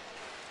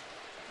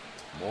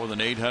 More than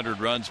 800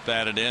 runs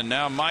batted in.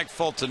 Now Mike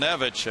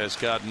Fultonevich has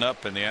gotten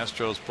up in the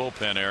Astros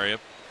bullpen area.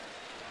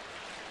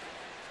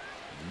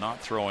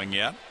 Not throwing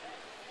yet.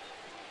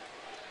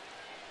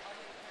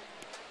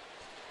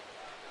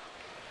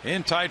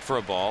 In tight for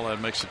a ball.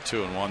 That makes it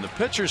 2-1. The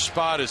pitcher's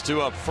spot is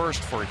due up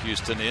first for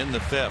Houston in the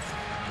 5th.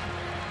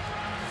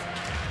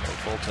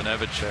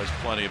 Foltynewicz has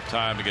plenty of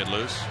time to get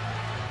loose.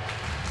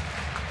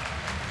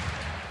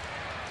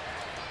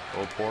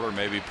 Bo Porter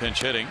maybe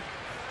pinch hitting.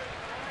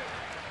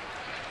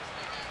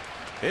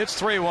 It's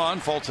 3-1.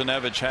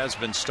 Foltynewicz has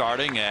been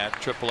starting at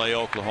AAA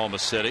Oklahoma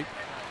City,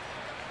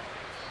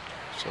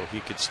 so he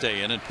could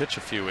stay in and pitch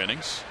a few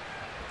innings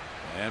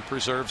and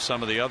preserve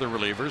some of the other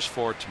relievers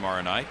for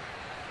tomorrow night.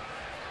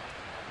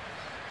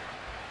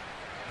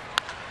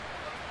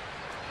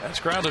 That's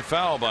grounded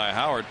foul by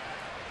Howard.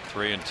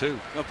 3-2.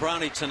 Well,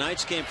 Brownie,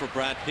 tonight's game for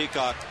Brad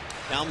Peacock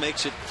now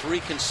makes it 3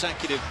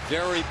 consecutive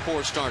very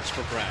poor starts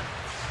for Brad,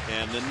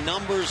 and the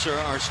numbers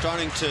are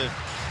starting to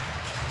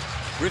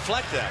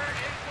reflect that.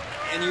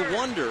 And you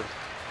wonder,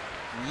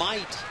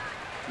 might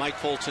Mike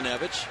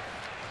Foltynewicz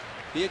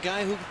be a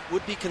guy who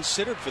would be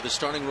considered for the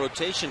starting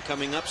rotation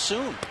coming up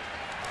soon?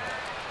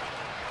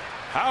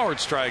 Howard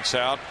strikes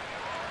out.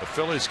 The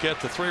Phillies get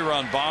the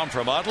 3-run bomb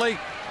from Utley,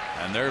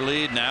 and their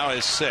lead now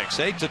is 6.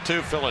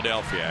 8-2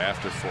 Philadelphia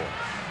after 4.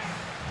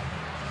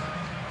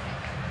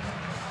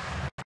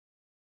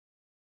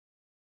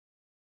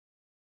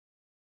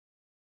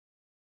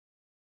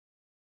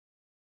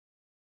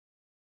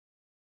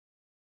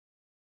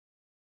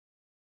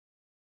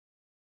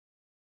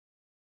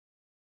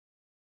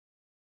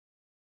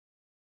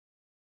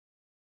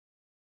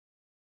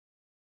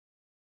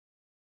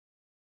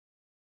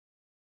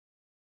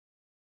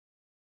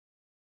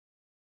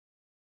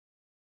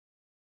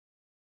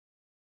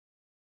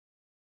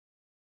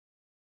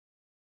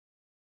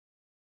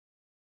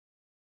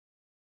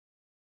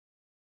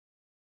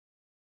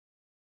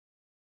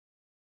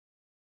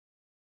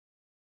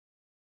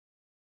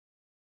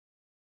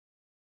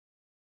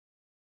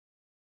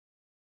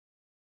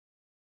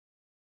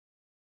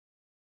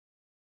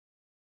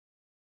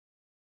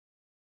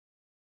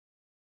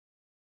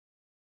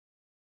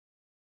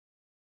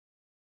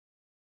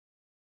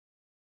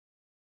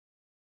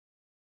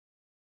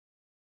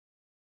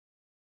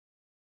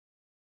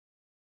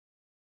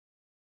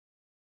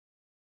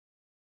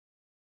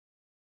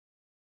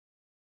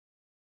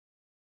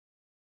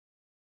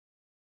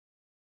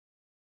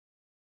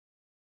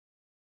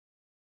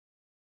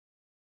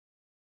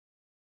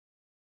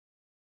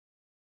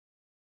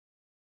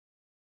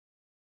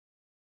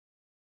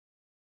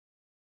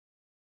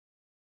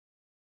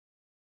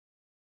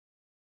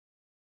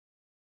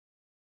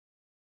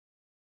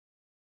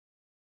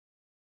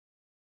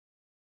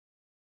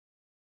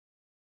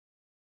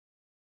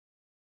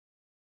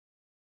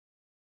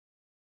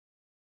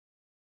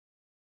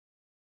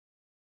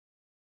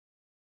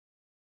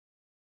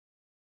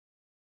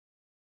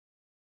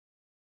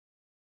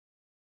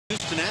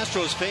 Houston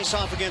Astros face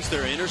off against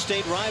their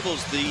interstate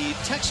rivals, the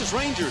Texas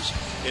Rangers,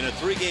 in a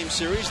 3-game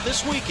series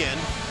this weekend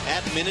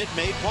at Minute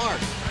Maid Park.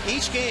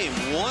 Each game,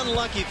 one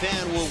lucky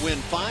fan will win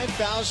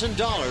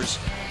 $5,000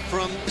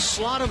 from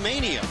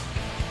Slotomania.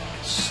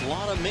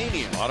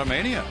 Slotomania.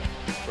 Slotomania.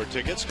 For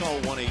tickets, call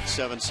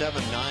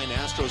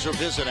 1-877-9-ASTROS or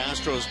visit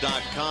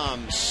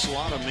astros.com.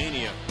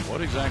 Slotomania. What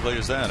exactly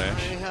is that,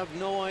 Ash? I have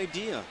no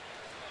idea.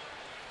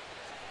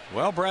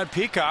 Well, Brad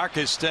Peacock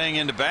is staying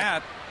into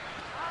bat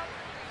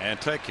and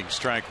taking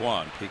strike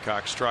 1.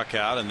 Peacock struck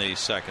out in the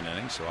 2nd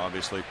inning, so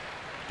obviously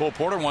Bo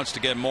Porter wants to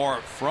get more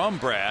from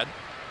Brad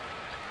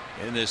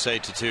in this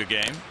 8-2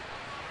 game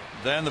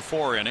than the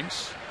 4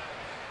 innings.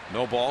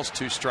 No balls,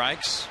 2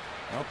 strikes.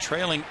 Well,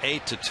 trailing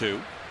 8-2.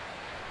 We'll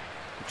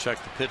check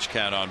the pitch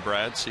count on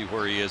Brad, see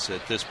where he is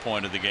at this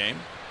point of the game.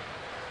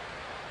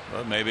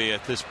 Well, maybe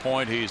at this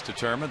point he's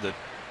determined that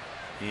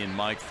he and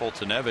Mike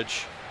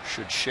Foltynewicz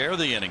should share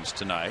the innings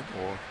tonight,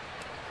 or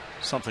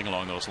something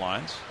along those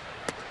lines.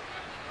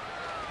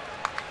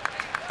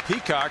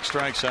 Peacock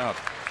strikes out.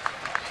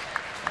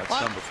 That's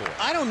number 4.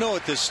 I don't know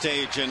at this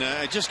stage, and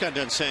I just got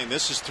done saying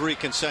this is 3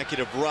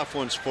 consecutive rough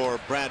ones for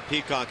Brad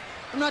Peacock.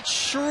 I'm not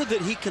sure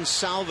that he can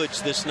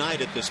salvage this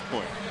night at this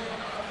point.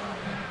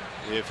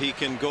 If he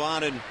can go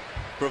out and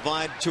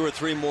provide 2 or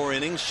 3 more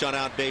innings, shut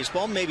out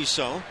baseball, maybe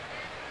so.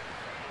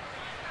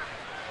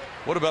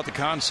 What about the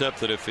concept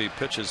that if he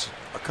pitches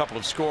a couple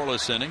of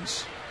scoreless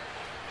innings,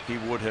 he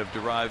would have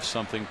derived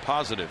something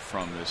positive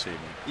from this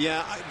evening?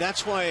 Yeah,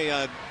 that's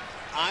why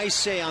I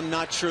say I'm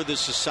not sure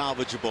this is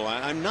salvageable.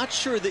 I'm not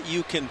sure that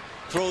you can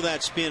throw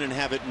that spin and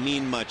have it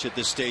mean much at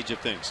this stage of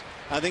things.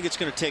 I think it's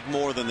going to take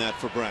more than that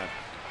for Brad.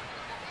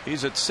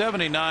 He's at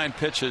 79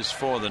 pitches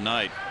for the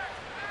night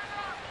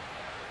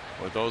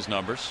with those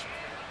numbers.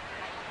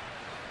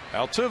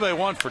 Altuve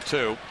 1 for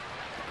 2.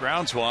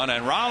 Grounds one,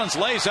 and Rollins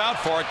lays out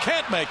for it.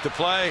 Can't make the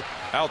play.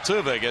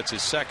 Altuve gets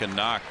his 2nd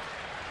knock.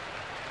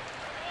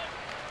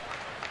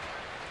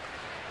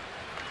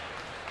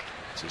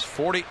 It's his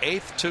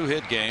 48th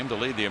 2-hit game to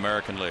lead the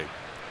American League.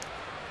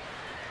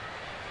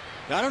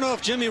 I don't know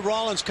if Jimmy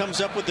Rollins comes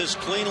up with this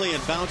cleanly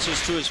and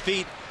bounces to his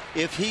feet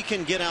if he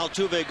can get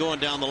Altuve going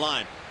down the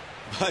line.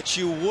 But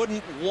you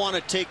wouldn't want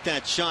to take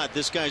that shot.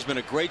 This guy's been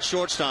a great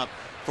shortstop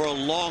for a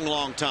long,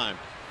 long time.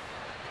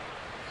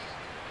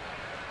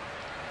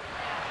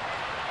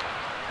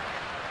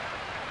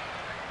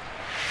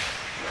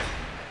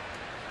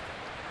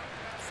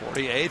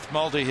 48th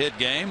multi-hit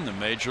game, the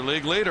major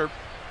league leader.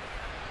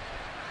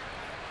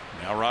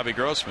 Now Robbie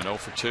Grossman 0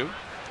 for 2.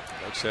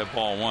 Ducks have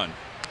ball 1.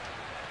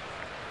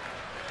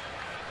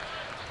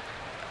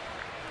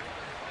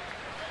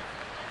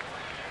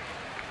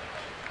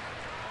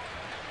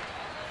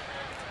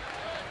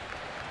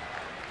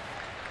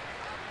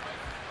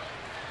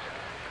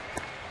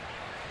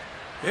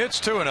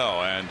 It's 2-0,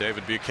 and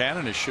David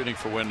Buchanan is shooting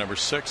for win number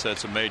 6.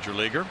 That's a major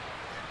leaguer.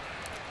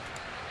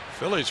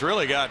 Phillies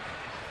really got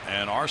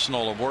an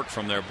arsenal of work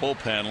from their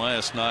bullpen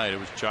last night. It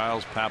was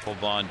Giles,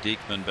 Papelbon,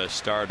 Diekman,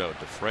 Bastardo,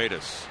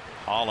 DeFreitas,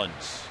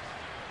 Hollins.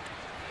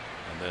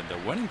 And then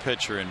the winning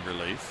pitcher in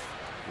relief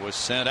was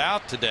sent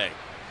out today.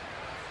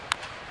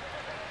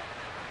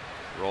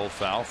 Roll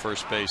foul,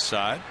 first base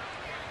side.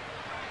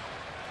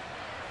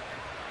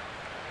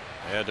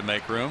 They had to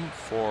make room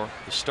for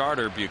the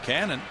starter,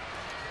 Buchanan.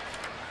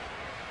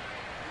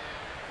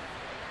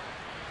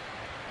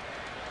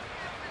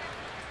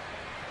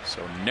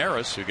 So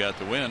Neris, who got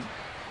the win,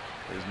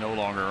 is no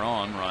longer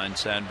on Ryan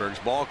Sandberg's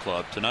ball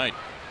club tonight.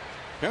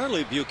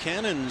 Apparently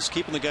Buchanan's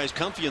keeping the guys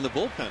comfy in the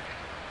bullpen.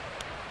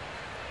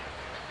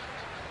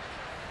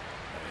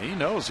 He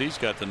knows he's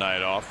got the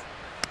night off.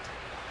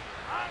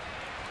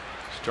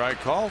 Strike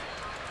call,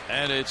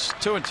 and it's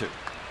 2-2.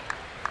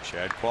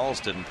 Chad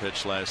Qualls didn't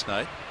pitch last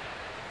night.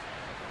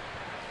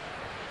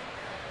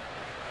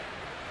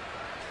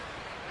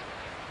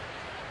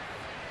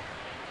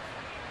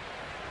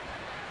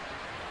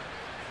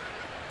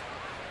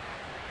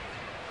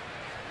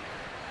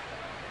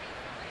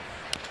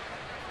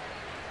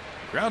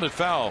 Grounded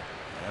foul,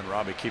 and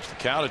Robbie keeps the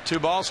count at 2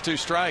 balls, 2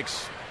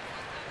 strikes.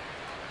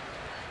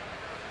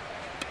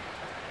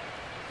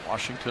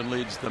 Washington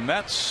leads the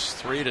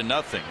Mets 3-0.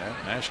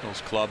 That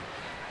Nationals club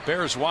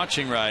bears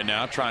watching right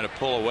now, trying to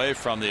pull away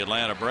from the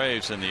Atlanta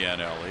Braves in the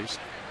NL East.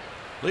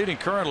 Leading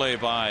currently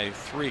by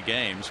 3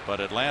 games, but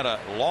Atlanta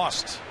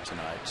lost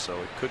tonight,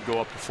 so it could go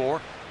up to 4.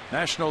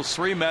 Nationals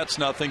 3, Mets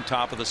nothing.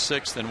 Top of the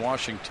 6th in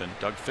Washington.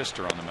 Doug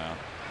Fister on the mound.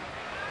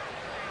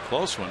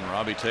 Close one.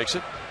 Robbie takes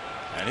it.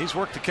 And he's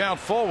worked the count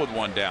full with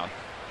 1 down.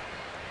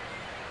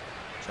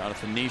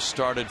 Jonathan Neese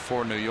started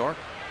for New York.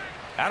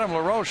 Adam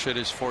LaRoche hit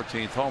his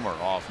 14th homer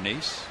off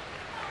Neese.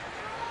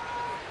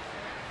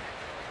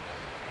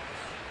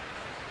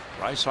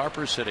 Bryce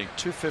Harper's hitting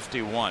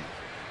 .251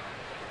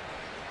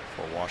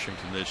 for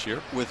Washington this year.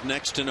 With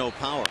next to no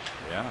power.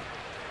 Yeah.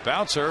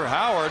 Bouncer,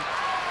 Howard.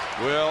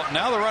 Well,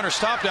 now the runner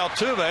stopped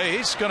Altuve.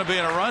 He's going to be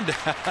in a rundown.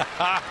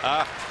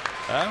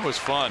 That was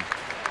fun.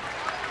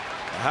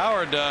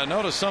 Howard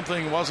noticed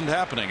something wasn't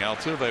happening.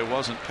 Altuve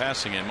wasn't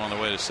passing him on the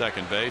way to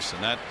second base,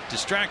 and that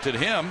distracted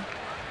him,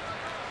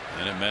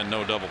 and it meant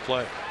no double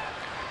play.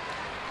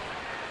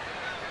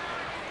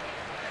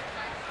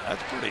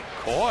 That's pretty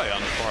coy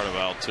on the part of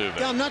Altuve.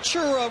 Yeah, I'm not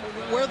sure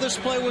where this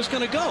play was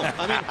going to go.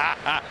 I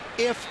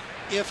mean,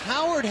 if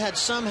Howard had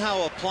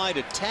somehow applied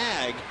a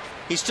tag,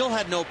 he still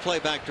had no play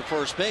back to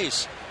first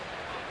base.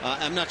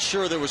 I'm not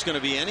sure there was going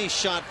to be any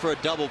shot for a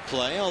double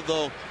play,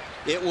 although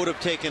it would have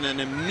taken an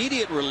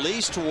immediate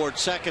release toward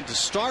second to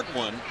start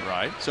one.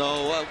 Right.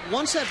 So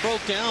once that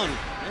broke down,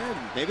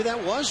 maybe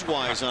that was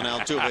wise on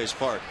Altuve's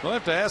part. We'll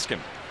have to ask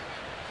him.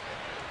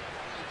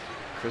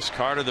 Chris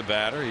Carter, the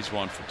batter. He's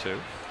 1 for 2.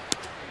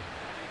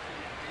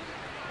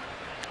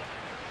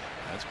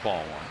 That's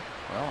ball 1.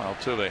 Well,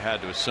 Altuve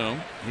had to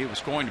assume he was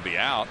going to be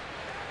out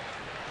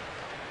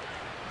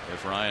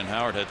if Ryan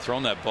Howard had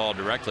thrown that ball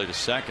directly to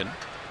second.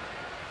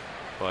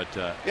 But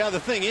yeah, the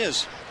thing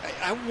is,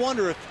 I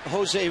wonder if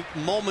Jose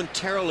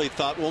momentarily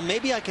thought, well,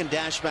 maybe I can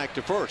dash back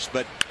to first,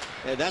 but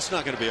that's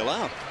not going to be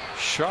allowed.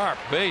 Sharp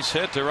base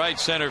hit to right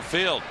center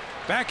field.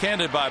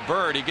 Backhanded by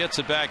Bird. He gets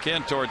it back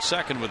in towards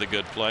second with a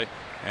good play.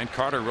 And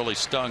Carter really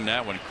stung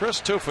that one.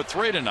 Chris 2 for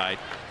 3 tonight.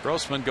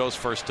 Grossman goes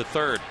first to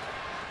third.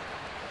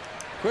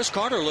 Chris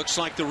Carter looks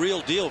like the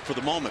real deal for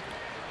the moment.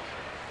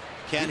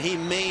 Can he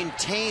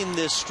maintain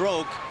this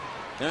stroke?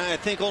 And I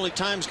think only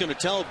time's going to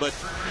tell, but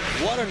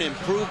what an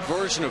improved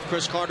version of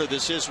Chris Carter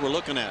this is we're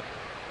looking at.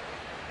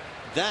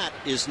 That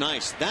is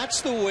nice.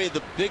 That's the way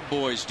the big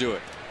boys do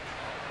it.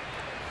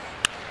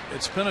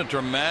 It's been a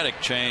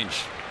dramatic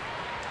change.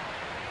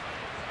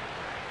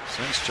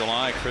 Since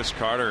July, Chris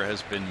Carter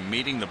has been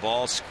meeting the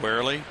ball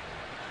squarely.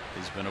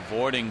 He's been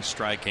avoiding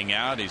striking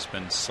out. He's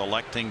been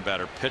selecting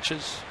better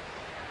pitches.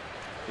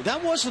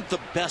 That wasn't the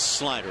best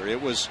slider. It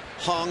was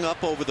hung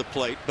up over the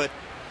plate, but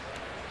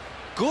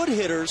good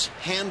hitters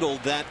handle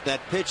that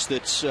pitch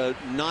that's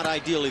not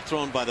ideally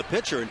thrown by the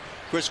pitcher, and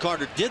Chris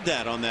Carter did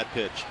that on that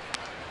pitch.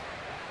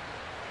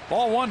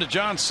 Ball 1 to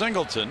John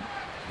Singleton,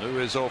 who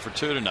is 0 for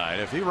 2 tonight.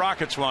 If he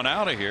rockets one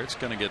out of here, it's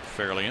going to get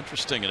fairly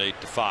interesting at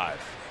 8-5.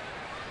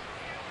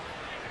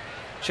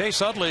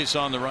 Chase Utley's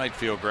on the right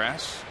field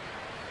grass.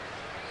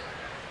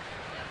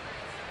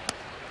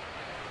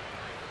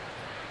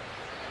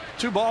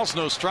 Two balls,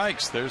 no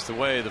strikes. There's the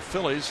way the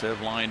Phillies have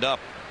lined up.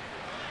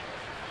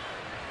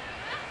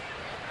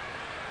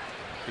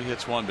 He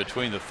hits one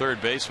between the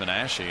third baseman,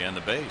 Ashe, and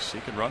the base.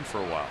 He could run for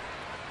a while.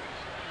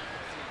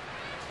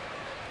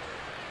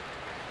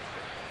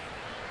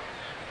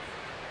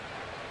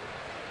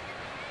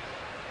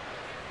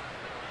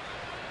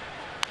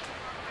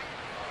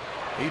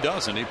 He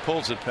doesn't. He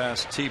pulls it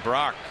past T.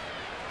 Brock.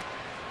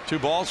 2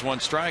 balls, 1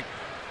 strike.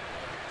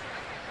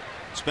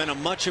 It's been a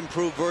much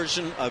improved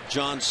version of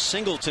John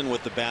Singleton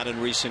with the bat in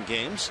recent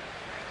games.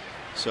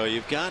 So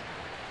you've got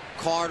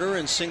Carter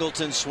and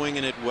Singleton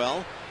swinging it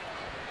well.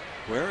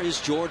 Where is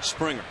George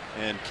Springer,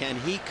 and can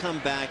he come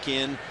back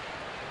in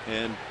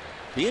and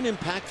be an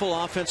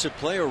impactful offensive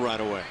player right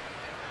away?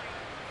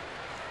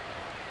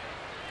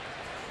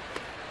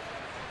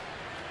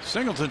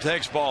 Singleton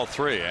takes ball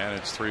 3, and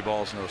it's 3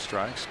 balls, no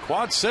strikes.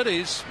 Quad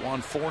Cities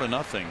won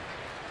 4-0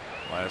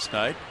 last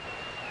night.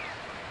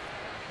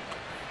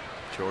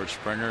 George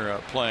Springer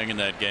playing in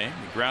that game.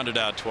 He grounded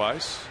out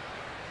twice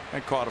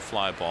and caught a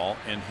fly ball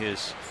in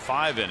his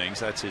 5 innings.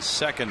 That's his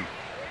 2nd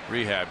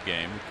rehab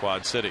game with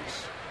Quad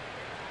Cities.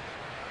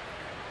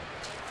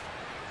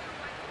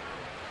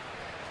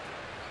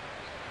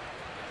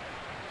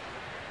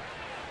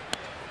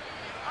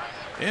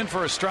 In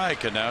for a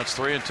strike, and now it's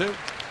 3-2.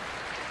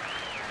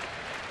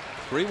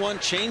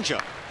 3-1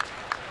 changeup.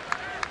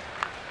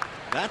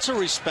 That's a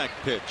respect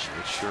pitch.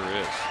 It sure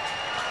is.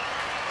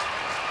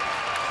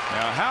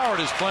 Now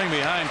Howard is playing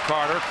behind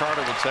Carter.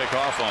 Carter will take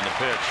off on the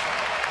pitch.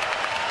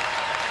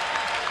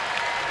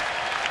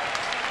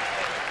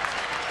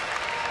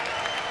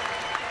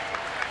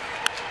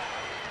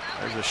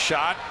 There's a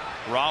shot.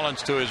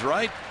 Rollins to his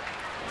right.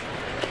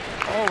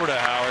 Over to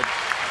Howard.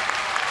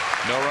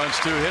 No runs,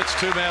 2 hits,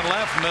 2 men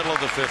left. Middle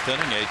of the 5th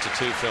inning.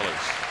 8-2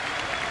 Phillies.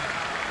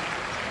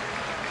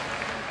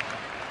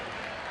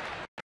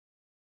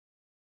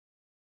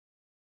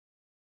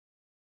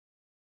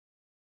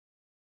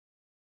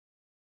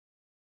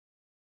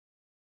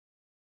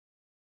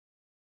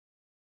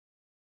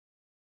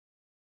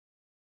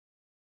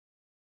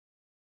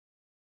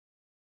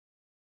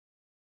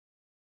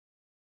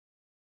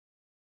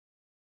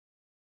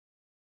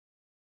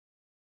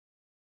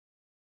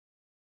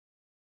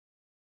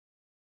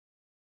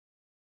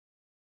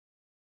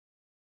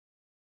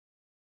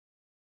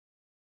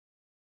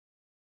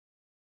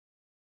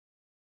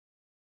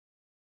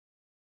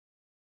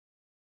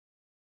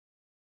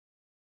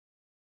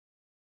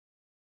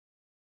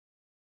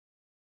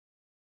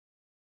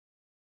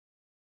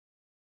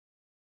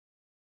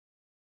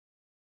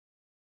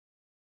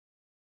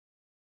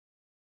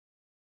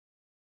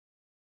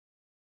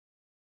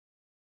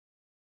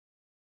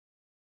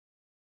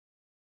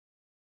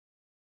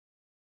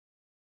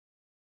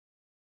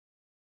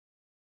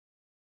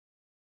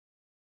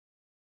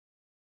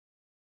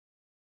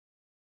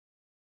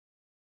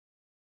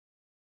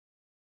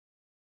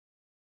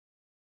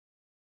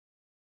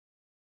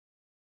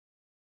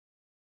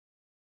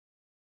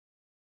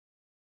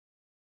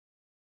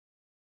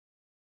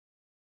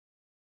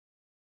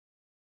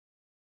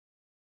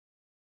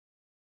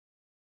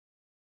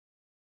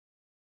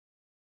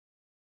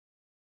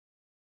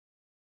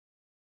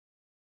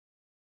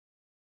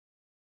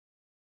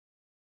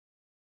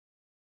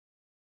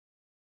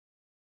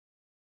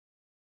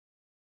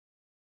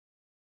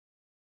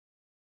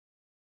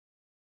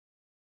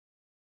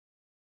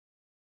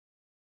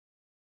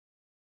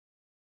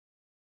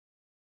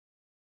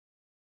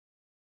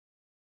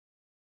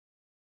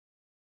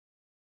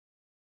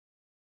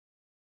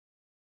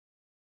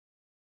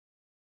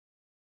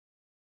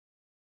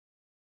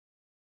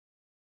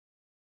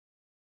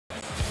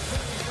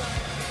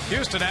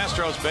 Houston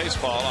Astros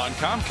baseball on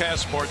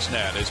Comcast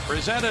Sportsnet is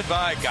presented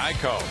by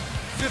Geico.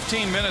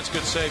 15 minutes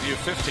could save you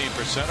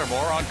 15% or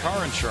more on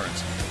car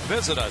insurance.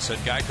 Visit us at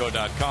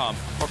geico.com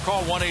or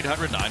call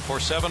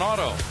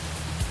 1-800-947-AUTO.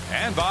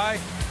 And by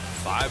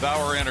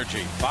 5-Hour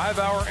Energy.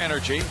 5-Hour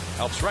Energy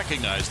helps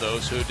recognize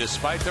those who,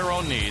 despite their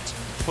own needs,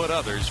 put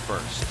others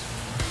first.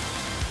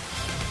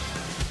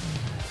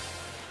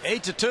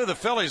 8-2, the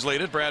Phillies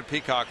lead it. Brad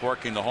Peacock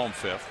working the home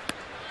 5th.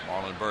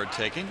 Marlon Byrd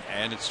taking,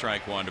 and it's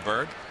strike 1 to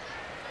Byrd.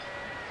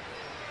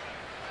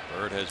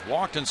 Byrd has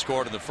walked and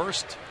scored in the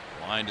 1st,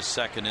 lined to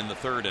 2nd in the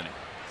 3rd inning.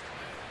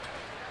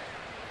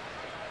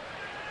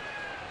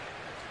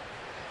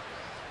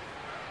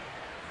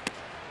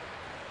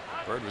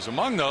 Byrd was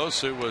among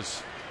those who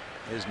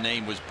his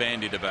name was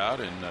bandied about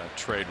in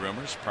trade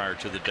rumors prior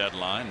to the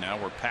deadline. Now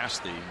we're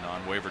past the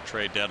non-waiver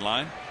trade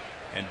deadline,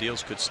 and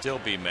deals could still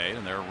be made.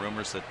 And there are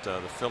rumors that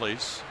the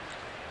Phillies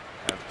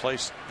have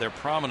placed their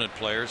prominent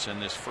players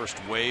in this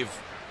first wave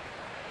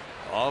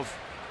of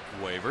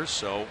waivers.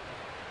 So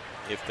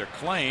if they're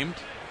claimed,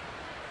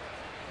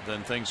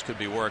 then things could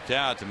be worked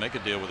out to make a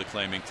deal with the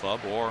claiming club,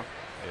 or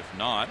if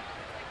not,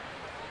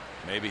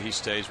 maybe he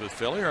stays with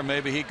Philly, or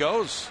maybe he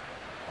goes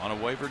on a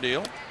waiver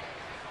deal.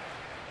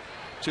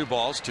 2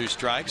 balls, 2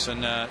 strikes,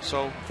 and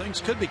so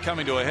things could be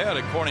coming to a head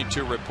according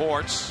to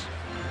reports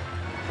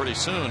pretty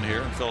soon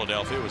here in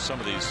Philadelphia with some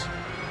of these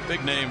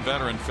big name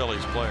veteran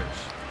Phillies players.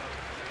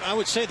 I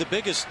would say the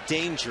biggest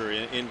danger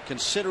in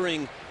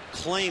considering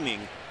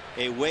claiming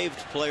a waived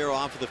player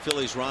off of the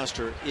Phillies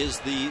roster is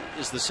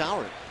the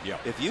salary. Yeah.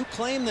 If you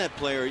claim that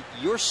player,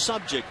 you're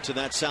subject to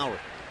that salary.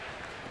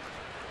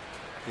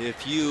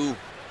 If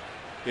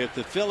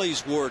the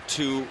Phillies were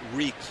to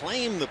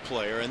reclaim the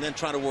player and then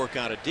try to work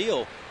out a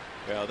deal,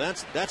 well,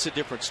 that's a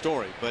different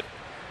story. But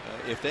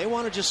If they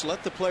want to just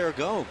let the player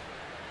go,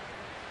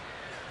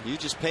 you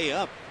just pay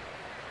up.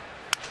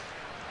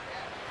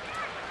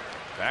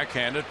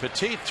 Backhanded.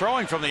 Petit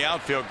throwing from the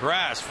outfield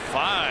grass.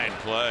 Fine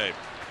play.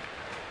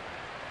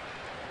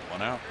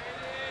 1 out.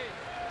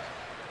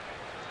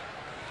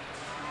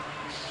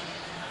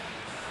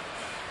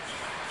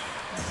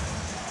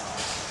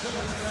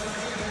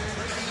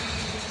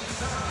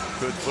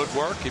 Good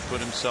footwork. He put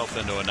himself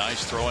into a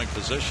nice throwing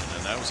position,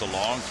 and that was a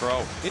long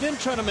throw. He didn't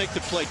try to make the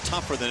play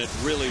tougher than it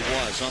really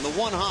was. On the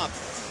one hop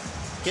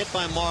hit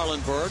by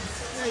Marlon Byrd,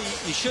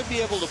 you should be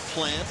able to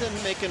plant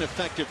and make an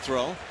effective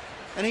throw,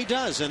 and he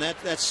does, and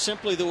that's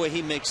simply the way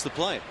he makes the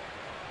play.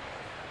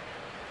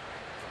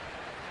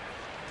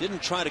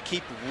 Didn't try to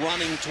keep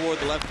running toward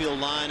the left field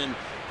line and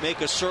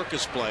make a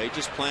circus play.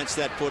 Just plants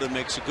that foot and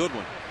makes a good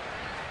one.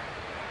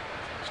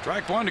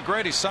 Strike one to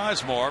Grady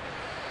Sizemore.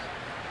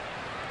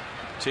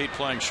 Petit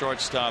playing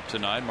shortstop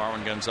tonight.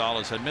 Marwin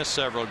Gonzalez had missed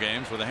several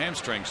games with a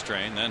hamstring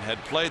strain, then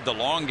had played the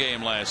long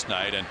game last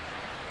night, and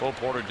Bo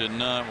Porter did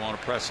not want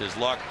to press his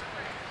luck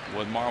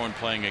with Marwin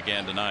playing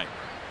again tonight.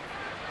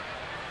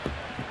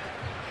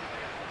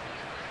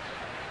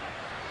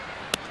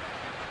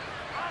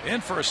 In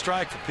for a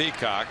strike for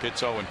Peacock.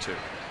 It's 0-2.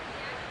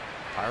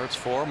 Pirates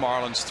 4,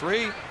 Marlins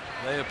 3.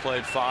 They have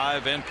played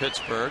 5 in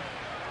Pittsburgh.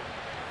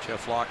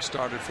 Jeff Locke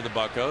started for the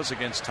Buccos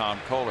against Tom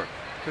Kohler.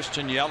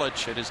 Christian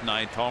Yelich hit his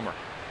 9th homer.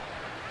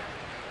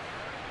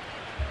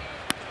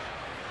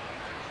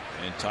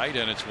 In tight,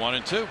 and it's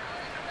 1-2.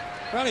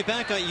 Rowdy,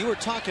 back on, you were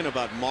talking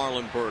about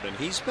Marlon Byrd, and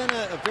he's been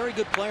a very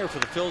good player for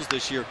the Phils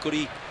this year. Could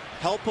he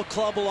help a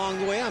club along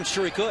the way? I'm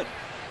sure he could.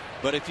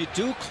 But if you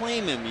do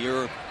claim him,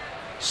 you're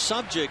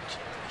subject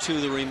to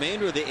the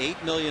remainder of the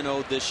 $8 million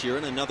owed this year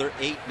and another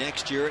 $8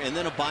 next year, and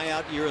then a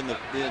buyout year in the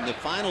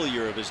final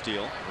year of his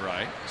deal.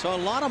 Right. So a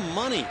lot of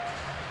money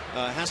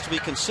has to be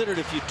considered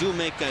if you do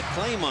make that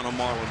claim on a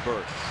Marlon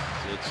Byrd.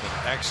 It's an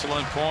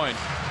excellent point.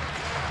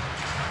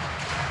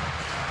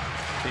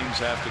 Teams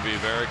have to be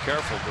very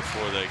careful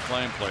before they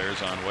claim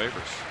players on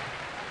waivers.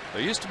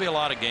 There used to be a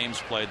lot of games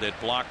played that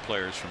block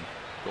players from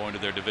going to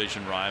their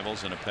division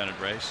rivals in a pennant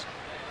race.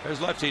 There's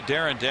lefty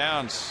Darren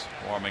Downs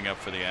warming up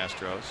for the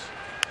Astros.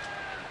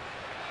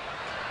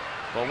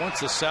 Well, once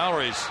the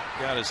salaries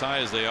got as high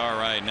as they are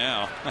right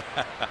now,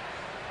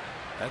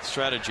 that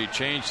strategy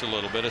changed a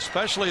little bit,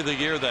 especially the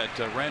year that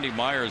Randy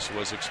Myers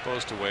was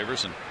exposed to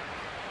waivers in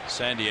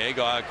San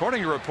Diego.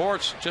 According to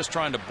reports, just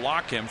trying to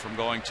block him from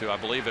going to, I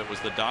believe it was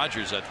the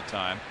Dodgers at the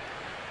time.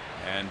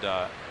 And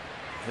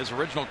his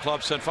original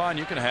club said, fine,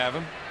 you can have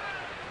him.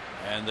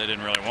 And they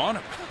didn't really want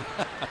him.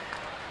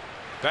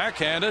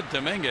 Backhanded,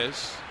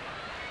 Dominguez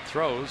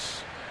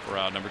throws for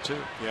out number 2.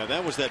 Yeah,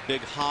 that was that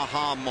big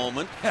ha-ha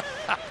moment.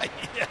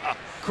 Yeah.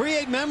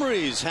 Create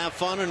memories, have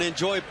fun, and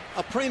enjoy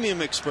a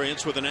premium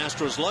experience with an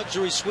Astros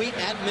luxury suite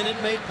at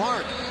Minute Maid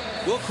Park.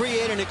 We'll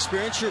create an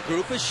experience your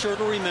group is sure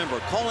to remember.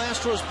 Call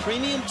Astros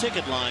Premium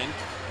Ticket Line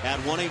at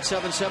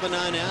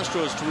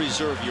 1-877-9-ASTROS to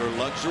reserve your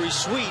luxury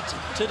suite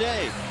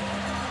today.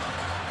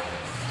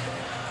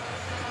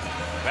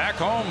 Back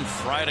home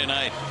Friday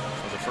night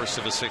for the first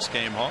of a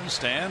 6-game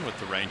homestand with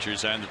the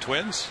Rangers and the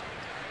Twins.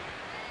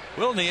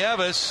 Will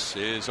Nieves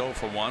is 0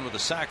 for 1 with a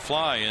sac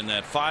fly in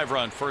that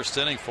 5-run first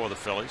inning for the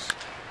Phillies.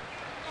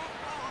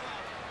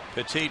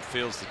 Petit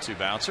fields the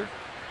 2-bouncer.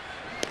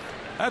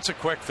 That's a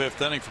quick 5th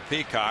inning for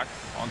Peacock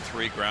on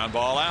 3 ground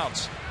ball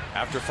outs.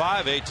 After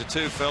 5,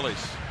 8-2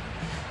 Phillies.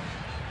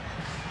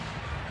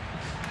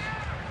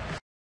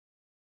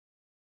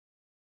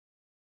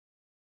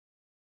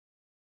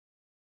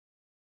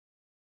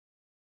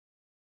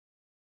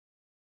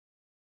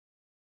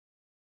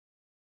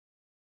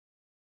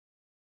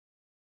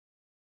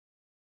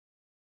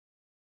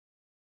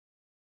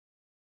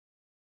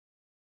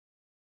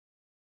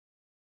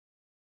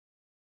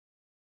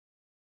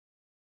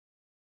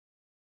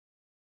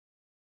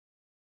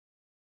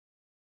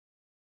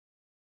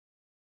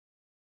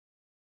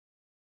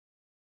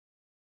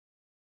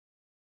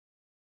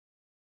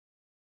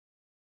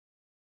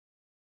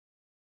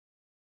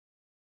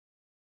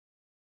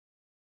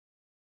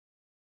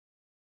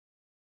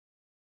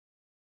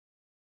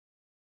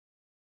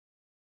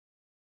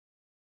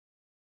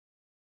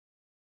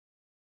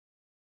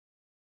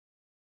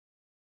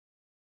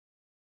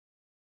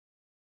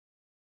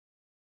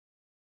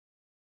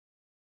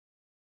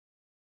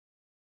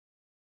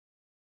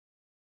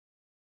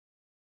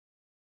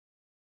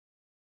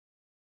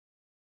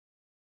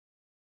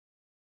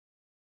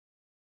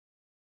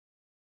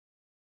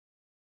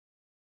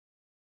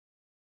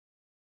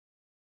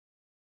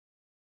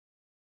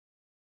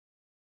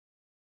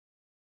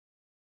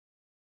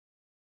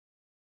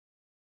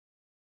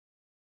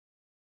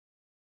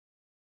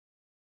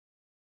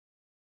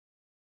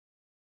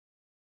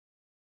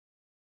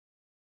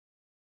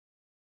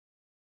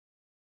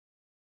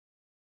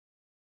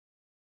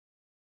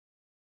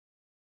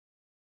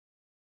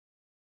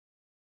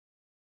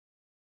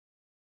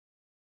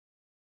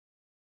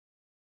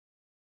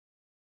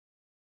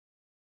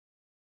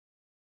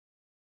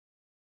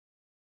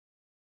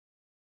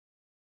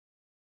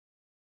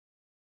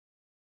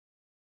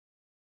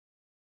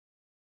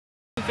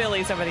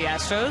 Phillies over the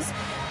Astros.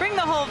 Bring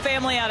the whole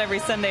family out every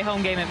Sunday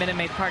home game at Minute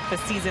Maid Park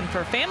this season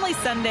for Family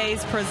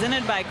Sundays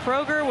presented by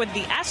Kroger with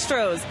the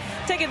Astros.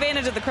 Take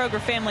advantage of the Kroger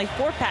Family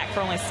 4-pack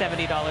for only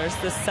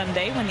 $70 this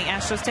Sunday when the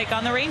Astros take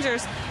on the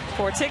Rangers.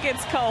 For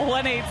tickets, call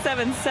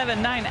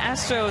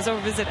 1-877-9-ASTROS or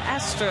visit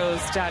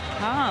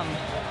astros.com.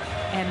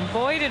 And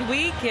boy, did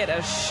we get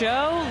a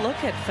show.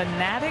 Look at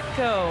Fanatic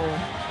go.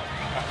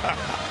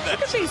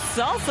 Look at these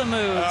salsa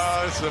moves.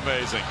 Oh, it's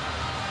amazing.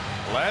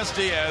 Les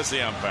Diaz,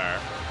 the umpire.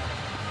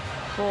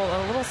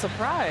 Well, a little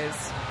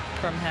surprise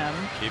from him.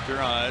 Keep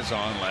your eyes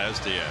on Les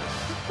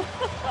Diaz.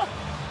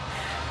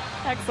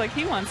 Acts like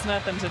he wants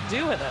nothing to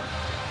do with it.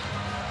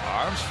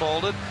 Arms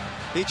folded.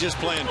 He's just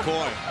playing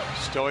coy.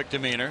 Stoic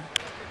demeanor.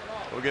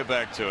 We'll get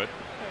back to it.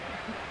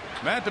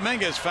 Matt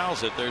Dominguez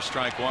fouls it. There's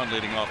strike one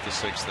leading off the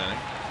 6th inning.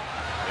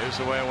 Here's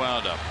the way it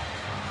wound up.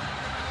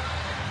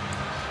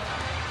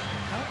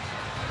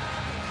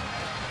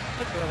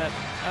 Look at that.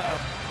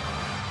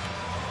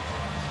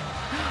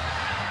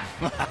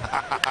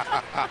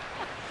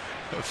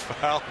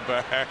 Foul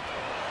back.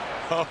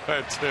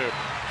 0-2.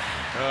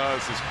 Oh,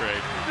 this is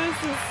great.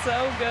 This is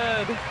so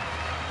good.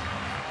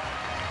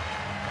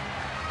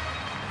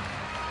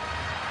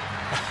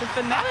 The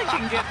Fanatic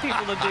can get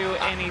people to do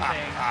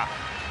anything.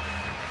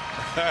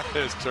 That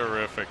is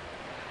terrific.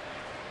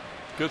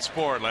 Good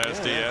sport, Les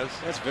Diaz.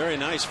 That's very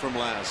nice from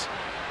Laz.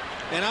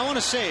 And I want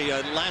to say,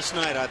 last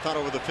night I thought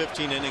over the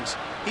 15 innings,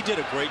 he did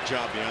a great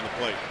job behind the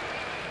plate.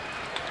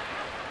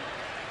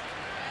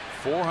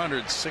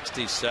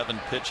 467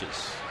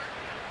 pitches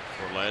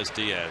for Les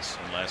Diaz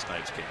in last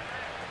night's game.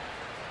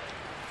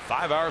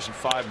 5 hours and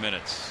 5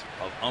 minutes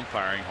of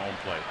umpiring home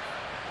plate.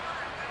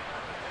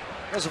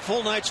 It was a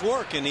full night's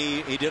work, and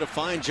he did a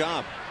fine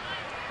job.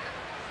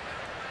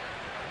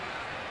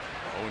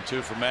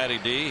 0-2 for Matty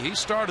D. He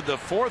started the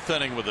 4th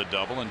inning with a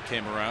double and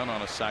came around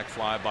on a sac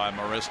fly by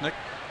Marisnick.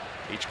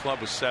 Each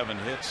club with 7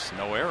 hits,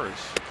 no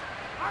errors.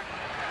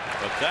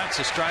 But that's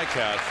a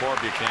strikeout for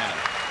Buchanan.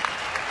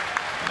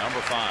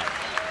 Number 5.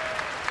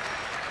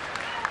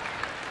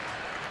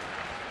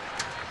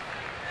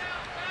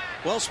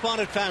 Well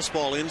spotted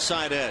fastball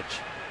inside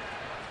edge.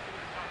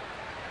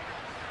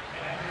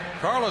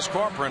 Carlos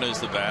Corcoran is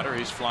the batter.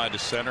 He's flied to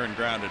center and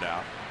grounded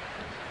out.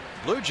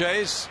 Blue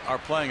Jays are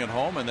playing at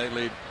home and they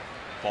lead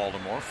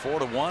Baltimore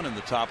 4-1 in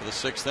the top of the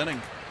 6th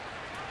inning.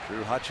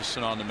 Drew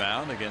Hutchison on the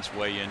mound against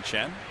Wei Yin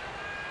Chen.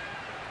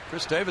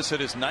 Chris Davis hit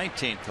his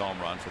 19th home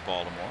run for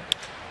Baltimore.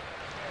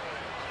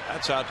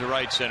 That's out to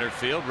right center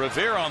field.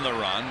 Revere on the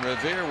run.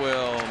 Revere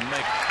will make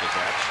the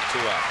catch. 2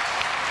 outs.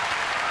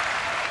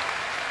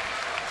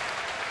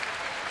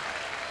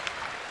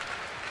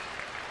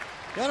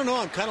 I don't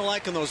know. I'm kind of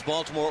liking those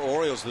Baltimore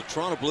Orioles. The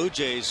Toronto Blue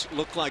Jays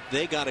look like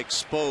they got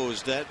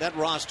exposed. That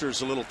roster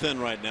is a little thin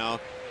right now.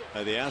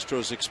 The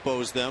Astros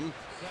exposed them,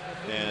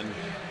 and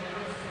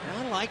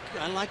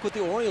I like what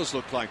the Orioles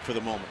look like for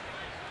the moment.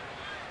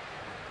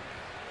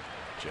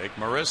 Jake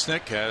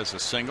Marisnick has a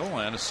single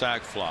and a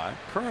sac fly.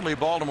 Currently,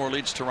 Baltimore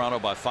leads Toronto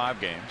by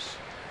 5 games.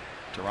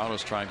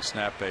 Toronto's trying to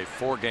snap a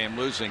 4-game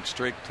losing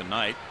streak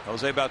tonight.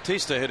 Jose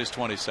Bautista hit his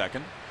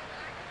 22nd.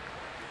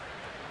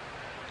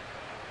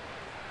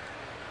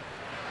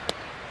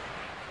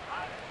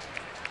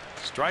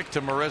 Strike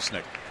to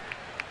Marisnick.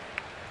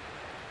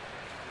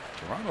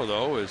 Toronto,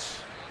 though, is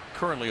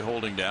currently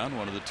holding down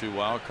one of the 2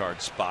 wild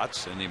card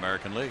spots in the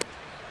American League.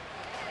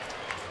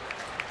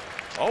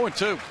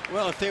 0-2.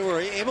 Well, if they were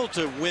able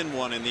to win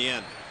one in the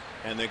end,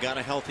 and they got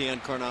a healthy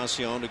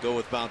Encarnacion to go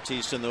with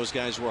Bautista, and those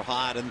guys were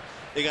hot, and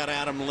they got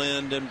Adam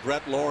Lind and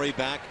Brett Lawrie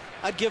back,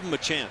 I'd give them a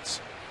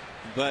chance.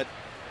 But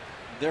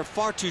they're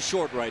far too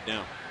short right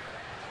now.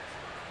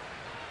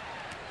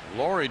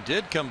 Lawrie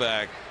did come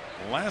back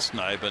last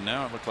night, but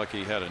now it looked like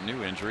he had a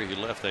new injury. He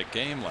left that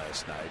game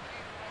last night.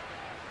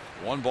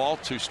 1 ball,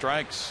 2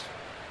 strikes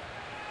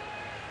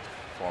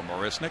for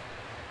Marisnick.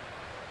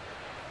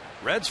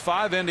 Reds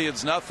 5,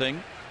 Indians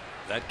nothing.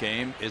 That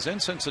game is in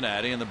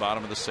Cincinnati in the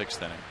bottom of the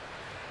 6th inning.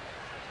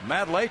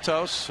 Matt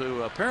Latos,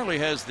 who apparently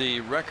has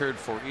the record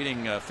for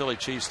eating Philly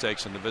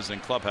cheesesteaks in the visiting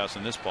clubhouse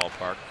in this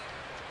ballpark,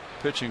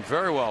 pitching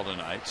very well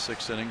tonight.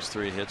 6 innings,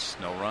 3 hits,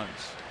 no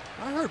runs.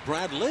 I heard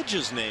Brad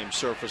Lidge's name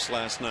surface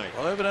last night.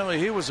 Well, evidently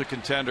he was a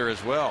contender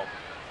as well.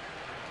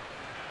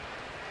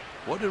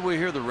 What did we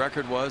hear the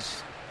record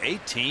was?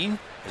 18?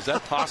 Is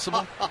that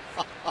possible?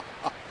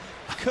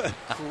 Good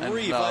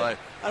grief. No, I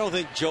don't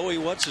think Joey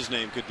what's his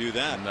name could do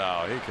that.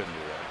 No, he couldn't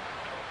do that.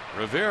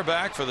 Revere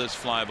back for this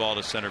fly ball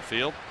to center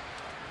field.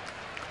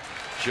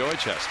 Joey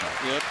Chestnut.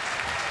 Yep.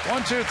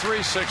 1, 2, 3,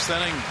 6th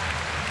inning.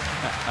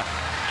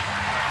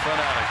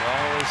 Fanatic,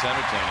 always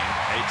entertaining.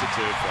 8-2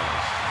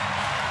 Phillies.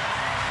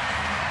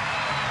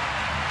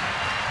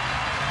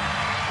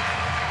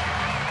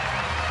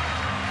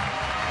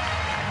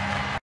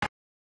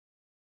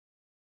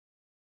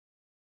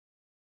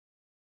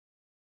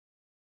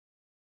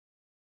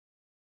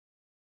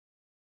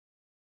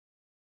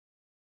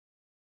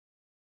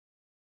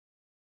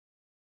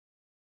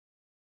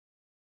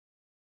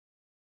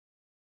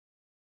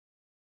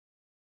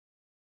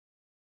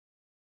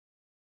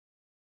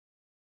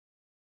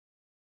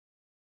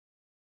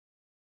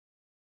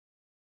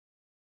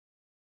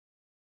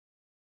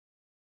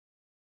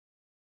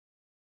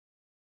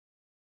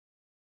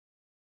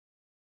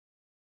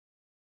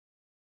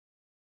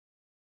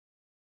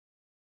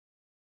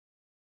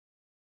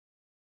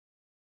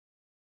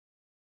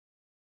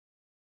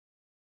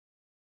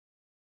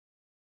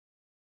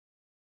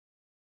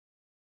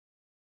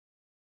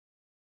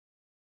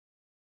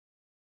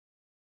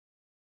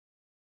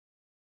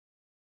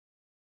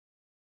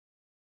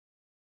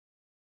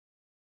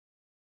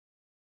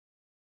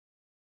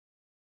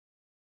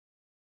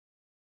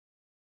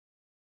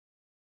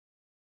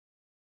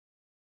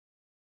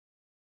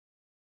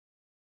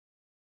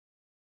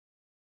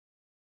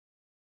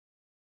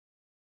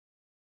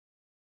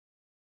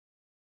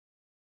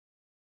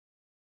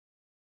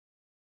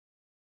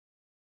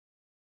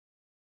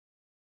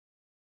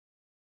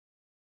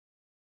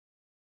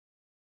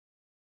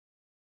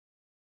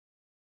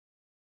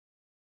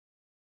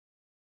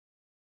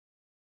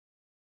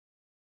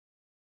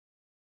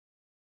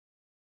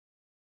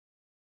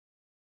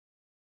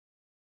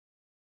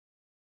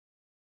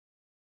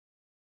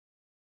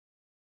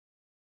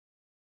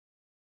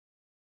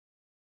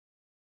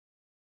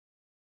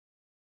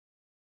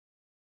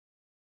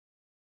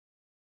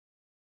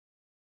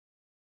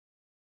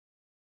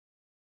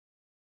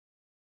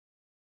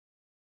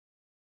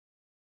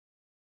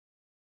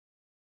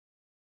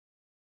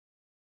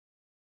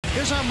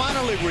 Here's our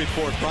minor league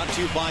report brought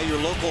to you by your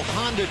local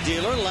Honda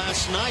dealer.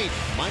 Last night,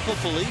 Michael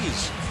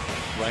Phillies,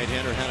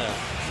 right-hander, had a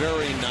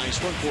very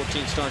nice one.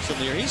 14 starts in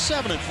the year. He's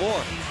 7-4,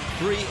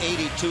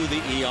 3.82 the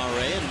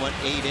ERA, and went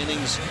 8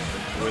 innings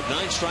with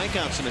 9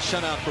 strikeouts and a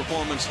shutout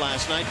performance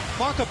last night.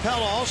 Mark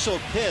Appel also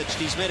pitched.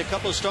 He's made a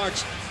couple of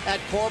starts at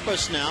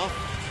Corpus now.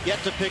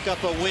 Yet to pick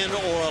up a win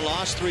or a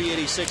loss.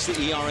 3.86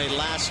 the ERA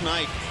last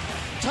night.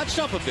 Touched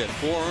up a bit.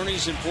 4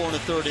 earnings in 4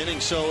 1/3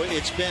 innings. So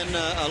it's been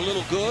a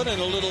little good and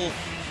a little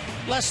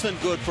less than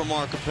good for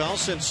Mark Appel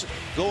since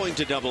going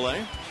to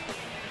AA.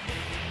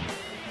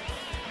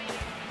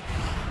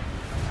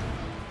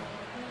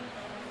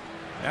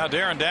 Now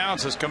Darren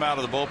Downs has come out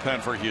of the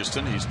bullpen for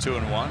Houston. He's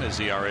 2-1. His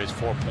ERA is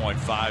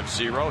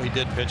 4.50. He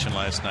did pitch in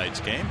last night's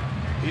game.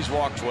 He's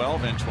walked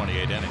 12 in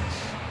 28 innings.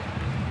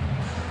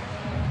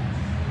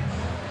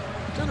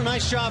 Done a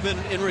nice job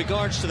in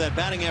regards to that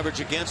batting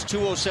average against.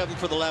 207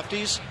 for the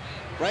lefties.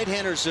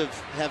 Right-handers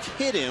have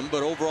hit him,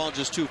 but overall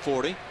just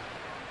 240.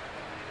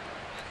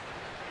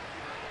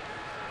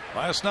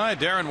 Last night,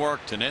 Darren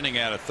worked an inning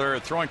out of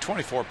third, throwing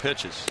 24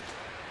 pitches.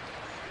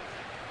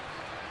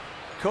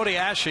 Cody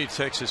Ashley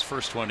takes his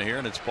first one here,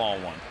 and it's ball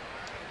 1.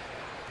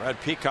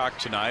 Brad Peacock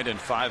tonight in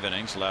 5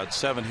 innings, allowed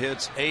 7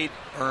 hits, 8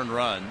 earned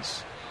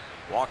runs,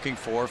 walking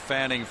 4,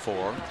 fanning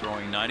 4,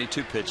 throwing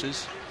 92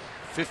 pitches,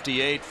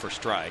 58 for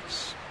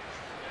strikes.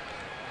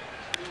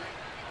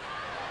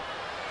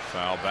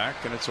 Foul back,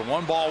 and it's a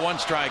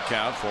 1-ball-1-strike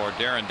count for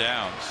Darren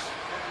Downs.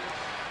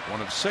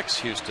 One of 6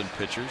 Houston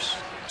pitchers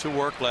to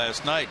work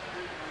last night.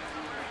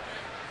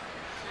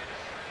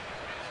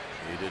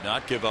 He did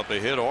not give up a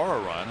hit or a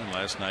run in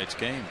last night's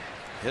game.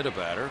 Hit a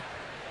batter,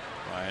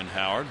 Ryan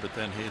Howard, but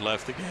then he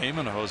left the game,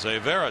 and Jose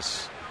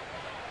Veras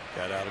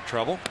got out of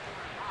trouble.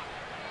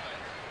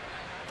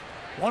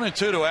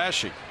 1-2 to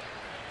Ashe.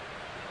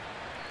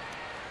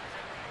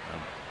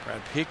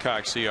 Brad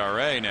Peacock's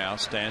ERA now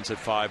stands at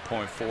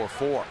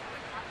 5.44.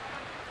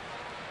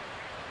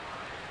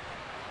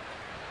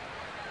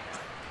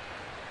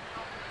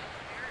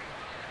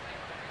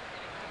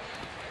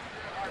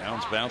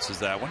 Downs bounces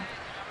that one.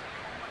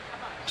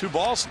 2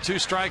 balls and 2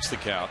 strikes the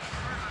count.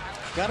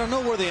 Got to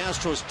know where the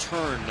Astros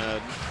turn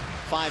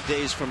 5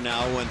 days from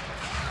now when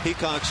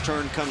Peacock's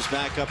turn comes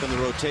back up in the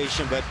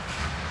rotation, but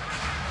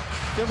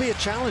there'll be a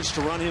challenge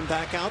to run him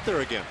back out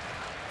there again.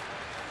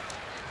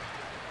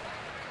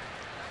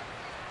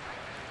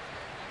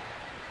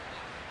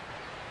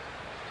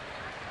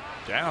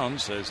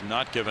 Downs has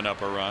not given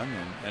up a run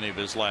in any of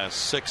his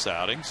last 6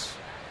 outings.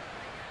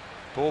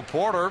 Bull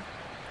Porter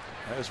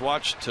has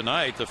watched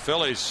tonight the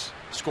Phillies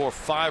score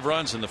 5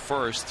 runs in the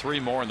first, 3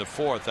 more in the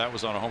fourth. That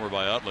was on a homer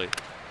by Utley.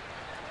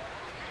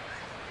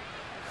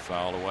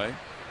 Fouled away.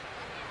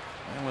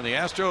 And when the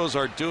Astros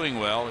are doing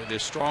well, it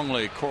is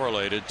strongly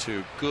correlated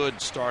to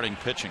good starting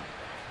pitching.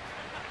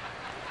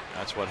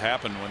 That's what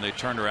happened when they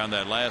turned around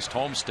that last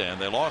homestand.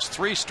 They lost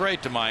 3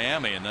 straight to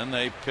Miami, and then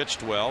they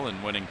pitched well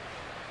in winning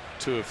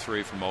 2 of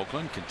 3 from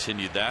Oakland,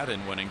 continued that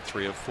in winning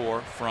 3 of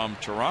 4 from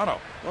Toronto.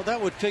 Well, that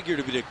would figure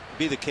to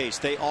be the case.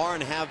 They are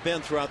and have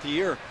been throughout the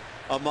year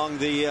among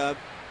the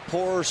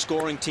poorer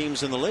scoring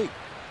teams in the league.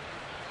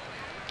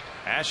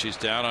 Ashe's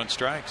down on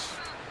strikes.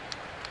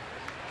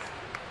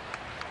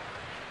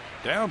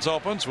 Downs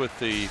opens with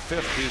the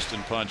 5th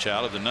Houston punch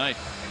out of the night.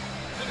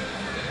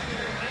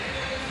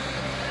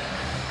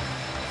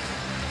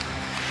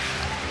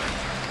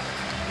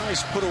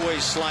 Nice put away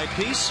slide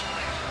piece.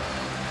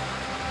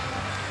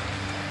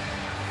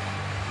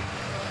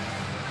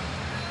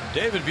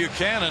 David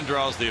Buchanan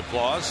draws the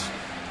applause.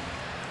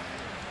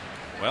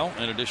 Well,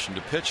 in addition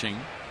to pitching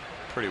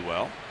pretty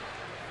well,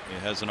 he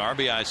has an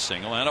RBI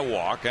single and a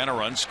walk and a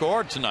run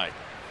scored tonight.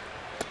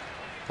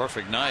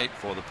 Perfect night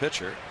for the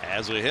pitcher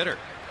as a hitter.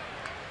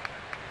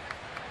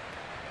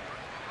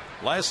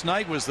 Last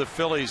night was the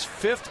Phillies'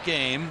 5th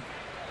game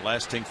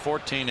lasting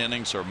 14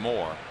 innings or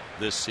more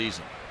this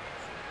season.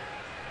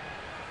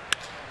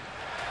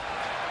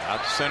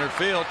 Out to center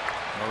field,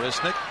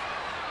 Marisnik.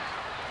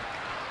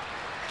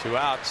 2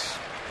 outs.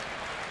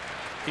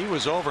 He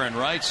was over in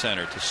right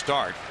center to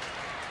start.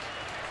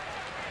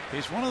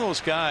 He's one of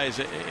those guys,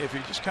 if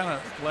you're just kind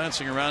of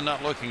glancing around,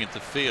 not looking at the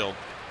field,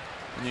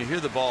 and you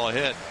hear the ball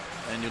hit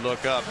and you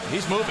look up,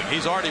 he's moving.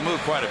 He's already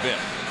moved quite a bit.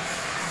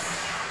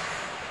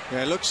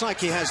 Yeah, it looks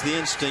like he has the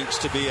instincts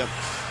to be a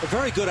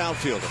very good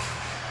outfielder.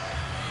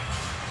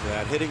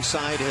 That hitting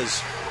side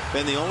has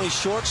been the only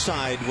short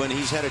side when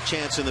he's had a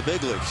chance in the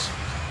big leagues.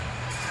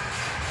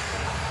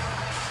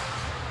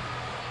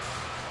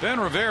 Ben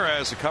Rivera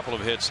has a couple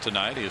of hits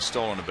tonight. He has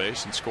stolen a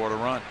base and scored a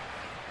run.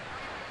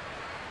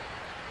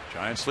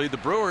 Giants lead the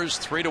Brewers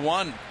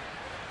 3-1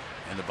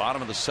 in the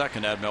bottom of the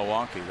 2nd at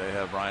Milwaukee. They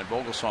have Ryan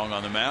Vogelsong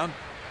on the mound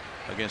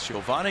against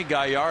Giovanni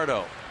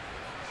Gallardo.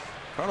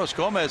 Carlos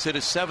Gomez hit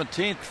his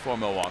 17th for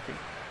Milwaukee.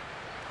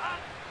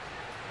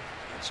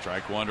 And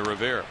strike 1 to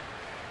Rivera.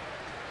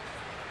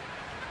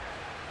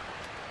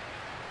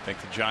 Think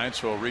the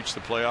Giants will reach the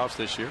playoffs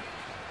this year?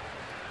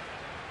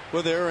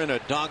 Well, they're in a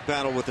dog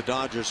battle with the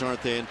Dodgers,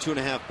 aren't they? And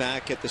 2.5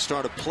 back at the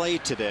start of play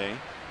today.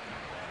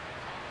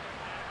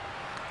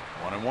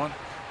 1-1.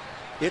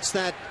 It's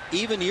that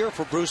even year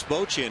for Bruce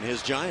Bochy and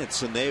his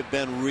Giants, and they've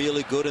been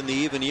really good in the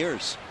even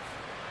years.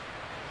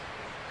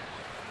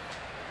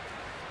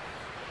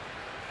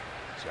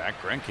 Zach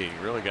Greinke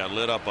really got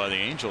lit up by the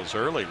Angels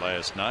early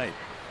last night.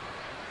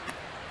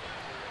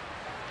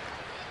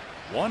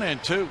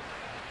 1-2.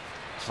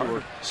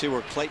 See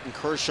where Clayton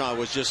Kershaw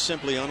was just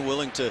simply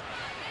unwilling to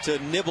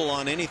nibble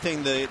on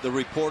anything the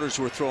reporters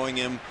were throwing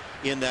him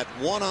in that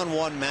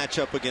one-on-one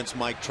matchup against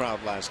Mike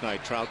Trout last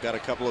night. Trout got a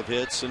couple of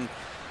hits, and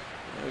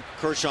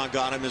Kershaw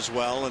got him as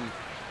well. And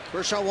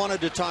Kershaw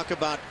wanted to talk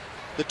about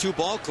the two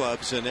ball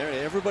clubs, and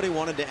everybody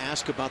wanted to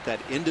ask about that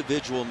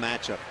individual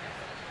matchup.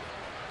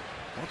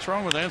 What's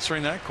wrong with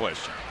answering that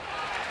question?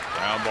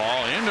 Ground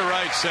ball into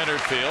right center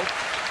field.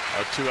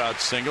 A 2-out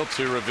single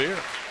to Revere.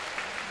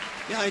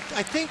 Yeah, I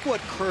think what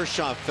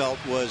Kershaw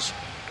felt was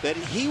that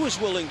he was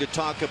willing to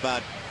talk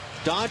about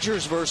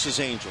Dodgers versus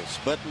Angels,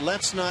 but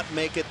let's not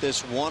make it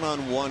this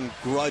one-on-one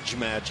grudge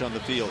match on the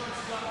field.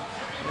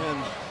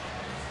 And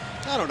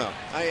I don't know.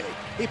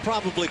 He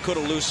probably could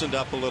have loosened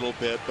up a little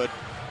bit, but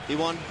he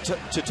wanted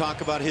to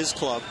talk about his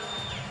club.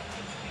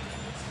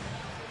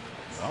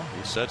 Well,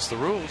 he sets the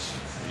rules.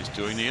 He's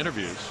doing the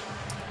interviews.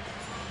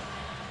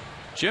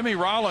 Jimmy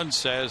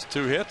Rollins has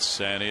 2 hits,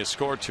 and he has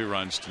scored 2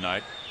 runs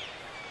tonight.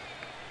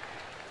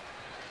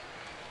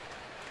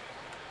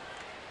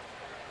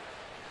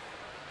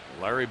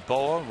 Larry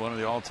Boa, one of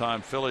the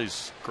all-time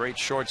Phillies great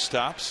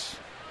shortstops.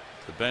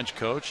 The bench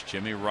coach,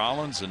 Jimmy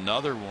Rollins,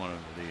 another one of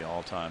the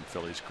all-time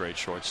Phillies great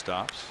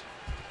shortstops.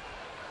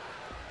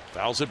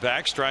 Fouls it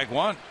back, strike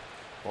 1.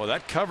 Boy,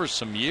 that covers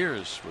some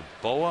years with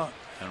Boa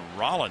and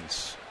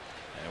Rollins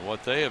and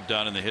what they have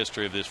done in the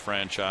history of this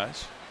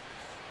franchise.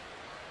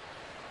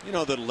 You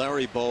know that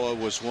Larry Boa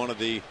was one of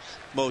the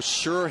most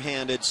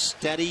sure-handed,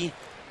 steady,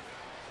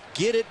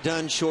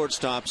 get-it-done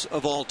shortstops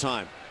of all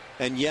time.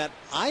 And yet,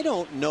 I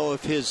don't know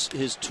if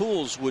his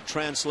tools would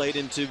translate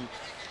into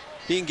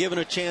being given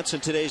a chance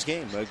in today's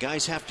game.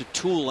 Guys have to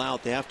tool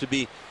out. They have to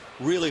be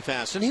really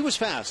fast. And he was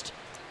fast.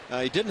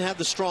 He didn't have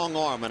the strong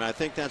arm, and I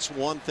think that's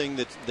one thing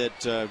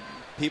that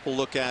people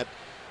look at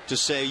to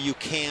say you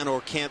can or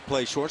can't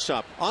play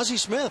shortstop. Ozzie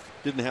Smith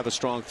didn't have a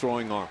strong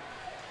throwing arm.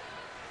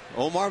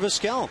 Omar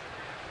Vizquel.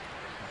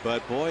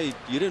 But, boy,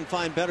 you didn't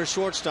find better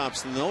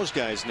shortstops than those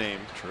guys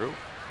named. True.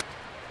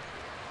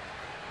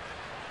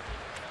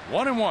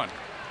 1-1.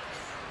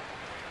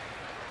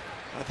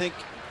 I think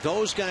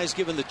those guys,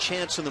 given the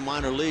chance in the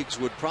minor leagues,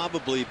 would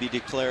probably be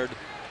declared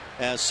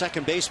as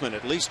second baseman,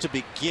 at least to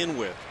begin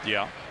with.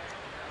 Yeah.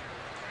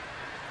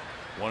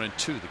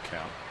 1-2 the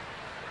count.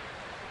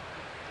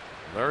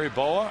 Larry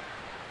Boa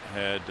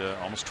had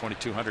almost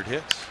 2,200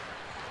 hits.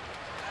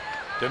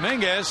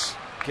 Dominguez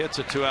gets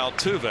a 2-out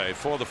Tuve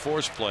for the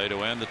force play to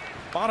end the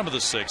bottom of the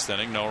 6th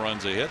inning. No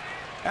runs a hit.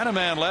 And a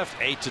man left.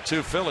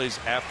 8-2 Phillies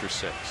after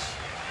 6.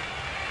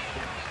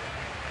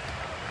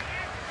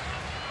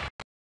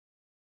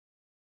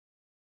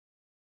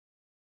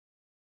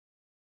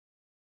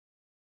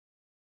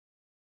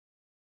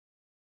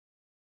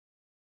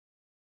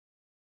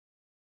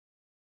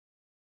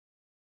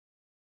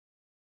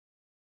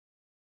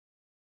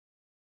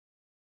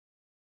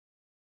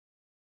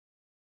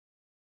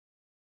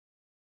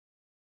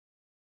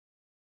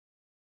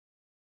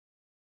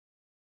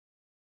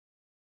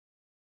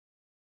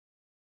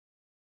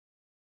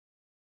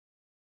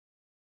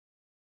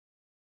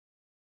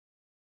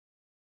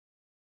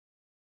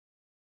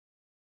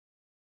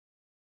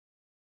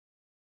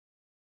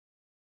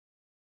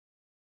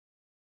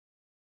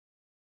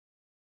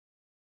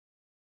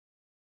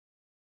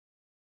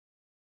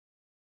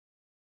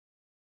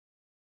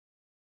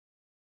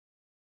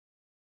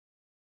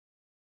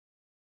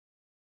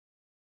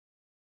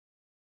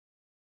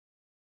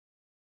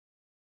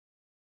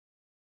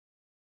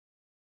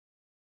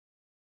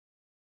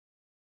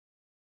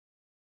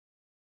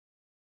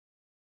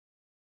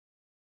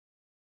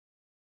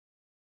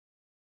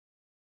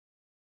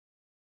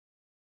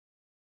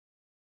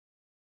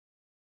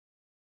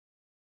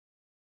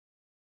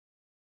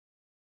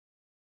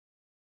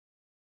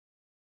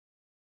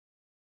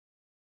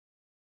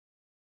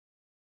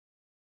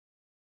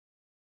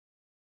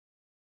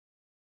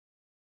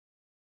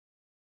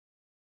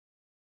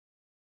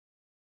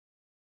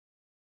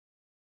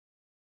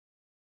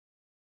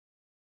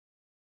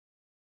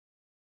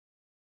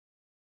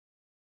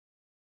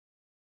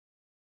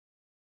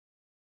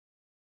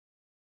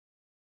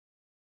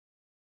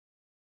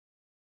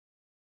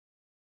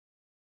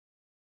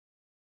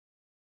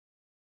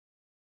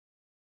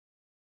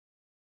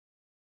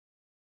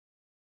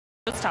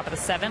 Top of the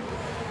 7th.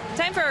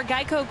 Time for our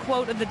Geico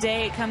quote of the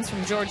day. It comes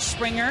from George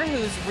Springer,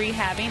 who's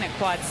rehabbing at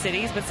Quad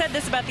Cities, but said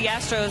this about the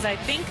Astros: I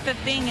think the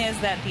thing is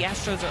that the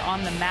Astros are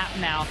on the map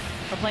now.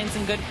 We're playing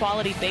some good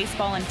quality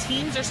baseball, and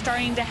teams are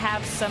starting to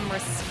have some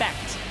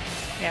respect.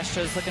 The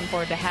Astros looking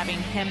forward to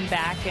having him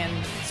back,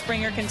 and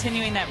Springer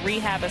continuing that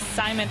rehab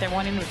assignment. They're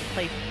wanting him to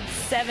play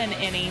 7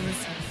 innings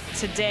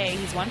today.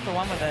 He's 1 for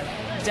 1 with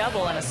a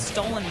double and a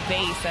stolen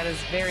base. That is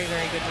very,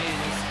 very good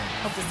news.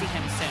 Hope to see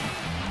him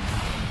soon.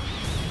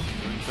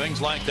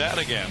 things like that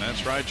again.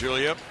 That's right,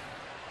 Julia.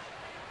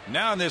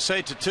 Now in this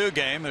 8-2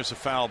 game, there's a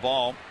foul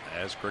ball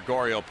as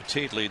Gregorio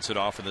Petit leads it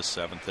off in the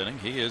 7th inning.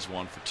 He is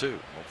 1 for 2.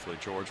 Hopefully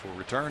George will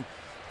return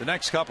the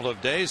next couple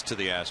of days to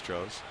the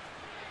Astros.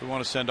 We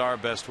want to send our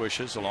best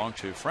wishes along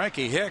to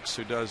Frankie Hicks,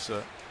 who does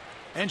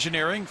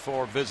engineering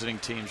for visiting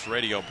teams'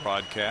 radio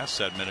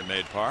broadcasts at Minute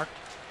Maid Park.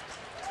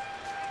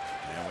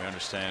 And we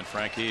understand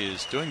Frankie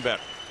is doing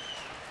better.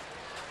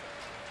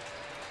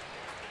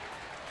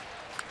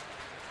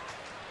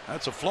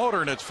 That's a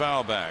floater and it's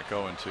foul back,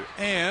 0-2.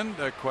 And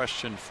a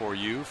question for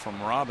you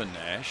from Robin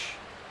Nash.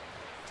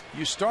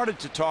 You started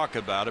to talk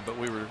about it, but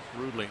we were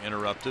rudely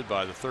interrupted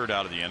by the 3rd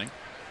out of the inning.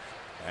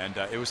 And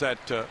it was that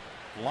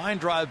line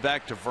drive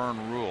back to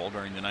Vern Rule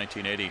during the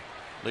 1980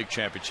 League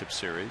Championship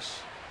Series.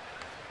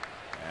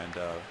 And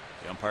the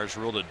umpires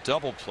ruled a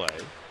double play.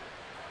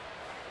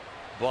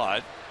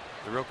 But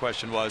the real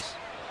question was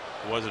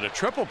it a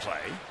triple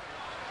play?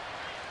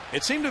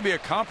 It seemed to be a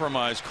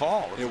compromise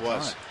call. It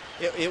was.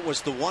 It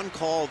was the one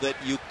call that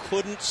you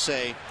couldn't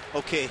say,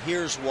 okay,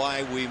 here's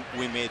why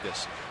we made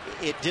this.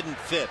 It didn't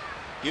fit.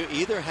 You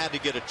either had to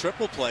get a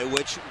triple play,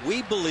 which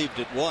we believed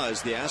it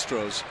was, the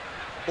Astros,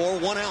 or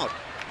 1 out.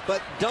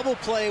 But double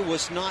play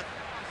was not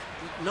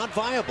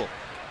viable.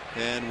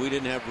 And we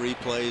didn't have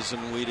replays,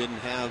 and we didn't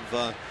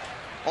have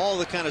all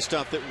the kind of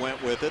stuff that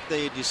went with it.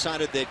 They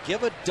decided they'd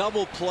give a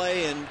double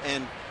play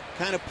and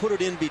kind of put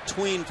it in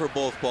between for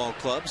both ball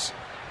clubs.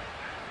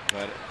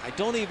 But I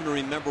don't even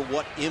remember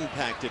what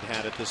impact it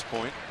had at this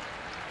point.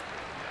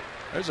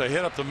 There's a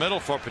hit up the middle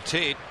for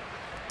Petit.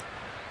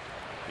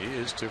 He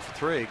is 2 for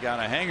 3.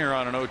 Got a hanger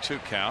on an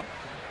 0-2 count.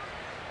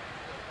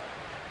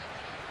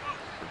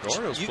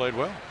 Gregorio's played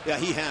well. Yeah,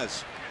 he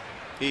has.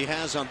 He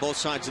has on both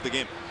sides of the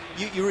game.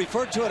 You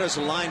referred to it as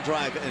a line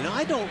drive, and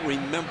I don't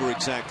remember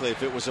exactly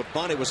if it was a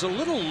bunt. It was a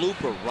little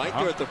looper right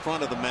there at the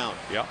front of the mound.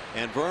 Yeah.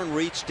 And Vern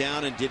reached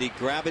down, and did he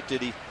grab it?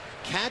 Did he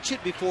catch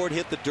it before it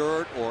hit the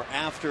dirt or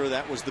after?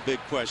 That was the big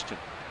question.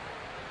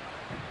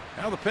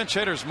 Now the pinch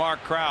hitter's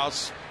Mark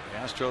Krause. The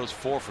Astros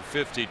 4 for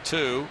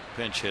 52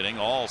 pinch hitting,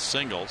 all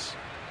singles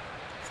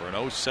for an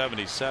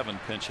 0.77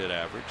 pinch hit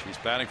average. He's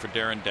batting for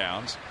Darren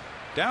Downs.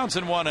 Downs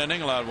in 1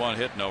 inning allowed 1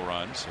 hit, no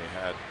runs. He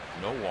had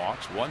no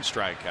walks, 1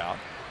 strikeout.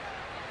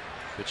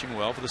 Pitching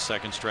well for the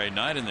 2nd straight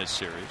night in this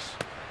series.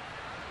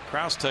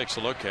 Krause takes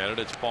a look at it.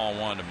 It's ball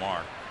 1 to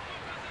Mark.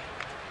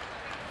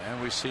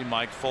 And we see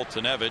Mike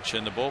Fultonevich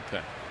in the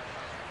bullpen.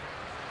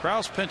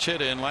 Krause pinch hit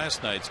in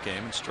last night's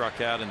game and struck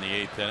out in the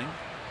 8th inning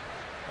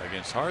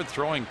against hard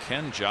throwing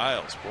Ken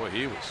Giles. Boy,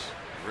 he was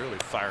really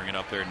firing it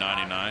up there,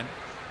 99.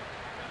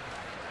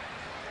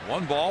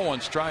 1 ball,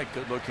 1 strike.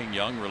 Good looking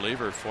young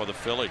reliever for the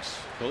Phillies.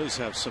 Phillies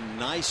have some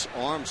nice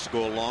arms to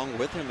go along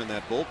with him in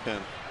that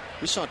bullpen.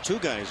 We saw 2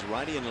 guys,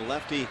 righty and a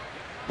lefty,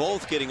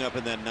 both getting up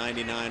in that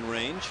 99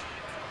 range.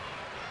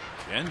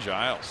 Ken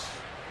Giles,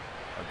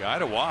 a guy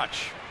to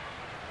watch.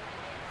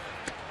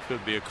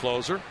 Could be a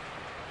closer.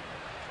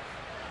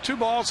 2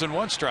 balls and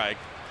 1 strike.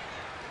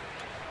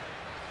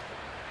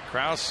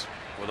 Krause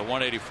with a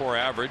 184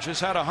 average has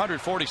had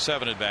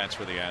 147 at bats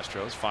for the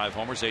Astros. 5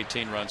 homers,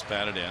 18 runs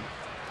batted in.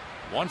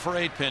 1 for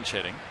 8 pinch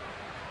hitting.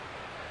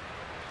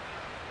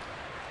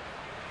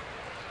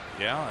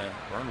 Yeah,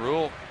 Vern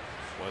Rule,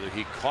 whether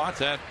he caught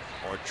that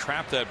or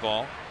trapped that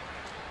ball,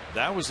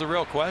 that was the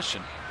real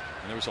question.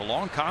 And there was a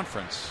long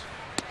conference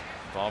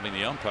involving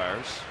the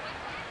umpires.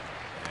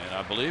 And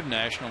I believe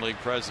National League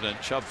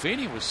President Chub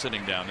Feeney was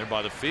sitting down there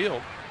by the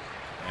field,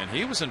 and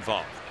he was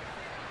involved.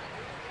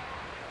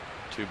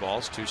 2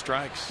 balls, 2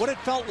 strikes. What it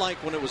felt like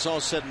when it was all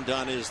said and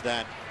done is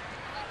that,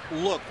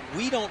 look,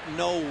 we don't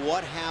know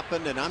what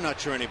happened, and I'm not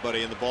sure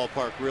anybody in the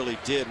ballpark really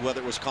did, whether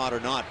it was caught or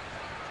not.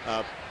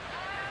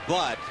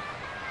 But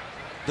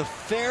the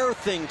fair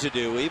thing to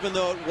do, even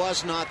though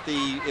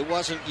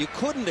you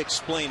couldn't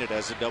explain it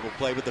as a double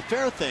play, but the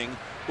fair thing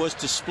was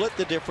to split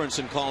the difference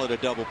and call it a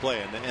double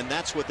play, and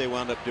that's what they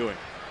wound up doing.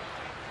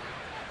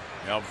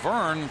 Now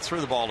Vern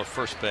threw the ball to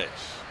first base,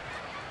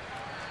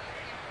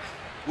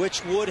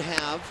 which would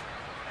have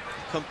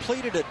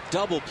completed a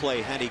double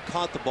play had he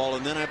caught the ball,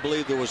 and then I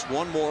believe there was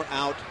 1 more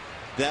out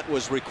that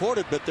was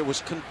recorded, but there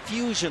was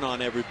confusion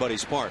on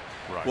everybody's part.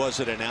 Right. Was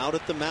it an out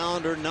at the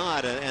mound or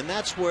not? And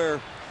that's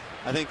where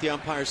I think the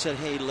umpire said,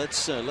 hey, let's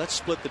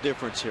split the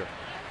difference here.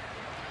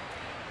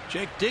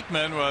 Jake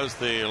Diekman was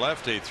the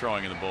lefty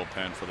throwing in the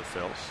bullpen for the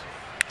Phils.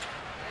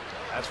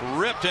 That's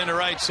ripped into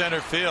right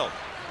center field.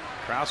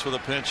 Krause with a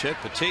pinch hit.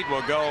 Petit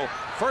will go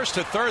first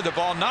to third. The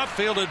ball not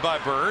fielded by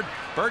Bird.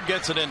 Bird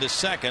gets it into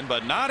second,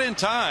 but not in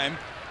time.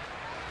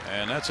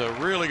 And that's a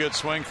really good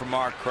swing from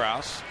Mark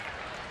Krause.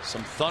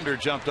 Some thunder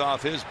jumped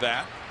off his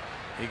bat.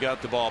 He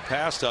got the ball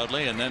past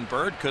Dudley, and then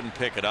Bird couldn't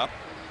pick it up.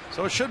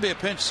 So it should be a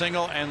pinch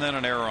single and then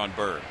an error on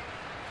Bird.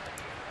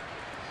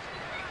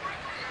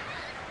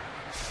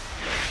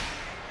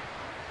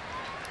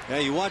 Yeah,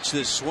 you watch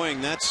this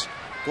swing. That's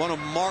one of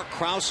Mark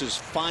Krause's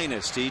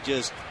finest. He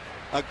just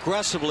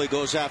aggressively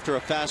goes after a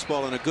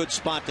fastball in a good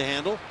spot to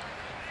handle.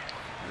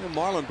 And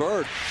Marlon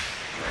Bird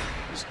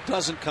just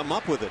doesn't come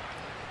up with it.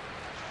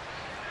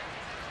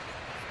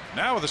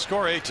 Now with the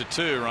score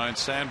 8-2, Ryan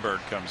Sandberg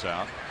comes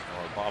out,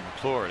 or Bob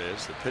McClure it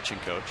is, the pitching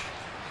coach.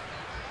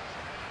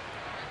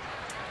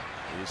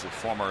 He's a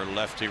former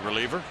lefty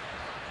reliever.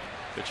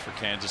 Pitched for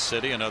Kansas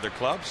City and other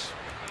clubs.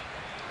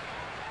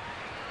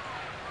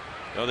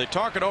 So they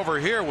talk it over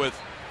here with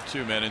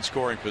 2 men in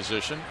scoring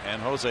position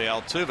and Jose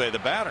Altuve, the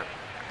batter,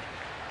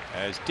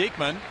 as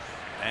Diekman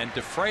and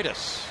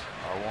DeFreitas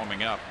are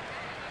warming up.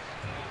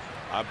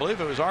 I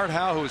believe it was Art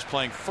Howe who was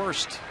playing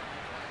first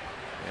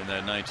in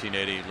that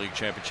 1980 League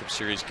Championship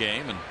Series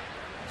game, and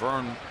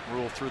Vern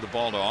Rule threw the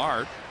ball to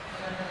Art,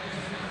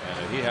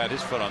 and he had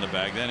his foot on the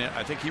bag. Then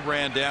I think he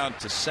ran down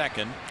to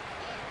second,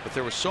 but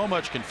there was so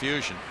much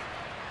confusion,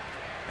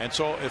 and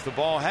so if the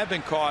ball had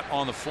been caught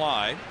on the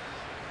fly,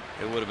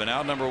 it would have been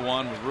out number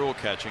 1 with Rule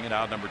catching it,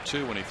 out number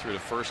 2 when he threw to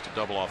first to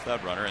double off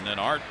that runner, and then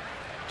Art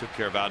took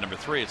care of out number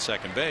 3 at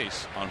second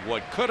base on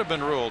what could have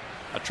been ruled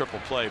a triple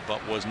play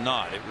but was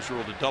not. It was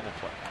ruled a double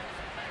play.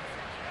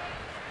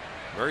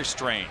 Very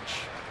strange.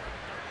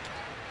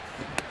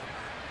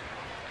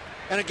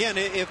 And again,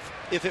 if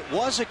it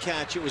was a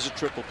catch, it was a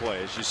triple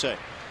play, as you say.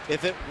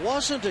 If it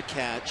wasn't a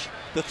catch,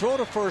 the throw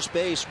to first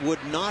base would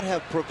not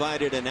have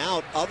provided an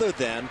out other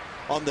than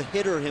on the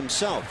hitter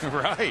himself.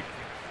 Right.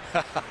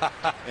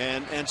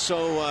 and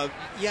so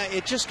yeah,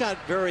 it just got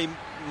very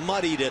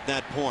muddied at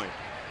that point.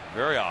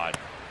 Very odd.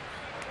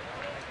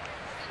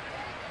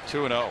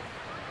 2-0.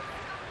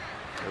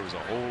 There was a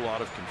whole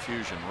lot of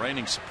confusion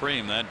reigning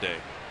supreme that day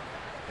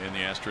in the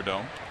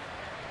Astrodome.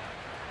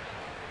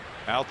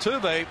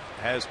 Altuve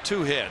has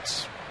 2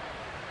 hits.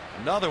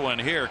 Another one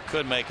here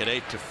could make it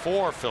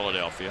 8-4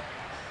 Philadelphia.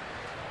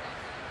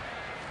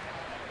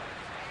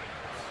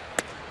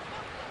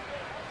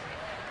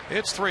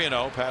 It's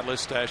 3-0. Pat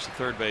Listash, the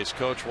third base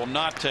coach, will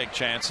not take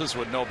chances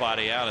with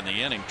nobody out in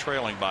the inning,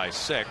 trailing by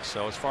 6.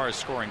 So as far as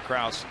scoring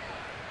Krause,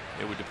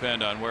 it would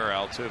depend on where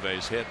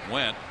Altuve's hit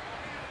went.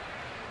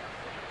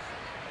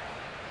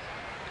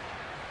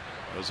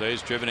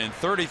 Jose's driven in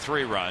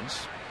 33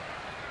 runs.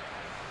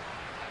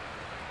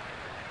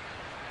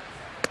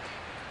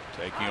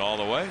 Taking all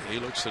the way. He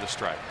looks at a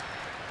strike.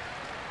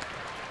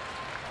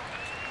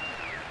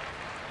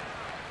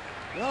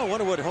 Well, I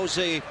wonder what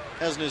Jose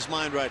has in his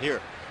mind right here.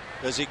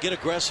 Does he get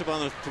aggressive on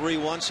the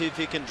 3-1, see if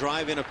he can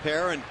drive in a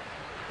pair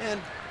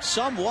and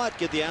somewhat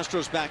get the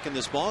Astros back in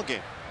this ball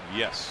game?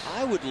 Yes.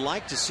 I would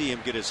like to see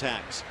him get his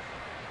hacks.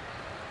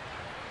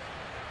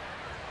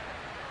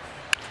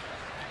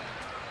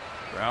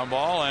 Ground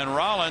ball, and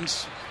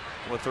Rollins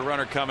with the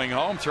runner coming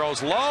home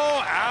throws low,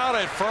 out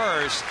at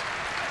first.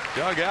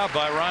 Dug out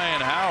by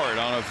Ryan Howard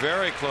on a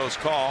very close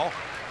call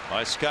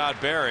by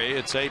Scott Berry.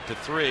 It's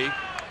 8-3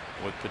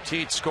 with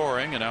Petit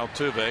scoring and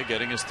Altuve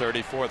getting his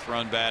 34th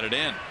run batted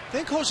in. I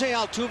think Jose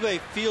Altuve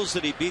feels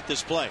that he beat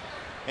this play,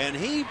 and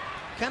he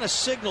kind of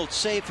signaled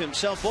safe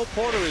himself. Bo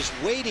Porter is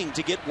waiting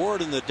to get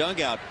word in the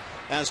dugout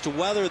as to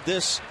whether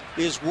this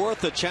is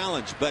worth a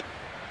challenge. But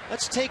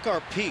let's take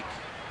our peek.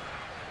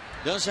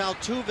 Does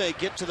Altuve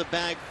get to the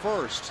bag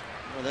first?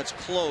 Well, that's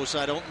close.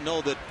 I don't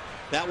know that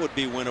that would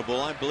be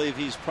winnable. I believe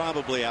he's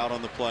probably out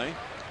on the play.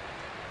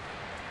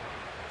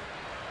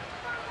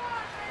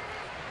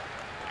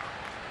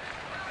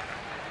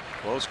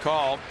 Close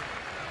call.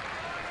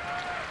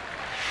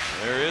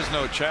 There is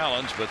no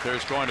challenge, but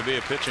there's going to be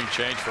a pitching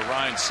change for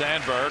Ryan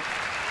Sandberg.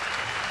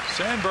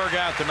 Sandberg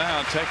out the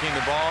mound, taking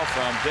the ball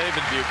from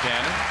David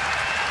Buchanan.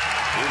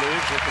 He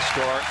leaves with the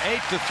score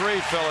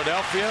 8-3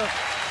 Philadelphia.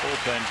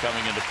 Bullpen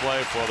coming into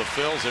play for the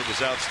Phils. It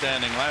was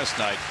outstanding last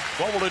night.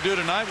 What will it do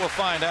tonight? We'll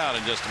find out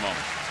in just a moment.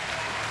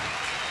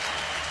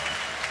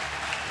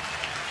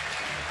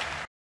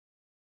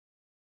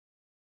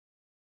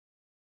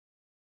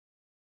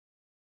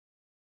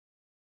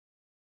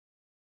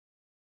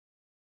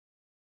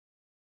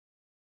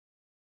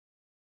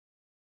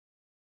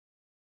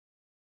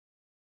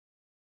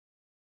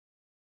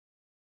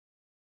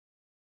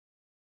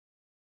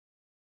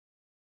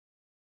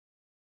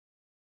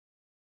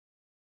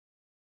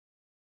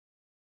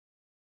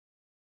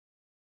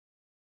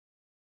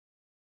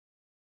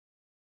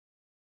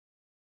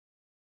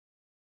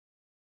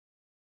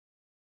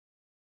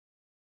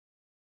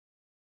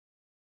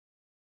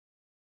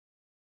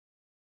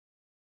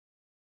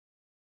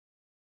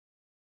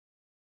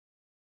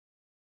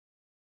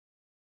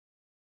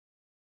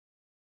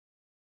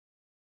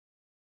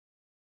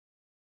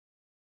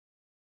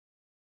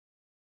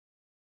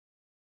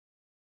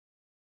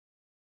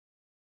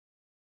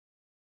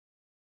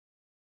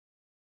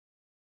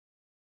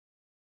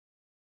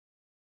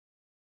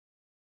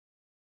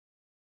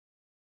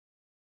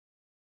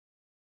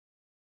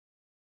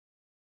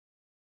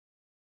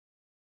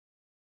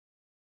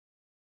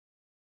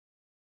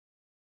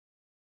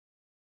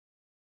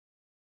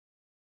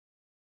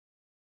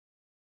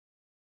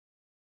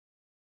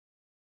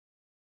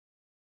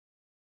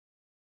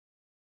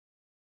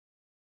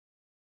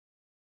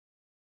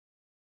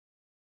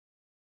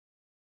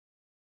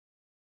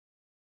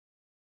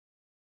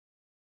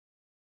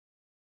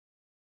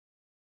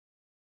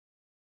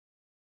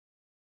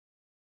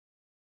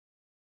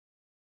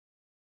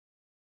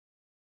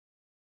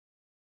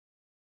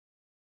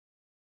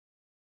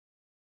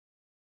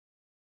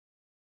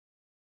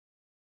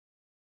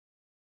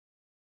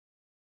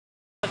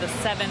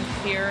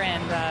 7th here,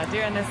 and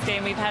during this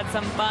game we've had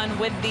some fun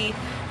with the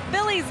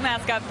Phillies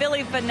mascot,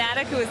 Philly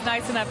Fanatic, who is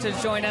nice enough to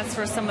join us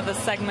for some of the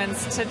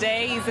segments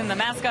today. He's in the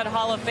Mascot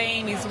Hall of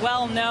Fame. He's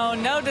well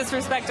known. No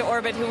disrespect to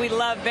Orbit, who we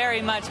love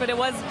very much, but it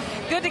was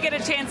good to get a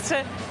chance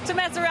to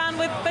mess around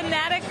with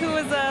Fanatic, who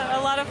was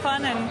a lot of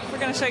fun, and we're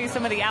going to show you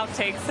some of the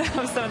outtakes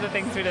of some of the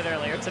things we did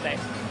earlier today.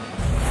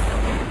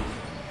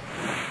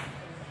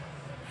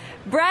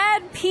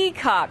 Brad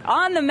Peacock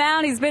on the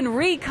mound. He's been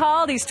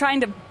recalled. He's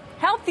trying to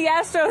help the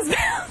Astros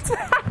bounce.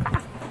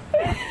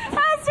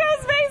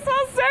 Astros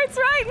baseball starts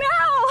right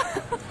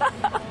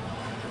now.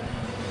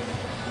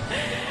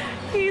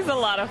 He's a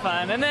lot of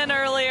fun. And then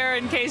earlier,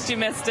 in case you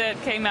missed it,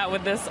 came out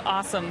with this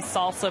awesome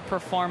salsa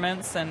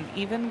performance and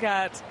even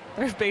got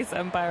third base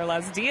umpire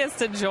Las Diaz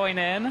to join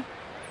in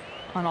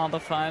on all the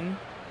fun.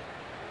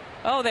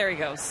 Oh, there he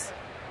goes.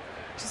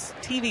 Just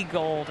TV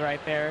gold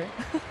right there.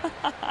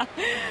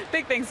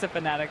 Big thanks to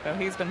Fanatic, though.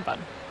 He's been fun.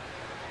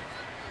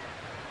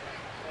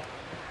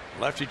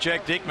 Lefty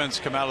Jake Diekman's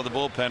come out of the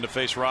bullpen to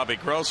face Robbie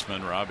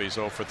Grossman. Robbie's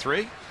 0 for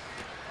 3.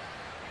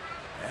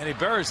 And he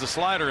buries the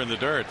slider in the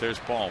dirt. There's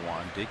ball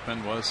one.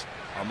 Diekman was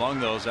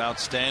among those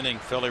outstanding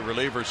Philly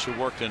relievers who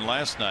worked in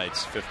last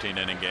night's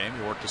 15-inning game.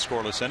 He worked a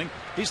scoreless inning.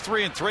 He's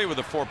 3-3 with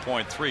a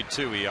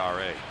 4.32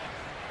 ERA.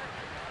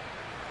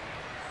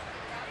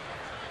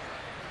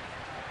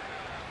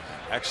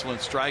 Excellent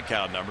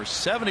strikeout numbers.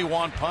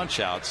 71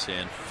 punch-outs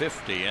in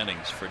 50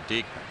 innings for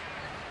Diekman.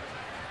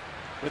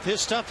 With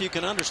his stuff, you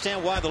can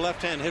understand why the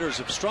left-hand hitters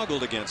have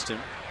struggled against him.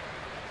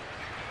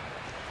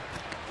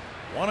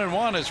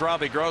 1-1 as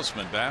Robbie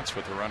Grossman bats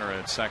with a runner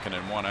at second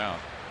and 1 out.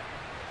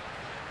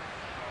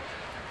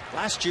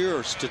 Last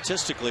year,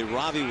 statistically,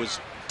 Robbie was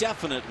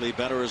definitely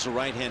better as a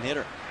right-hand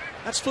hitter.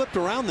 That's flipped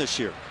around this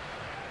year.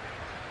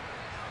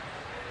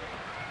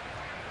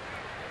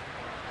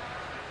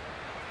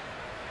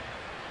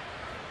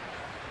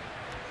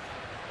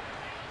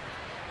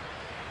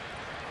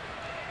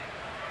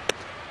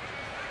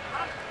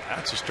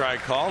 That's a strike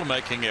call,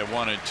 making it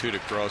 1-2 to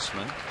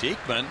Grossman.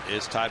 Diekman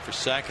is tied for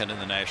second in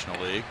the National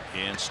League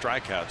in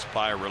strikeouts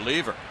by a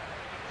reliever.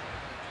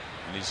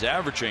 And he's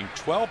averaging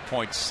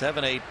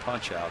 12.78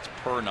 punch-outs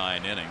per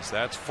 9 innings.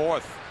 That's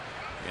fourth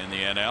in the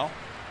NL.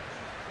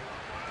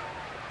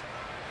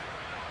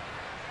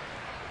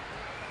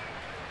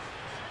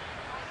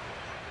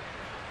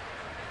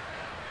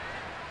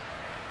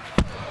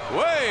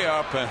 Way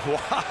up and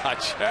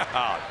watch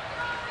out.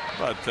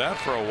 How about that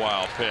for a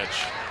wild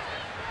pitch?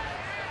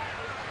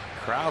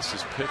 Krause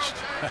has pitched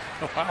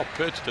a wild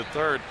pitch to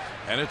third,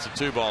 and it's a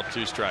 2-ball,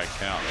 2-strike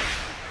count.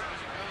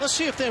 Let's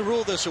see if they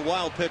rule this a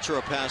wild pitch or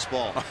a pass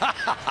ball.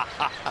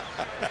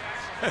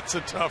 That's a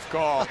tough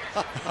call.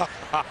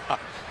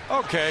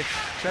 Okay,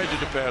 change it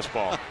to pass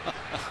ball.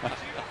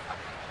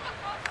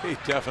 He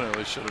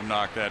definitely should have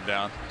knocked that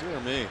down. Dear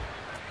me.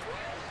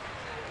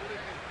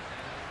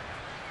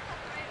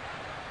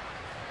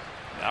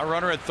 Now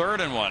runner at third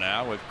and 1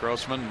 out with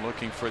Grossman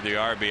looking for the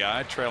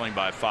RBI, trailing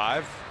by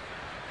 5.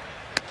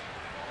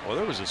 Well,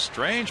 there was a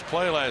strange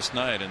play last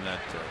night in that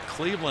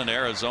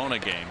Cleveland-Arizona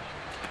game.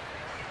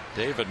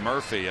 David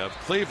Murphy of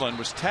Cleveland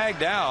was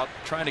tagged out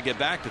trying to get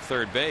back to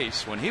third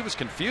base when he was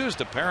confused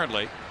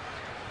apparently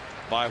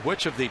by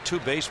which of the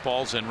 2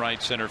 baseballs in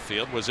right center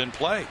field was in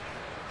play.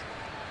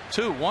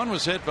 One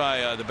was hit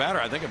by the batter.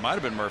 I think it might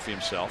have been Murphy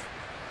himself.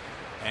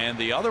 And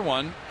the other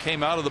one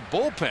came out of the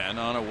bullpen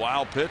on a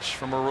wild pitch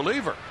from a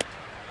reliever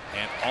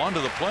and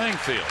onto the playing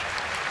field.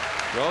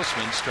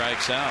 Grossman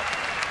strikes out.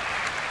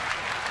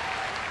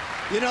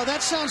 You know,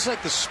 that sounds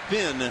like the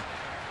spin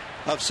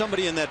of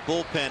somebody in that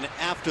bullpen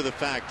after the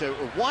fact.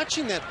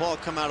 Watching that ball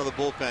come out of the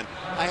bullpen,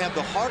 I have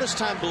the hardest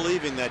time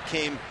believing that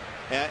came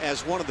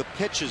as one of the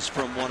pitches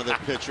from one of the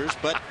pitchers,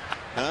 but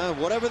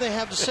whatever they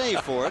have to say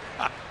for it.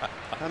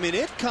 I mean,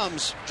 it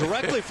comes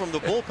directly from the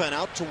bullpen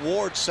out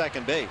towards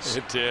second base.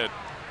 It did.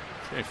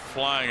 Came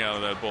flying out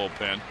of that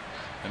bullpen,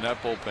 and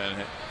that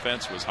bullpen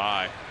fence was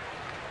high.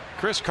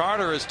 Chris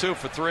Carter is 2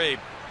 for 3.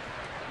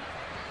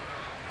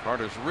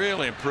 Carter's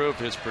really improved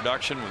his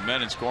production with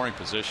men in scoring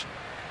position.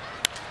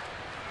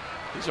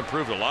 He's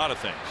improved a lot of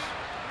things.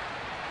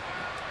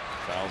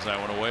 Fouls that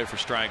one away for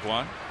strike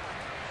 1.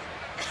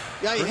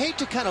 Yeah, you hate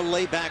to kind of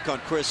lay back on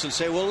Chris and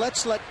say, well,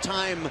 let's let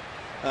time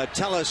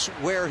tell us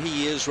where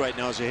he is right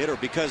now as a hitter,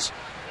 because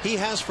he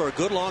has for a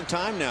good long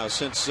time now,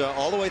 since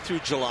all the way through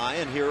July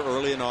and here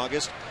early in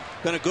August,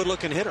 been a good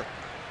looking hitter.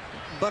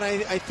 But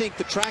I think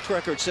the track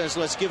record says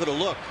let's give it a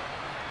look.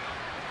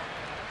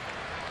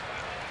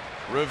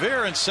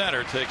 Revere in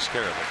center takes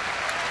care of it.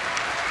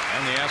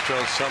 And the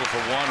Astros settle for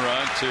 1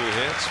 run, 2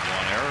 hits, 1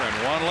 error, and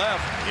 1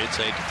 left. It's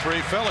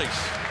 8-3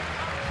 Phillies.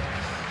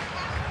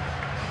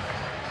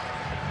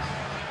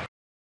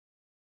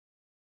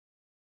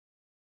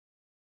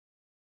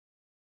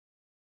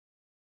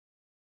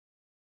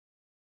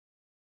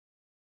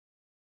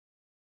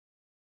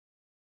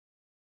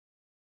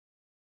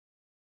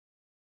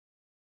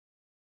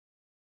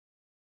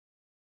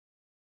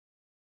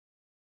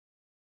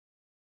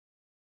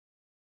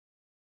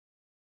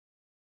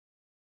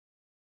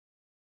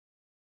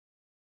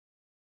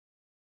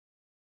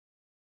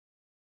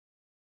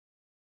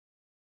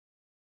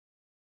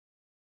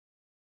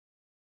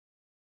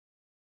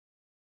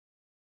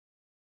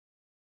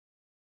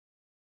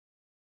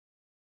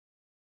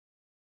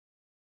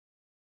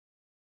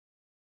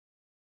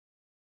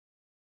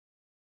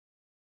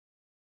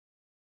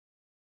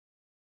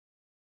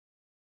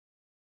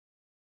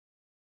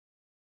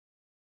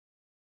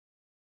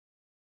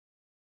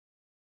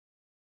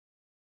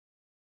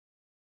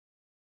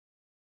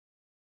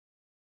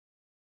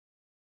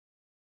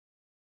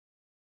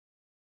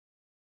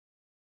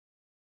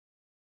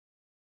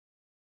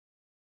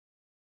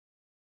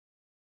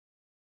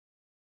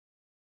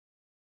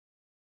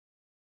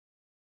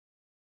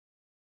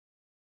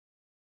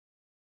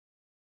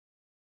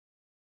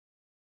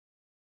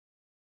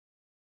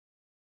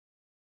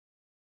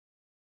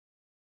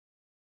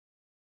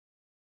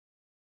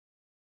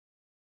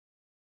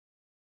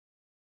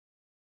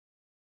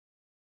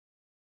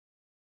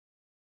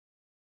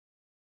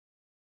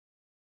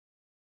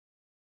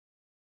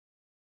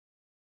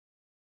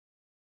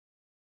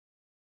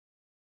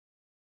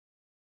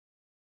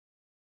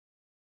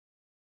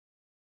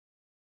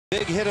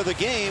 big hit of the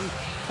game.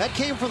 That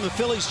came from the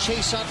Phillies'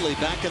 Chase Utley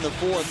back in the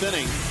 4th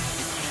inning.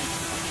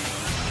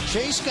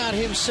 Chase got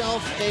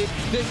himself a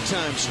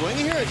big-time swing.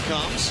 Here it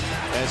comes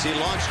as he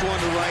launched one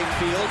to right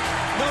field.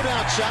 No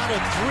doubt shot, a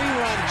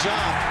 3-run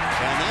job.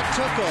 And that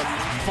took a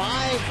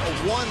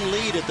 5-1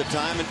 lead at the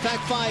time. In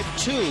fact,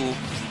 5-2,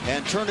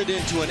 and turned it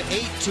into an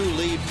 8-2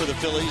 lead for the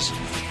Phillies.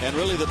 And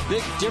really the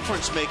big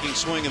difference-making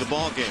swing of the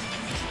ballgame.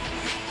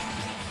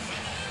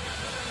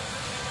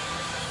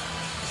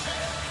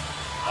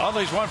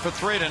 Utley's 1 for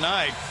 3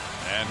 tonight,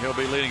 and he'll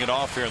be leading it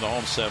off here in the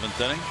home 7th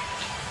inning.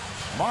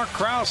 Mark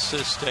Krause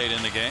has stayed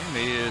in the game.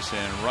 He is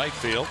in right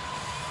field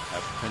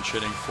after pinch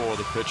hitting for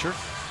the pitcher.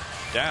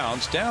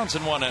 Downs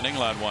in 1 inning,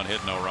 allowed 1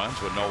 hit, no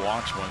runs, with no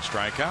walks, 1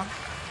 strikeout.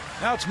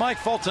 Now it's Mike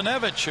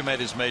Foltynewicz who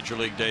made his major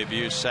league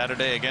debut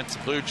Saturday against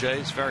the Blue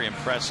Jays. Very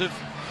impressive.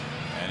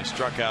 And he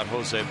struck out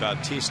Jose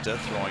Bautista,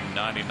 throwing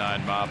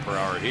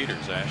 99-mile-per-hour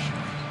heaters,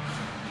 Ash.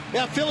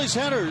 Yeah, Phillies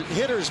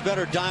hitters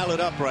better dial it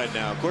up right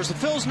now. Of course, the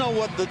Phils know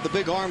what the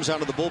big arms out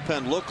of the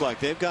bullpen look like.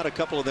 They've got a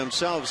couple of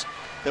themselves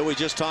that we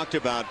just talked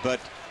about. But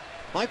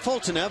Mike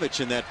Foltynewicz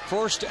in that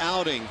first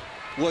outing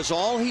was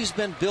all he's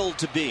been billed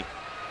to be.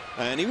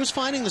 And he was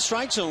finding the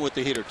strike zone with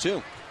the heater,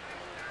 too.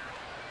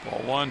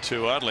 Ball 1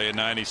 to Utley at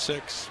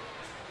 96.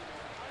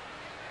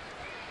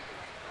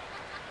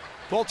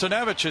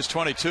 Foltynewicz is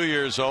 22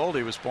 years old.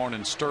 He was born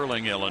in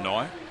Sterling,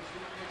 Illinois.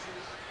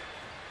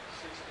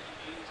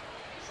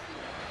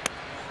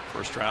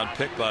 First round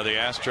pick by the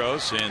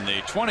Astros in the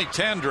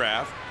 2010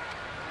 draft.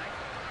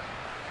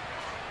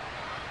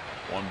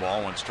 1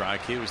 ball, 1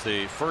 strike. He was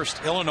the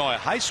first Illinois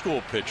high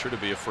school pitcher to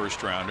be a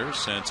first rounder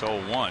since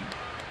 2001.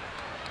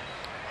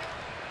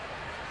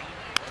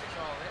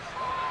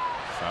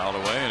 Fouled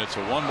away, and it's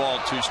a 1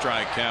 ball, 2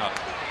 strike count.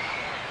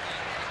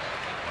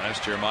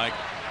 Last year, Mike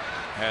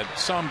had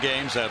some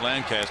games at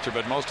Lancaster,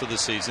 but most of the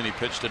season he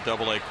pitched at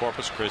AA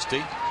Corpus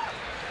Christi,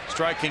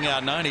 striking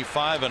out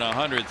 95 in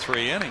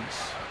 103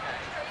 innings.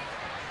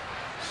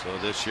 So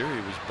this year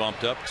he was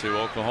bumped up to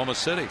Oklahoma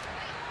City,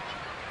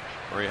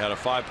 where he had a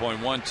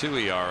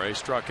 5.12 ERA,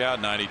 struck out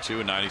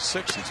 92 and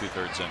 96 in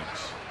 2/3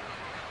 innings.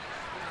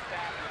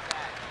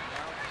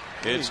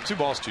 It's 2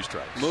 balls, 2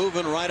 strikes.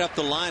 Moving right up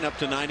the line up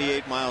to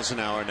 98 miles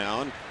an hour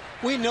now. And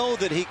we know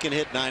that he can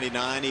hit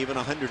 99, even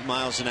 100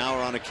 miles an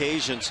hour on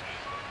occasions.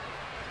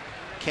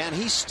 Can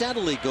he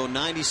steadily go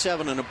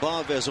 97 and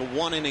above as a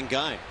 1-inning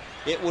guy?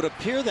 It would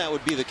appear that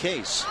would be the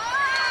case.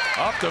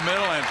 Up the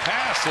middle and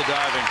past the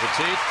diving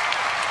Petit.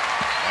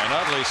 And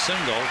Utley's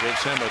single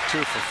gives him a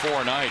 2 for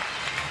 4 night.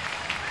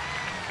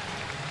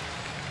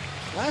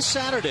 Last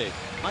Saturday,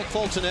 Mike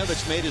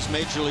Foltynewicz made his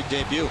major league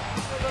debut,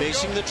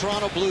 facing the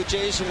Toronto Blue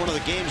Jays and one of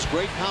the game's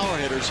great power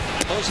hitters,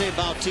 Jose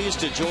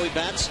Bautista. Joey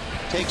Bats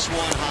takes 1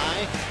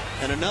 high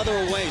and another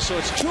away, so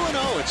it's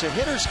 2-0. It's a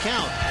hitter's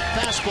count.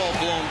 Fastball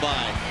blown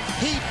by,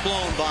 heat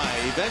blown by,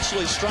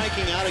 eventually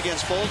striking out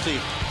against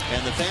Folty,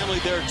 and the family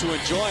there to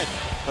enjoy it.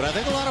 But I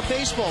think a lot of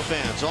baseball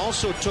fans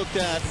also took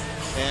that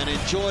and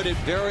enjoyed it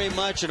very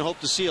much and hope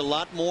to see a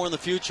lot more in the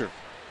future.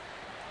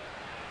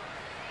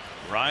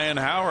 Ryan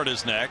Howard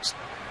is next.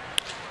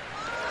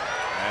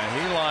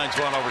 And he lines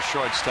one over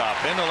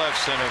shortstop into left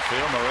center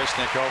field.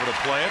 Marisnik over to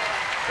play it.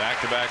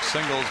 Back-to-back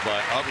singles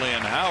by Utley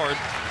and Howard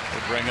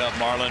would bring up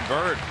Marlon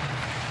Byrd.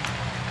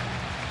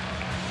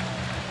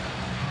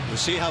 We'll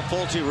see how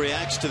Folty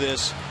reacts to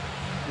this.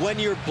 When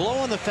you're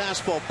blowing the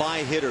fastball by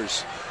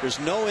hitters, there's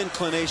no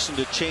inclination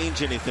to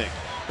change anything.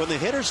 When the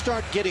hitters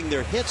start getting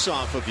their hits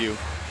off of you,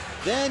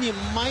 then you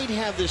might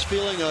have this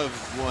feeling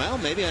of, well,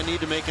 maybe I need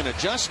to make an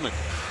adjustment.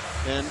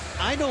 And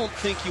I don't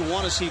think you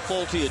want to see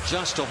Folty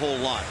adjust a whole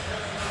lot.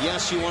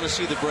 Yes, you want to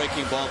see the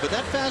breaking ball, but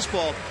that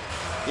fastball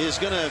is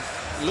going to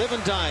live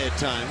and die at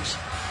times.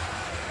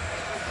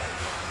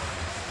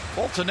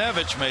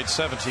 Foltynewicz made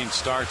 17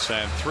 starts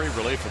and 3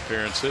 relief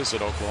appearances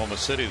at Oklahoma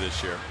City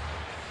this year.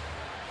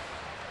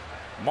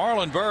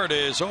 Marlon Byrd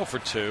is 0 for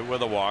 2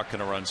 with a walk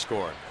and a run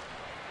scored.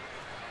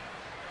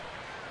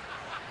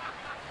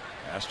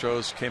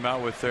 Astros came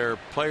out with their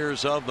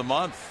players of the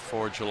month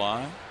for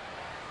July.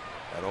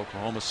 At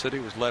Oklahoma City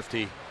was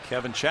lefty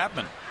Kevin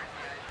Chapman,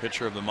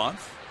 pitcher of the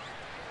month.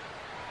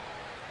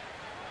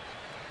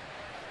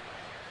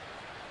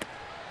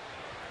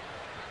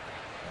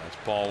 That's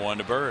ball 1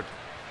 to Byrd.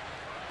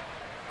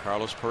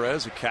 Carlos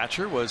Perez, a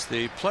catcher, was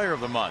the player of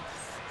the month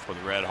for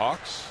the Red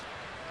Hawks.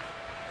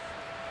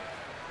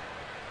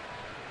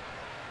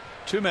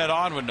 2 men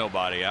on with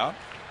nobody out.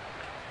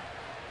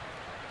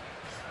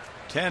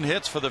 10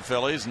 hits for the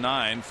Phillies,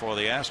 9 for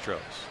the Astros.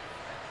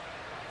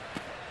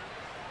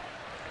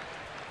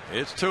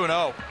 It's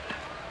 2-0.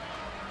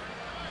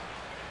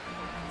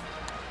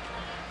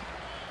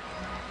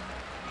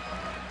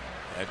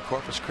 At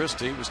Corpus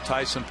Christi was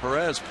Tyson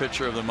Perez,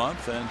 pitcher of the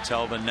month, and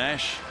Telvin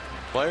Nash,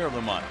 player of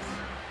the month.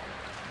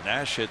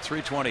 Nash hit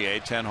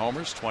 .328, 10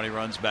 homers, 20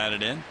 runs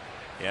batted in.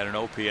 He had an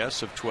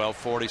OPS of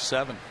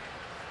 1247.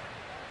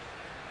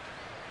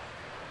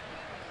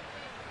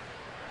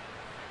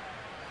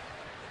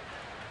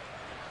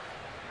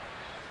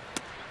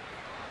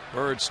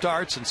 Byrd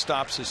starts and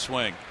stops his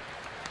swing.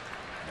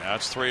 Now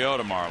it's 3-0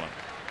 to Marlin.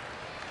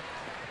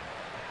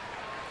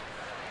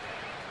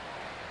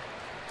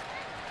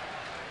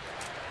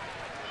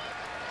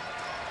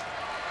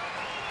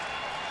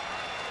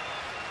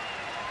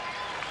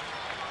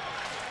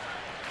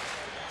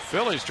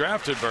 Phillies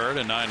drafted Bird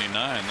in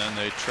 '99, then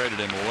they traded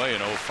him away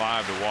in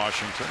 '05 to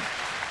Washington.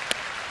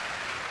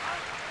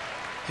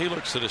 He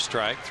looks at a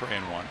strike,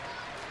 3-1.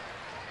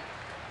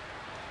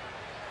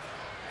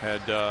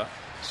 Had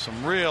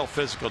some real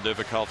physical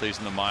difficulties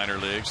in the minor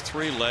leagues,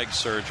 3 leg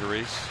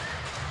surgeries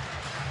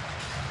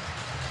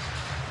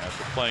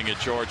after playing at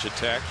Georgia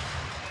Tech.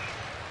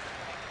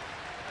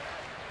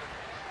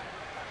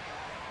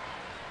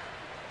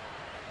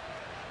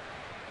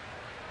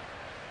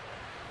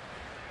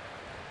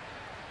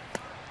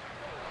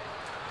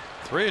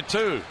 Three and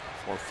 2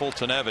 for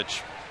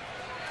Fultonevich.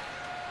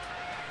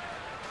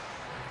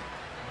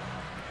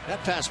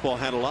 That fastball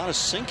had a lot of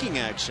sinking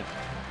action.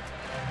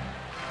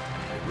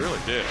 It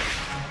really did.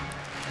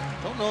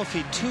 Don't know if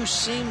he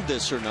two-seamed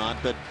this or not,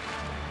 but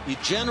you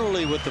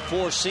generally with the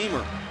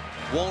four-seamer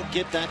won't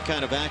get that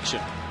kind of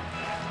action.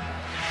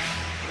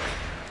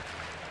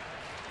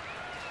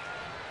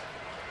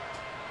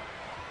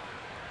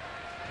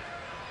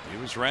 He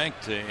was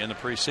ranked in the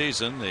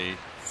preseason the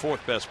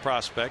 4th best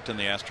prospect in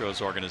the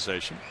Astros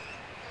organization.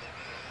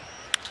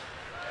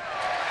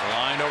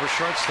 Lined over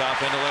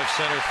shortstop into left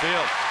center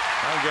field.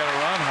 I'll get a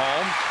run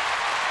home.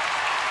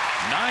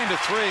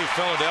 9-3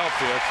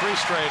 Philadelphia. 3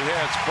 straight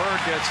hits. Bird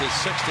gets his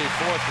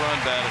 64th run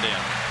batted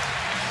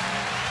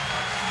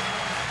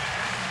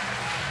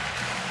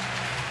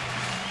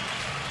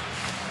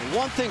in.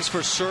 One thing's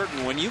for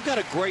certain, when you've got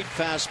a great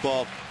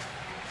fastball,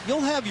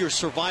 you'll have your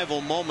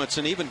survival moments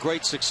and even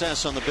great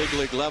success on the big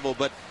league level,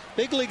 but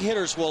big league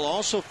hitters will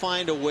also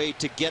find a way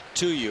to get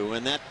to you,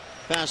 and that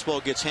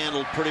fastball gets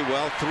handled pretty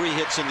well. 3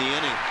 hits in the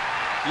inning.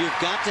 You've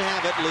got to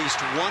have at least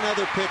one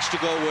other pitch to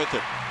go with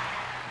it.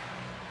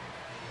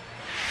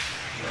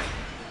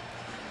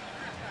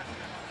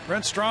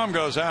 Brent Strom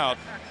goes out.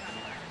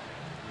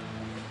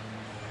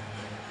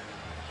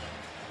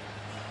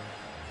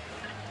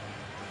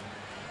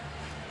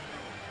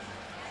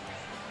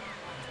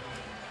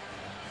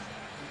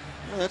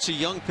 Well, that's a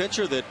young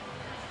pitcher that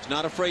is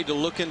not afraid to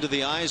look into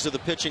the eyes of the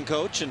pitching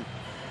coach and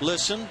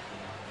listen.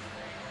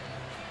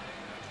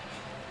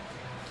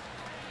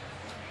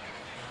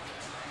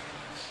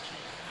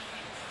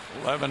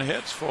 $11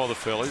 hits for the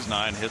Phillies,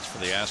 9 hits for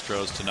the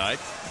Astros tonight.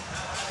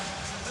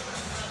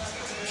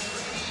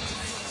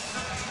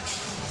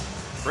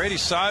 Grady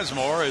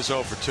Sizemore is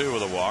 0 for 2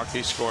 with a walk.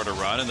 He scored a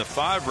run in the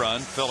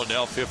 5-run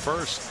Philadelphia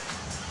first.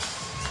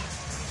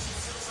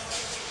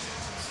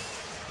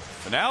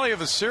 Finale of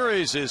the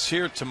series is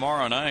here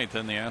tomorrow night.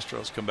 Then the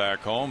Astros come back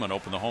home and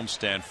open the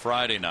homestand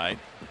Friday night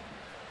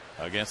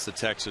against the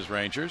Texas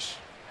Rangers.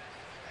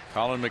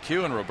 Colin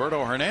McHugh and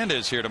Roberto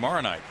Hernandez here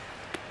tomorrow night.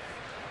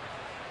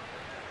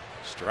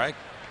 Strike.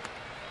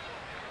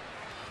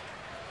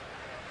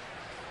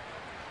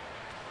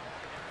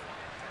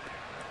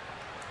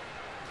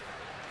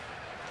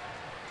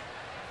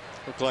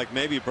 Looked like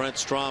maybe Brent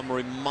Strom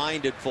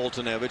reminded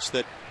Fultonevich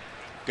that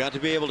got to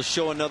be able to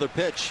show another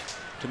pitch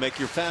to make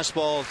your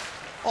fastball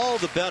all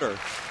the better.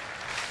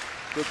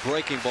 Good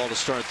breaking ball to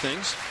start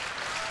things.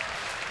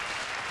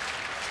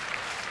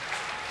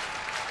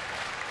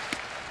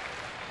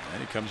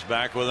 And he comes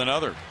back with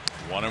another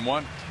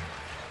 1-1.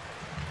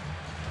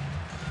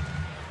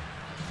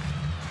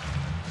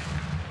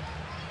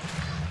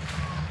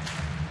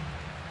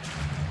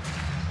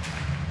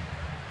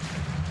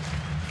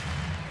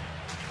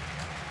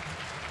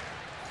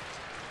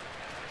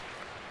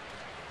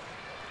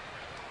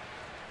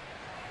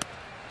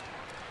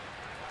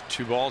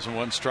 Two balls and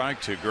 1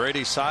 strike to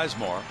Grady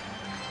Sizemore.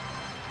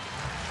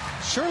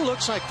 Sure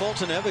looks like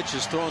Fultonevich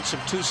is throwing some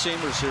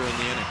two-seamers here in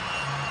the inning,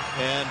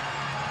 and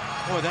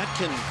boy, that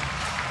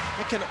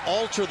can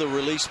alter the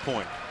release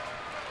point.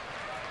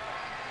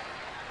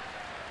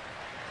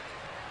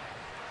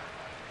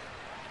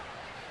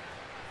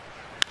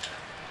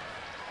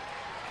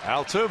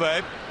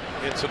 Altuve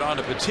hits it on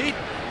to Petit.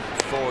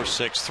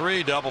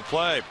 4-6-3 double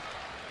play.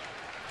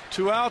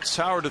 2 outs.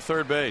 Howard to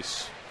third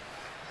base.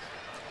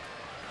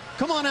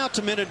 Come on out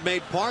to Minute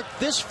Maid Park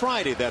this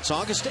Friday. That's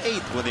August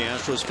 8th when the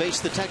Astros face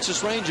the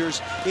Texas Rangers.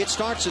 It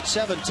starts at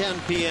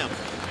 7:10 p.m.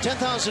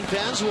 10,000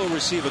 fans will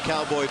receive a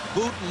Cowboy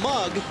boot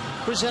mug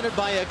presented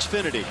by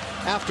Xfinity.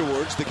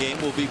 Afterwards, the game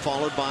will be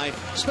followed by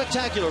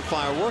spectacular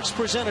fireworks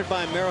presented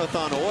by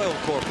Marathon Oil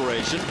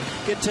Corporation.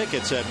 Get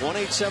tickets at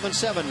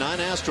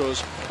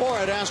 1-877-9-ASTROS or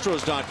at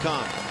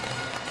astros.com.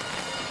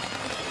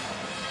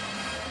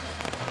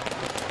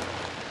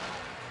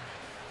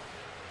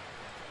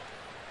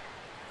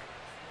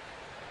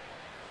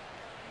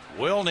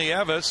 Will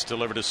Nieves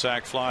delivered a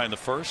sac fly in the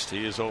first.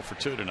 He is 0 for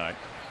 2 tonight.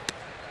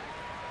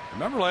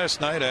 Remember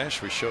last night,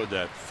 Ash, we showed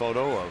that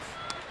photo of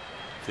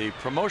the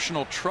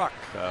promotional truck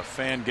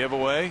fan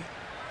giveaway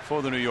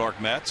for the New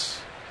York Mets.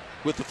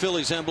 With the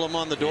Phillies emblem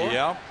on the door?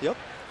 Yeah. Yep.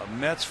 A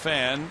Mets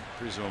fan,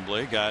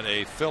 presumably, got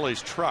a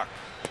Phillies truck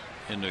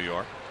in New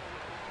York.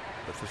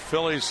 with the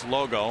Phillies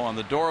logo on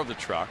the door of the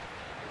truck.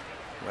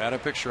 We had a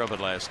picture of it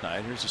last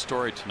night. Here's the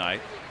story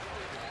tonight.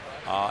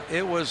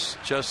 It was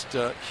just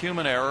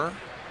human error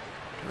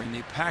during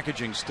the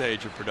packaging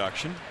stage of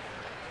production.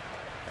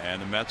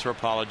 And the Mets are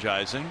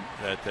apologizing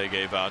that they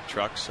gave out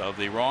trucks of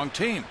the wrong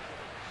team.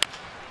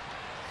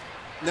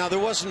 Now, there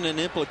wasn't an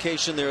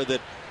implication there that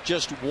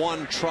just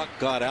one truck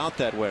got out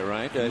that way,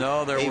 right?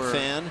 No, there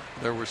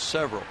There were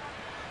several.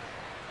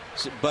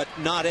 But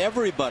not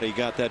everybody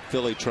got that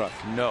Philly truck.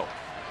 No.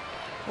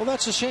 Well,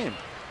 that's a shame.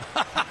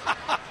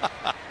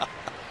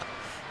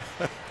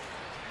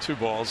 2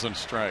 balls and a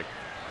strike.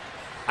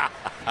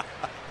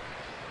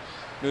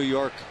 New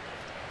York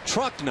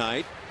Truck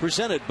Night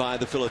presented by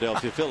the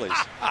Philadelphia Phillies.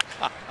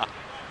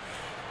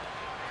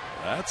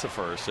 That's a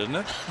first, isn't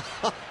it?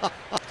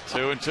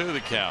 2-2 the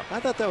count. I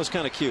thought that was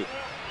kind of cute.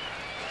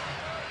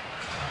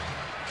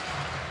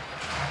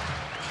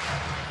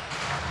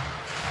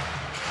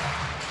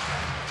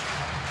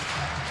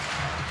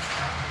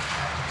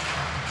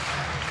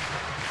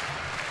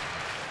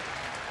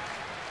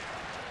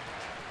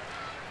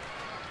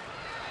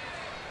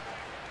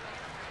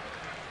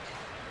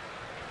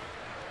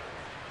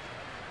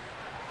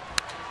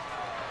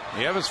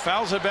 Evans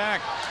fouls it back.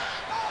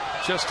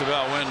 Just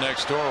about win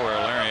next door where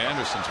Larry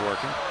Anderson's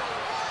working.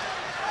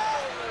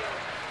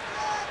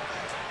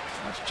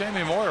 That's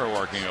Jamie Moyer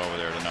working over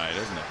there tonight,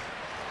 isn't it?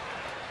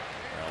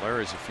 Well,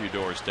 Larry's a few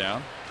doors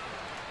down.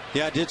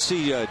 Yeah, I did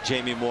see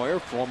Jamie Moyer,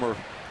 former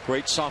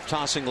great soft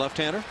tossing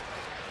left-hander.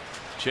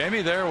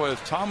 Jamie there with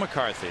Tom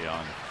McCarthy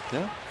on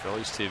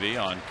Phillies TV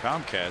on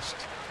Comcast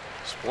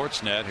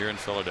Sportsnet here in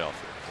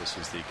Philadelphia. This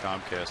is the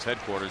Comcast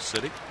headquarters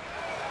city.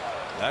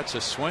 That's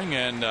a swing,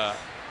 and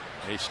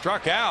he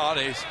struck out.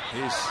 He's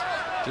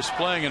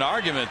displaying an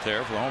argument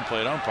there for the home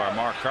plate umpire,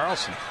 Mark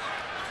Carlson.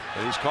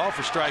 But he's called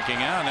for striking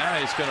out. Now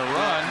he's going to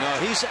run.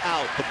 No, he's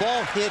out. The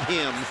ball hit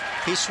him.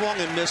 He swung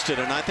and missed it,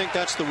 and I think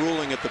that's the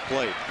ruling at the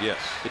plate. Yes.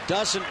 It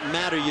doesn't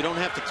matter. You don't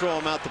have to throw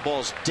him out. The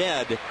ball's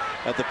dead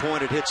at the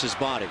point it hits his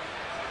body.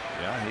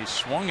 Yeah, he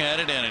swung at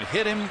it, and it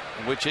hit him,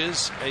 which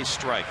is a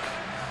strike.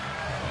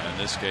 In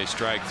this case,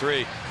 strike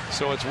 3.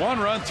 So it's 1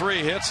 run, 3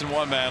 hits, and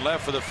 1 man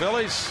left for the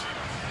Phillies.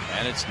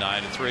 And it's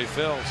 9-3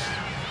 Phils.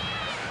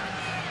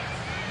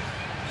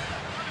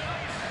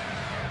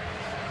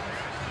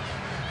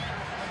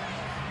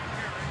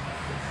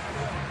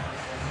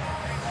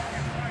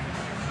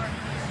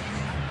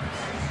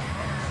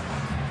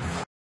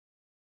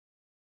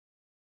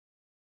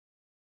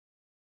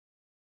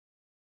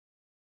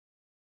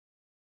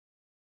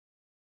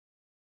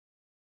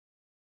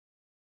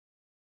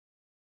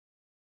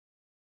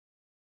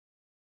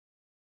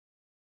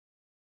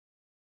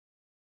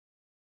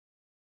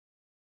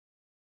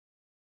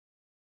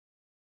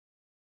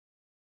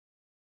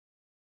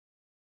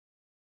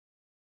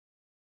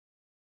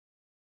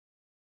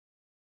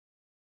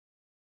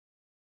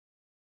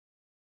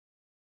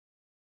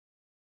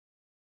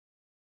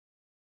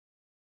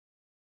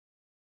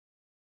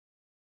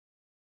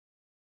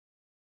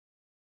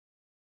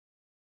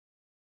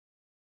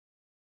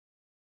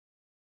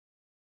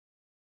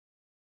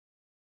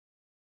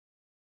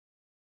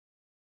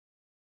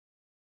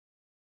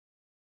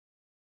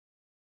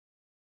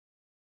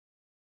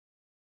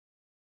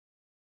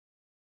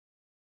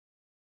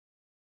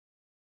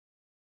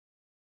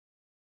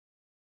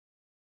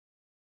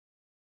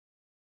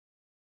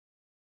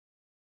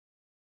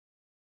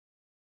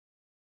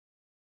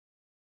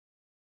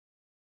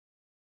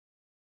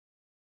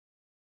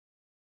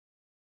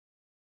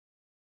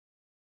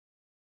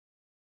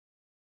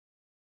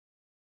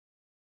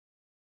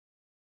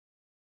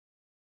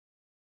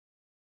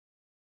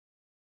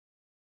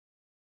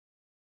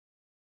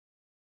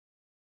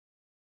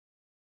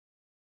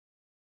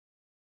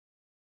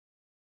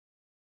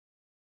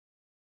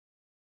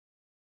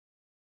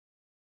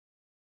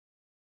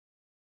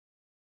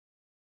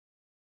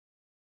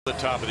 The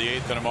top of the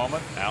 8th in a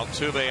moment.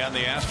 Altuve and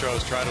the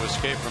Astros try to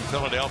escape from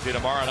Philadelphia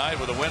tomorrow night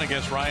with a win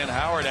against Ryan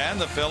Howard and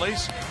the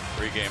Phillies.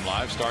 Pre-game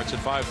live starts at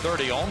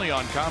 5:30 only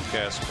on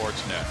Comcast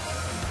Sportsnet.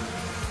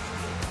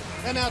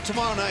 And now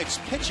tomorrow night's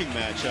pitching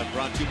matchup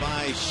brought to you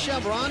by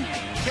Chevron.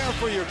 Care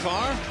for your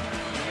car.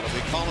 It'll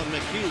be Colin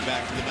McHugh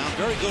back to the mound.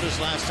 Very good his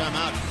last time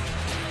out.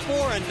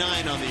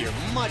 4-9 on the year.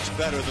 Much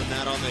better than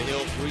that on the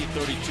hill.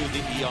 3.32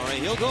 the ERA.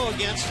 He'll go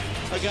against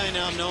a guy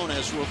now known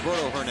as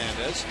Roberto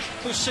Hernandez,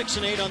 who's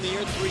 6-8 on the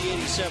year.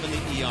 3.87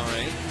 the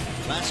ERA.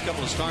 Last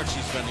couple of starts,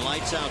 he's been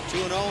lights out.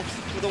 2-0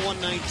 with a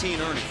 119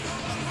 earning.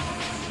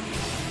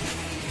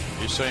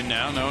 You say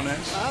now known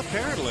as?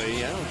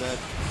 Apparently, yeah. I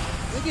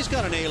think he's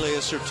got an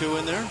alias or two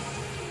in there.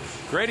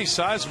 Grady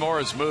Sizemore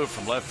has moved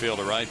from left field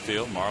to right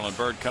field. Marlon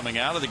Byrd coming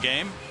out of the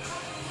game.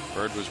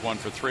 Byrd was 1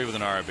 for 3 with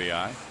an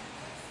RBI.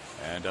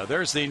 And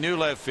there's the new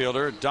left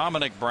fielder,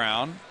 Dominic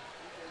Brown,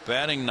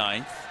 batting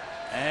 9th.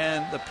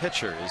 And the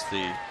pitcher is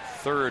the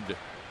 3rd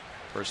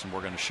person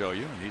we're going to show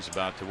you. And he's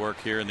about to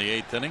work here in the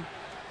 8th inning.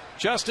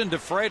 Justin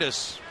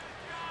DeFreitas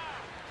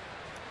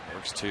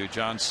works to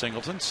John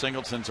Singleton.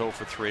 Singleton's 0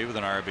 for 3 with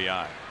an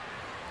RBI.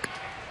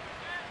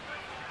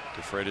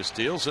 DeFreitas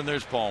deals, and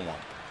there's ball 1.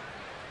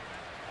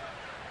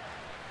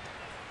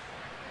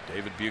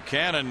 David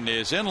Buchanan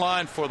is in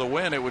line for the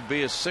win. It would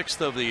be his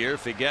 6th of the year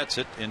if he gets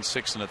it in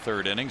 6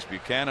 1/3 innings.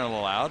 Buchanan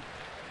allowed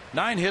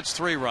 9 hits,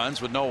 3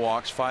 runs with no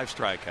walks, 5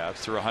 strikeouts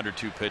through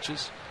 102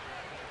 pitches.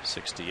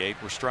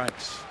 68 were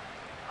strikes.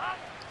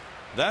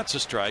 That's a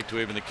strike to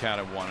even the count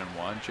of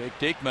 1-1. Jake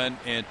Diekman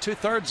in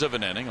 2/3 of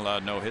an inning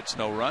allowed no hits,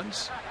 no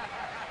runs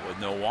with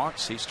no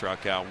walks. He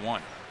struck out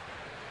 1.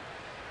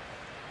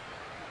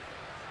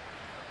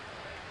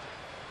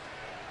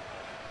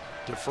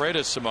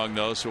 DeFreitas among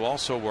those who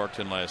also worked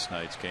in last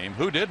night's game.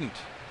 Who didn't?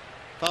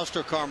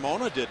 Fausto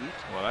Carmona didn't.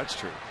 Well, that's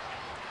true.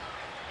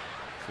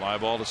 Fly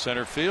ball to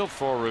center field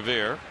for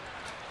Revere.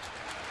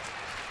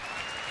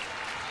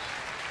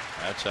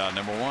 That's out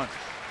number 1.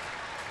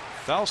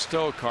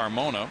 Fausto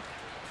Carmona,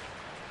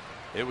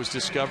 it was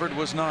discovered,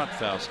 was not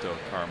Fausto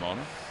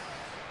Carmona.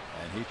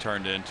 And he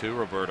turned into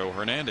Roberto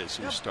Hernandez,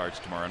 who starts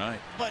tomorrow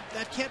night. But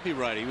that can't be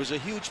right. He was a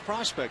huge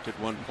prospect at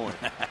one point.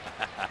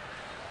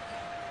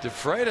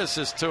 DeFreitas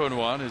is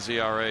 2-1. His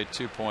ERA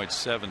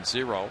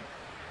 2.70.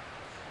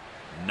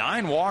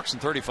 9 walks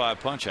and 35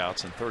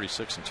 punchouts in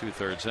 36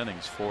 2/3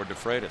 innings for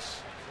DeFreitas.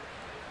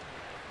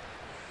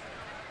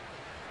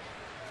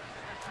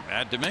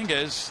 Matt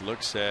Dominguez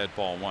looks at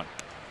ball 1.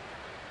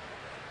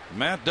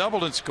 Matt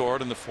doubled and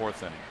scored in the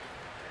 4th inning.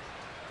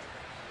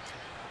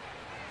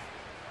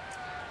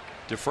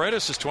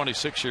 DeFreitas is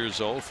 26 years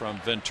old from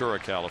Ventura,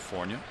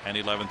 California, an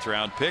 11th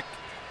round pick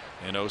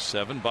in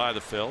 07 by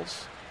the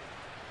Phillies.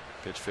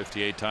 Pitched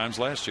 58 times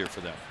last year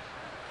for them.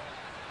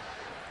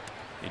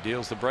 He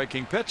deals the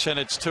breaking pitch, and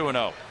it's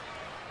 2-0.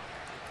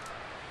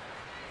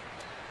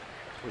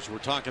 Which we're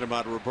talking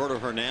about Roberto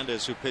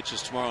Hernandez, who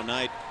pitches tomorrow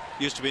night,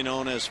 used to be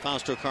known as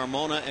Fausto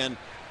Carmona, and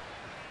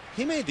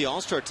he made the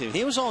All-Star team.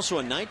 He was also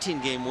a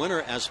 19-game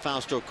winner as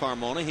Fausto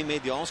Carmona. He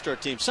made the All-Star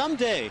team.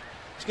 Someday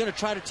he's going to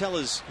try to tell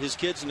his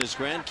kids and his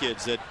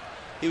grandkids that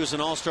he was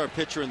an All-Star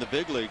pitcher in the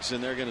big leagues,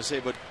 and they're going to say,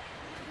 but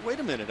wait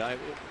a minute,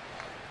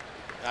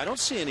 I don't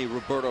see any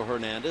Roberto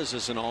Hernandez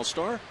as an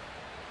All-Star.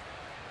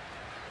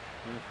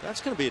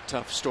 That's going to be a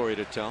tough story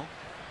to tell.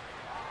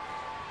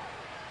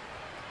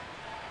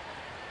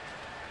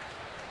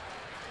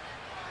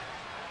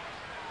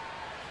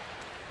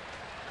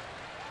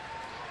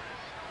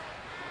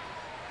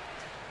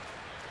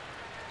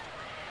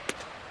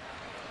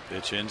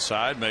 Pitch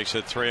inside makes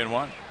it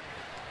 3-1.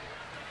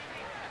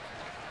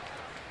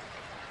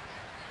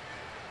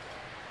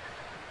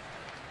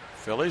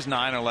 Phillies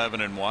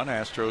 9-11-1.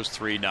 Astros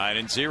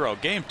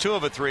 3-9-0. Game 2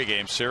 of a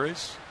 3-game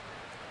series.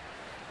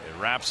 It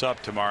wraps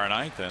up tomorrow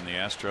night. Then the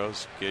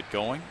Astros get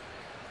going.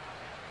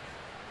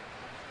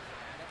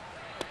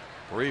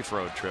 Brief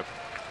road trip.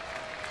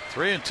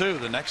 3-2.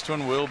 The next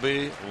one will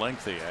be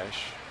lengthy,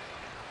 Ash.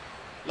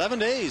 11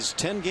 days,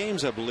 10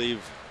 games, I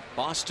believe.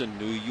 Boston,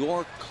 New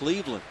York,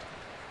 Cleveland.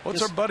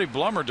 What's our buddy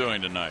Blummer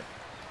doing tonight?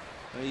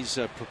 He's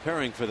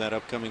preparing for that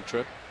upcoming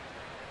trip.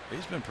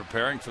 He's been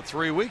preparing for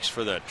 3 weeks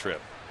for that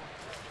trip.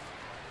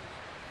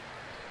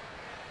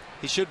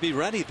 He should be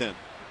ready then.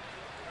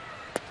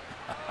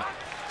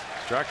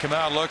 Struck him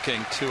out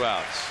looking, 2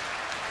 outs.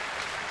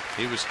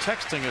 He was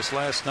texting us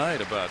last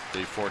night about the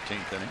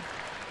 14th inning.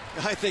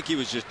 I think he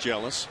was just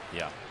jealous.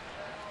 Yeah.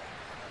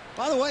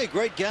 By the way,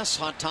 great guests,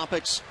 hot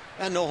topics,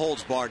 and no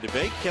holds barred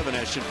debate. Kevin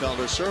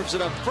Eschenfelder serves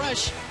it up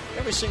fresh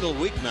every single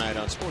weeknight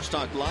on Sports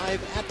Talk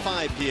Live at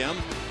 5 p.m.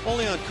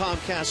 only on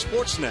Comcast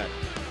Sportsnet.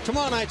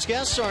 Tomorrow night's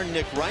guests are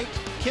Nick Wright,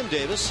 Kim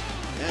Davis,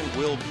 and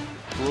Will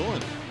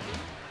Bruin.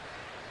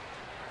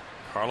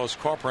 Carlos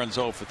Corcoran's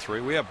 0 for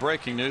 3. We have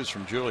breaking news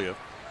from Julia.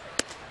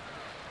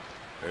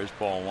 There's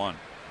ball 1.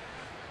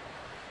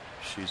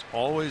 She's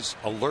always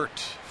alert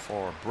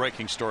for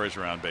breaking stories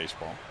around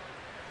baseball.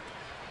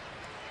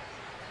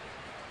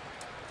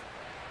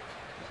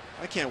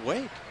 I can't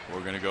wait.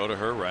 We're going to go to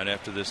her right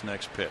after this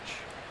next pitch.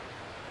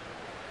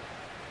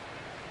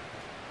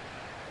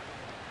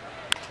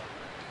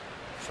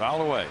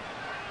 Foul away.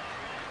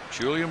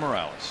 Julia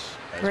Morales.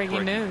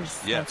 Breaking news.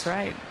 Yes. That's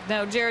right.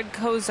 Now, Jared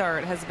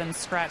Cozart has been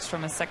scratched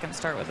from his second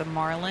start with the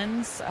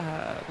Marlins.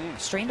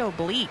 Strained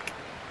oblique.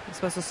 He's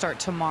supposed to start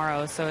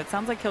tomorrow, so it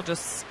sounds like he'll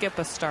just skip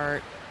a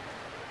start.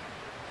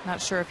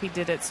 Not sure if he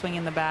did it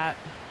swinging the bat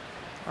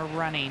or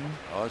running.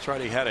 Oh, that's right.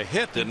 He had a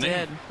hit, didn't he? He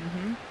did.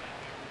 Mm-hmm.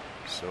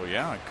 So,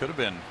 yeah, it could have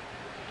been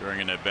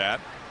during an at-bat.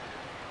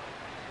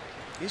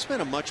 He's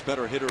been a much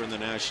better hitter in the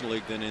National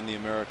League than in the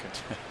American.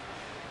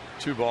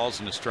 2 balls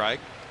and a strike.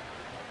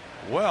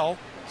 Well,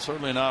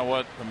 certainly not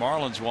what the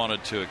Marlins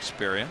wanted to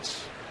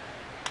experience.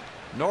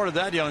 Nor did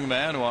that young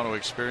man want to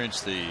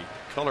experience the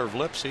color of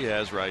lips he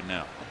has right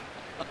now.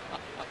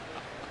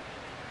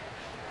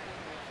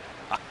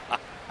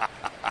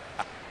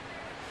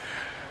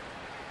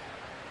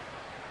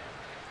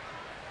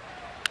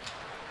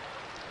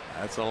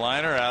 That's a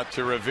liner out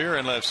to Revere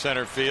in left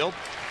center field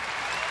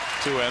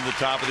to end the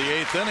top of the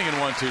 8th inning in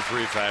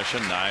 1-2-3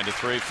 fashion.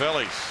 9-3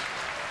 Phillies.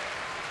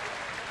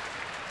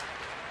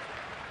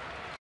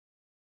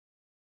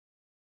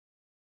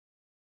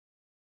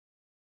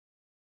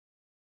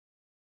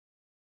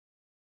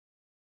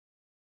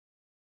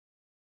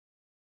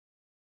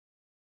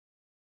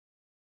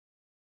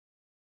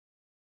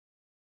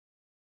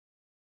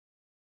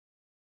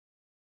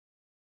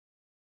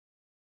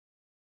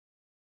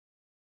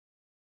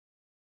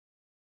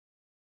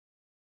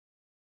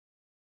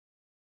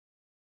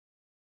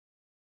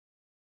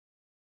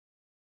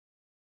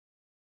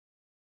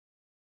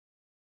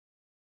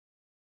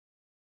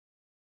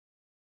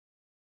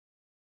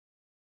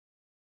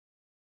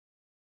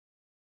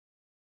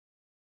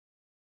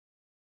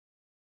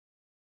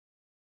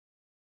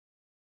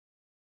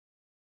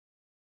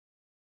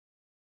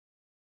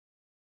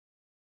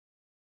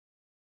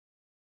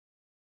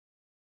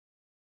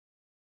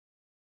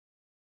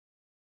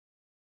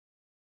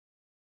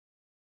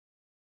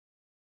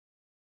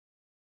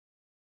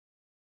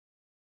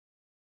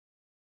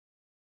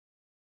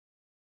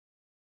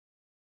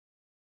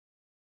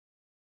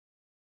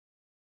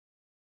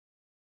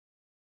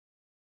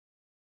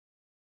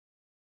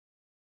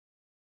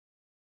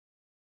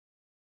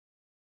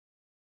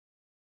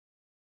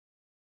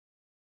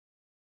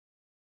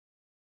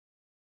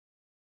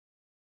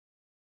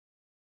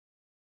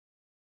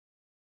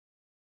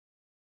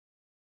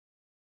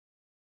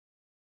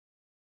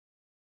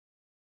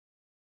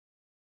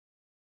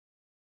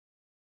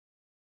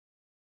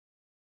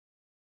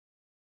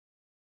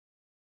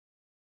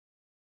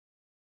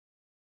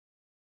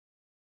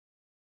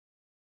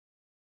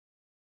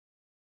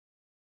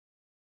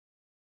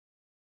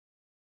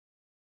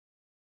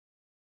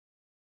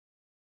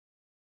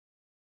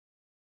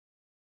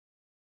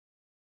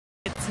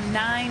 It's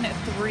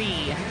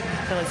 9-3.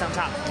 Phillies on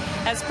top.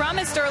 As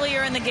promised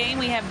earlier in the game,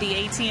 we have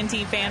the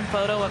AT&T fan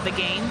photo of the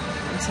game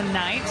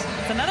tonight.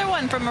 It's another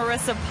one from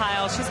Marissa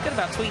Pyle. She's good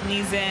about tweeting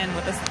these in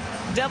with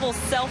a double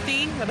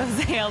selfie with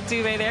Jose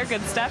Altuve there.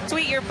 Good stuff.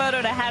 Tweet your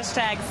photo to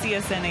hashtag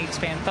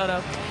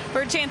CSNHFanPhoto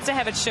for a chance to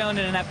have it shown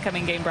in an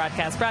upcoming game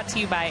broadcast brought to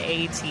you by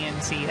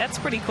AT&T. That's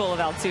pretty cool of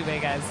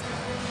Altuve, guys.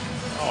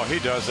 Oh, he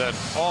does that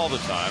all the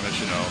time, as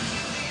you know.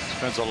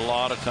 Spends a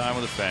lot of time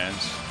with the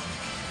fans.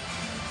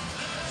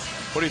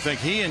 What do you think?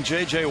 He and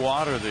J.J.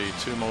 Watt are the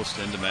two most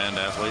in-demand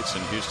athletes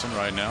in Houston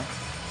right now.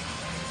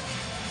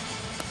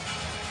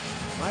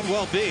 Might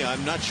well be.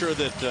 I'm not sure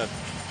that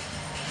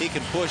he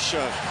can push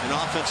an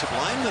offensive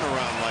lineman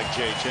around like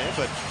J.J.,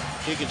 but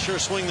he can sure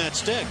swing that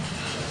stick.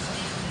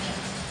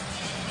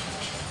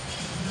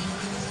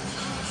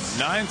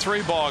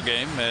 9-3 ball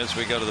game as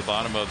we go to the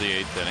bottom of the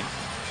 8th inning.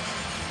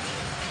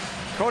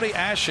 Cody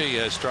Ashe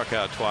has struck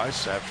out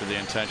twice after the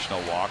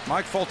intentional walk.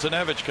 Mike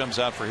Foltynewicz comes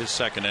out for his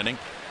second inning.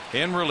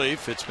 In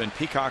relief, it's been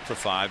Peacock for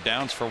 5,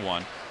 Downs for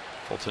 1.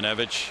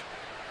 Foltynewicz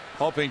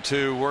hoping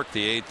to work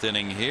the 8th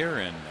inning here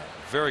in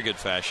very good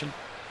fashion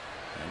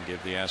and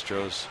give the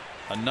Astros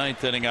a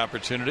 9th inning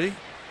opportunity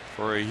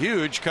for a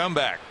huge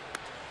comeback.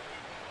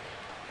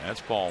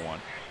 That's ball 1.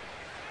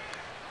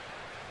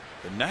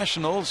 The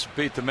Nationals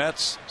beat the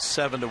Mets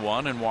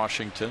 7-1 in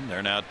Washington.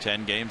 They're now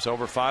 10 games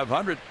over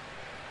 500.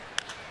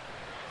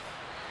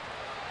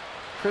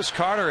 Chris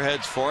Carter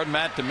heads for it.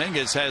 Matt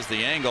Dominguez has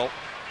the angle.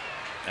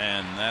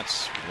 And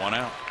that's 1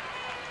 out.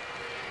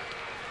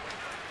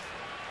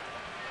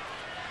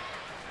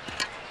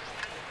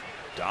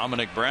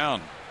 Dominic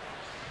Brown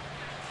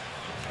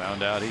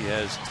found out he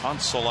has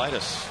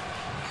tonsillitis.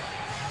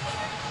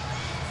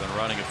 Been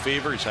running a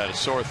fever. He's had a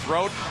sore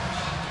throat.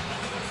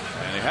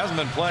 And he hasn't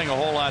been playing a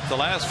whole lot the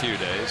last few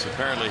days.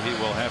 Apparently he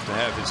will have to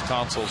have his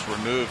tonsils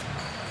removed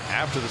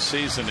after the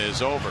season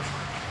is over.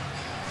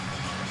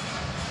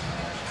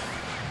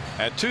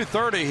 At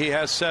 230 he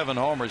has 7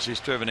 homers. He's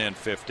driven in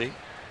 50.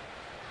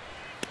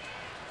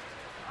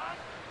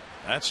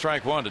 That's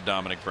strike 1 to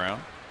Dominic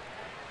Brown.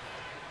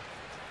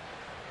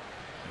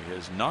 He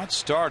has not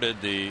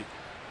started the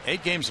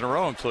 8 games in a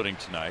row, including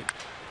tonight.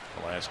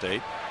 The last 8.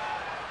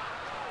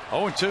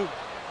 0-2.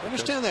 I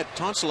understand that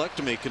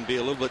tonsillectomy can be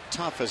a little bit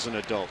tough as an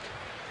adult.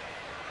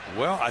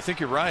 Well, I think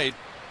you're right.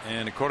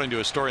 And according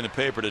to a story in the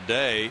paper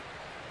today,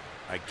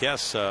 I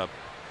guess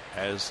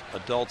as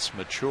adults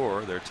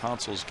mature, their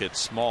tonsils get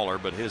smaller,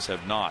 but his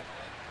have not.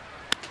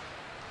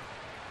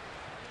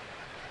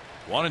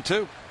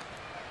 1-2.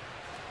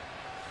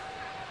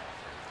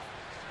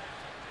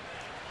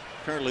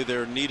 Apparently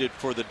they're needed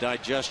for the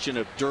digestion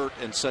of dirt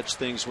and such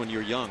things when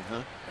you're young,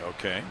 huh?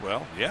 Okay,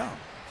 well, yeah,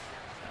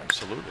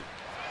 absolutely.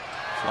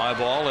 Fly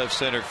ball left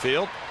center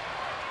field,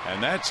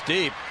 and that's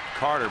deep.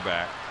 Carter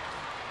back.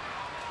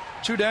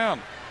 2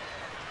 down.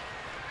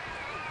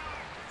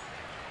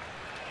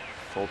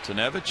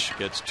 Foltynewicz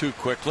gets 2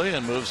 quickly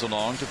and moves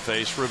along to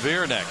face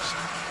Revere next.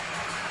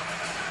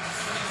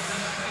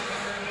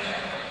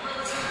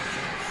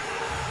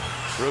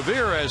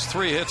 Revere has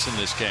 3 hits in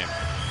this game.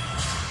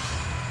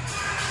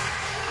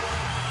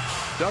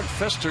 Doug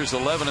Fister's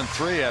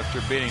 11-3 after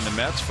beating the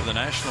Mets for the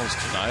Nationals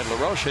tonight.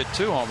 LaRoche hit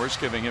 2 homers,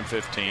 giving him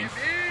 15.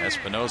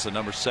 Espinosa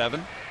number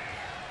 7.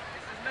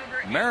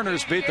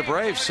 Mariners beat the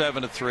Braves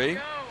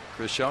 7-3.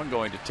 Chris Young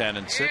going to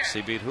 10-6.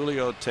 He beat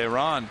Julio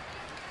Teheran.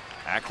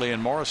 Ackley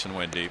and Morrison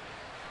went deep.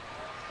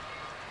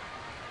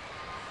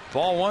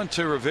 Ball 1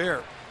 to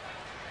Revere.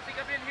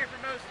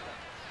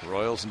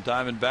 Royals and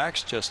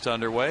Diamondbacks just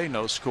underway.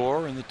 No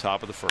score in the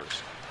top of the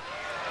first.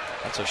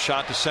 That's a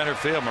shot to center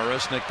field.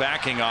 Marisnik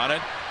backing on it.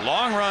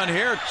 Long run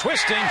here.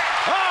 Twisting.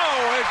 Oh,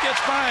 it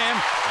gets by him.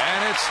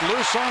 And it's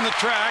loose on the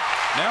track.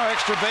 Now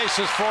extra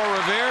bases for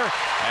Revere.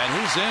 And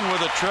he's in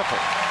with a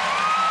triple.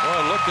 Well,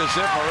 it looked as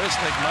if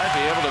Marisnik might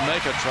be able to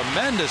make a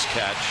tremendous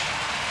catch.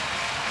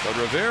 But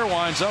Revere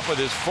winds up with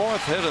his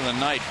 4th hit of the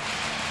night.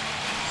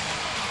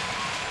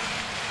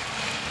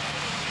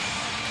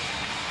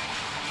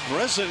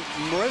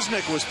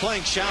 Marisnik was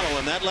playing shallow,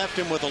 and that left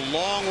him with a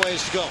long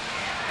ways to go.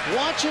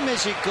 Watch him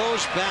as he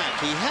goes back.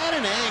 He had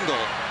an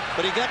angle,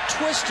 but he got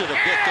twisted a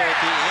bit there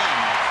at the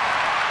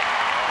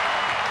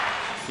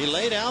end. He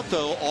laid out,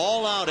 though,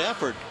 all-out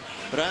effort.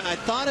 But I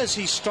thought as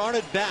he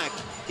started back,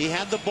 he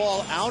had the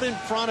ball out in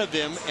front of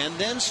him and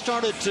then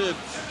started to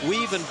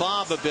weave and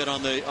bob a bit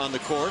on the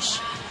course.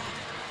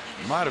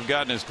 Might have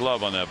gotten his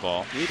glove on that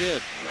ball. He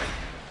did.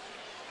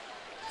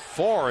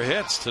 4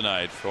 hits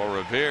tonight for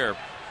Revere.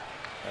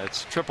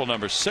 That's triple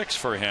number 6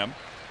 for him.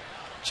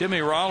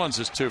 Jimmy Rollins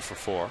is 2 for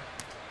 4.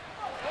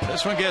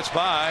 This one gets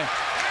by,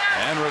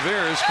 and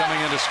Revere is coming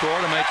in to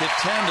score to make it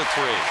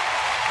 10-3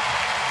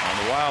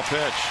 on the wild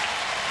pitch.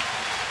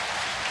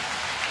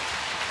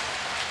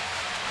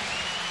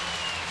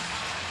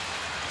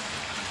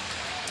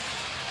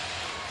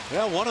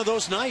 Well, one of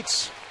those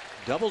nights.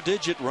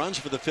 Double-digit runs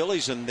for the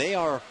Phillies, and they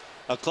are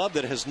a club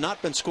that has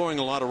not been scoring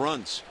a lot of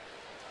runs.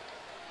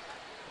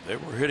 They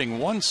were hitting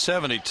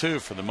 172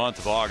 for the month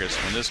of August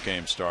when this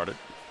game started.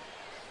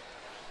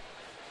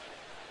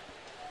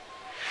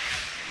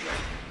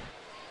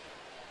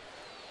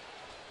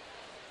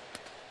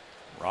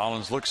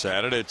 Mullins looks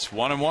at it. It's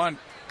 1-1.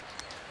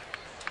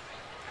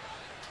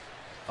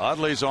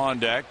 Utley's on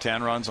deck.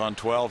 10 runs on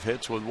 12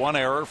 hits with 1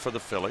 error for the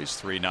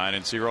Phillies.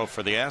 3-9-0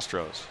 for the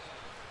Astros.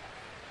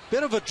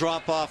 Bit of a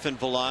drop off in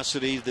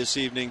velocity this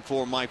evening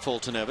for Mike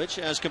Foltynewicz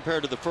as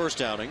compared to the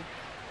first outing.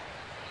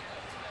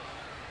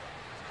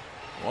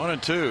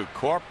 1-2.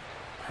 Corp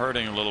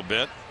hurting a little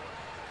bit.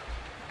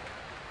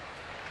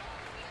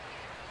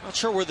 Not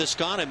sure where this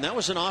got him. That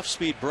was an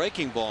off-speed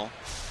breaking ball.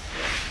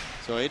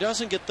 So he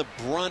doesn't get the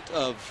brunt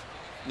of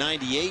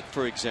 98,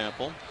 for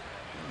example.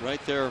 Right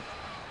there,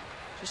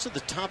 just at the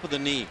top of the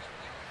knee.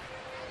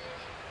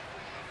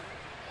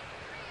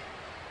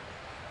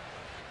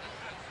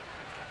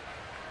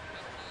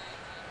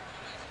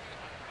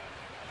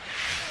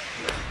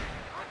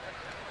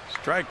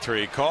 Strike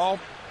 3 call.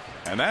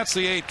 And that's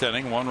the 8th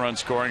inning. 1 run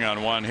scoring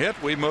on 1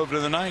 hit. We move to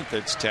the 9th.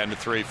 It's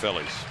 10-3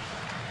 Phillies.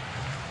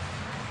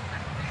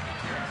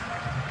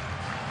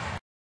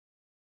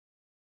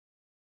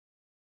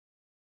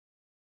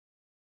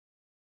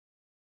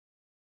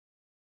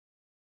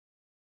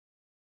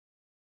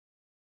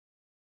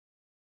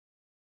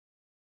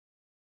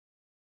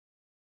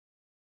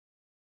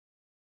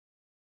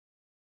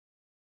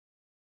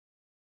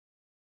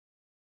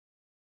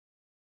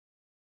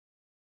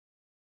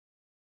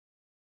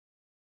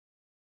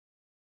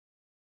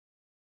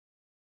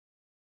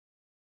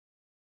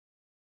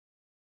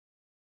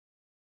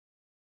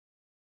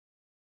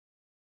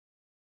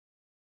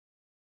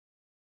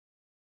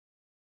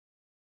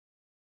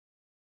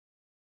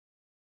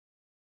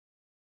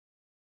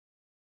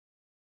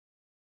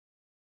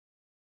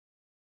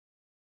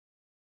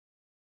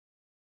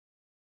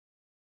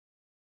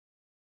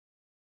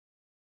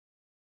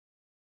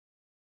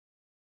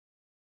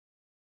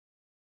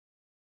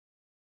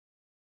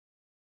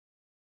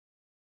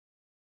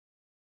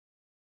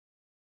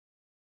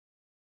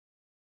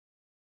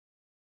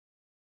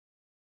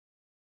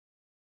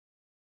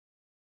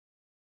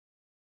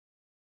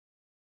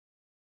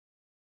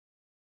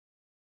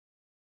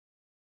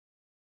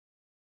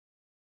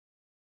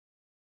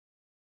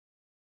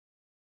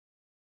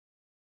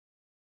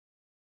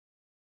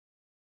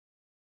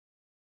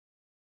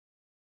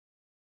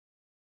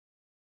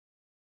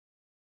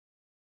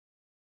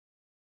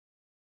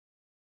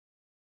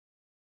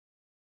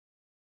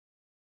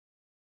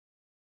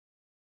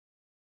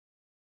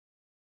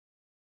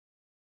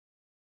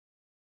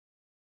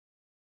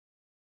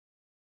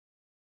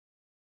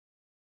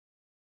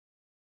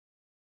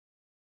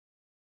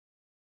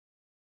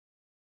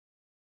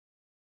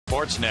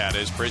 Sportsnet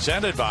is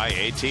presented by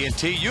AT&T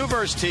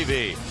Uverse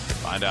TV.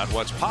 Find out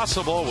what's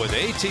possible with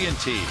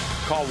AT&T.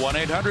 Call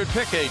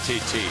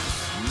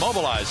 1-800-PICK-ATT.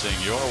 Mobilizing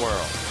your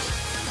world.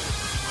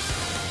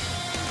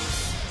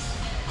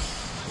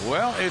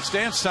 Well, it's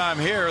dance time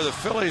here. The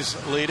Phillies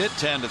lead it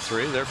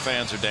 10-3. Their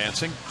fans are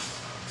dancing.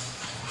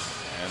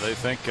 And they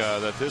think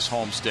that this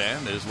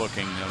homestand is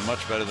looking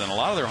much better than a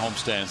lot of their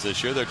homestands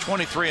this year. They're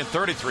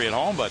 23-33 at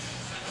home, but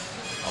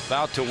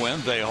about to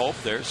win, they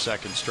hope, their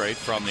second straight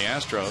from the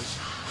Astros.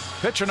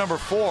 Pitcher number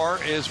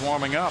 4 is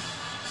warming up.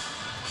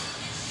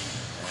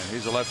 And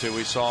he's a lefty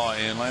we saw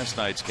in last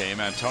night's game,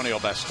 Antonio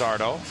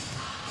Bastardo.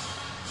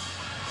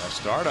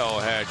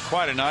 Bastardo had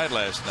quite a night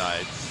last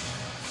night.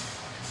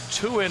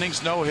 2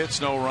 innings, no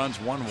hits, no runs,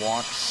 1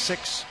 walk,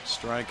 6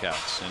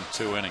 strikeouts in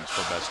 2 innings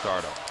for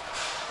Bastardo.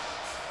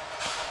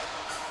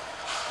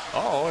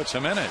 Oh, it's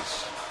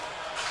Jimenez.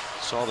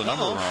 Saw the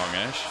number wrong,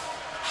 Ash.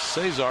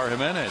 Cesar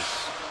Jimenez.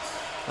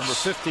 Number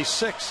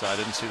 56. I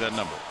didn't see that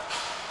number.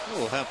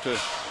 We'll have to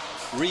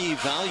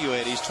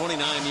reevaluate. He's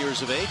 29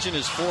 years of age in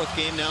his 4th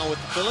game now with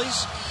the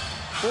Phillies.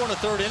 4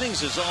 1/3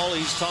 innings is all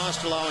he's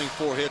tossed, allowing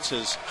 4 hits.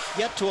 Has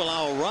yet to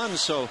allow a run,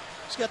 so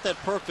he's got that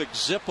perfect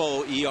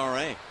Zippo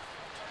ERA.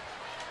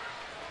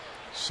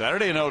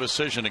 Saturday, no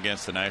decision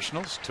against the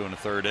Nationals. 2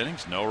 1/3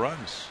 innings, no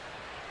runs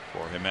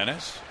for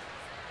Jimenez.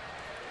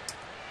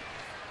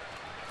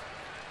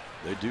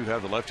 They do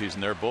have the lefties in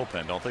their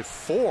bullpen, don't they?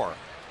 4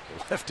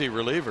 lefty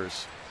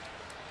relievers.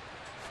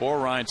 For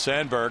Ryan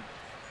Sandberg.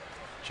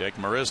 Jake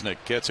Marisnick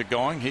gets it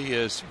going. He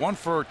is 1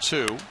 for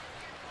 2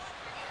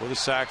 with a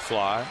sac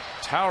fly.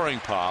 Towering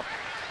pop.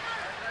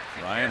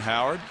 Ryan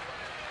Howard.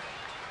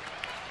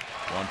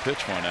 1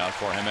 pitch, 1 out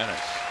for Jimenez.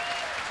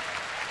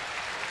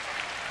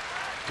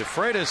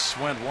 DeFreitas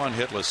went 1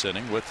 hitless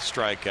inning with the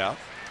strikeout.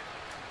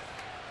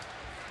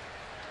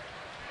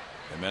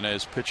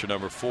 Jimenez, pitcher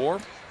number 4.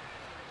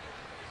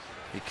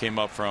 He came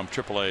up from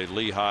AAA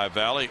Lehigh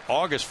Valley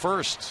August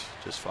 1st,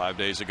 just 5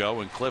 days ago,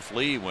 when Cliff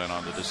Lee went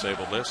on the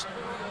disabled list.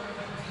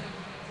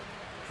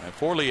 And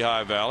for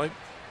Lehigh Valley,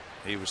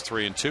 he was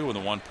 3-2 with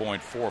a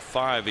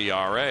 1.45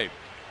 ERA.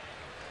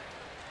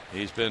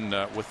 He's been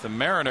with the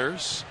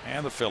Mariners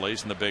and the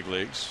Phillies in the big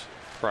leagues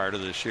prior to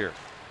this year.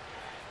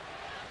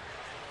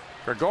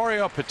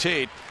 Gregorio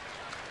Petit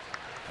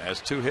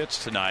has 2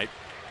 hits tonight.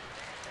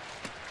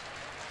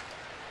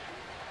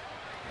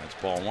 That's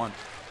ball 1.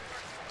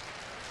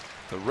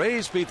 The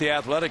Rays beat the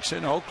Athletics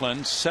in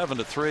Oakland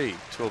 7-3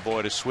 to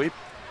avoid a sweep.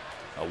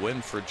 A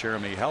win for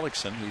Jeremy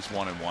Hellickson. He's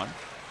 1-1.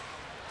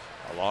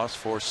 A loss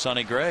for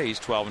Sonny Gray. He's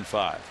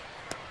 12-5.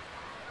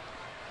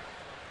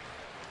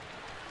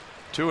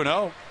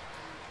 2-0.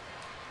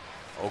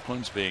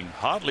 Oakland's being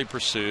hotly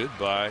pursued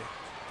by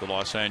the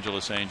Los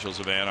Angeles Angels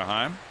of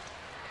Anaheim,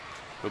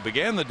 who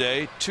began the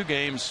day 2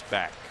 games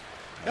back.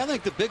 I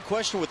think the big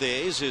question with the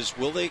A's is,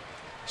 will they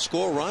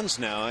score runs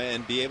now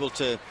and be able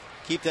to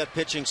keep that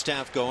pitching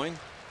staff going?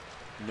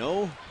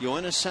 No,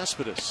 Yoenis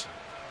Cespedes.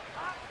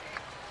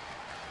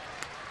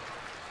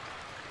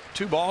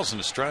 2 balls and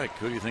a strike.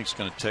 Who do you think is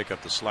going to take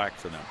up the slack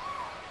for them?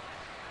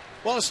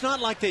 Well, it's not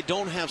like they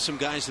don't have some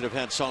guys that have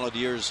had solid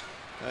years.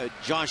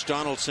 Josh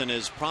Donaldson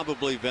has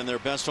probably been their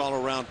best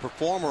all-around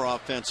performer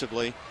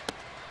offensively,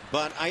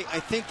 but I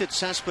think that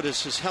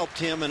Cespedes has helped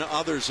him and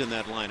others in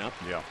that lineup.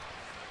 Yeah.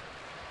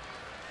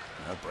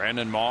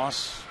 Brandon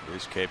Moss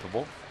is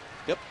capable.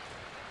 Yep.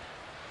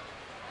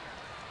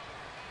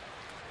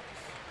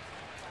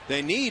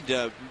 They need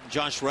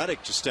Josh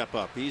Reddick to step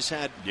up. He's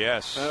had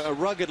a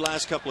rugged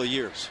last couple of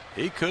years.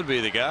 He could be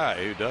the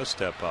guy who does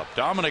step up.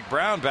 Dominic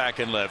Brown back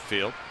in left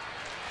field.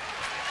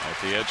 At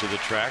the edge of the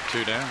track,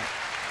 2 down.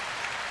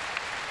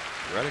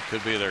 Reddick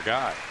could be their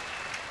guy.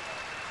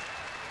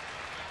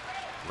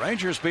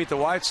 Rangers beat the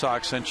White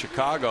Sox in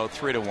Chicago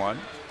 3-1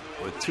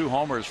 with 2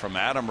 homers from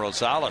Adam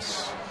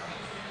Rosales.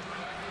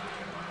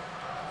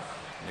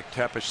 Nick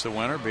Tepish the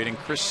winner, beating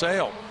Chris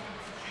Sale.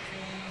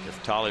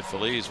 Neftali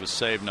Feliz was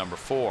save number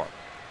 4.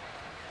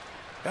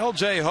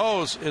 L.J.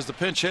 Hose is the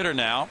pinch hitter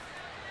now,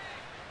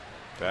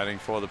 batting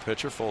for the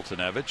pitcher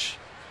Fultonevich.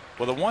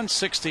 With a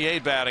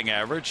 168 batting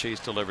average,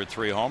 he's delivered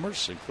 3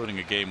 homers, including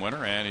a game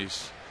winner, and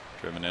he's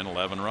driven in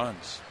 11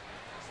 runs.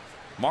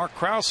 Mark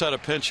Krause had a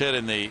pinch hit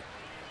in the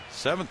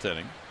 7th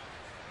inning.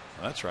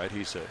 Well, that's right,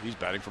 he's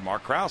batting for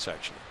Mark Krause,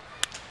 actually.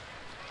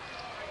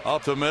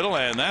 Up the middle,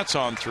 and that's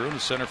on through to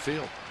center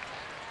field.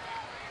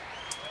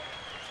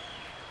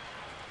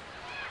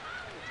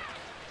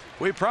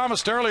 We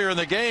promised earlier in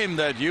the game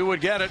that you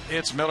would get it.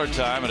 It's Miller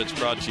time, and it's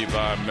brought to you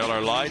by Miller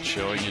Lite,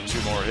 showing you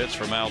 2 more hits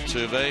from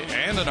Altuve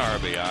and an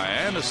RBI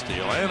and a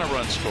steal and a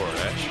run scored.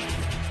 Ash.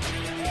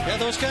 Yeah,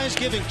 those guys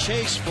giving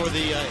chase for the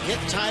hit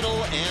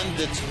title and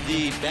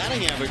the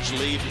batting average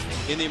lead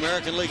in the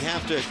American League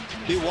have to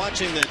be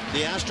watching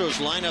the Astros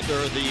lineup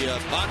or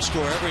the box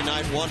score every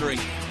night, wondering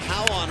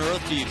how on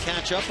earth do you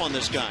catch up on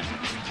this guy?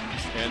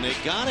 And they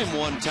got him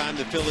one time,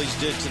 the Phillies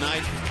did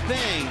tonight.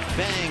 Bang,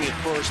 bang at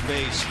first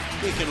base.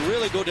 He can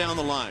really go down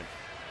the line.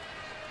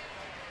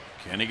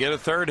 Can he get a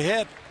 3rd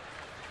hit?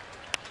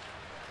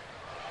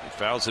 He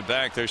fouls it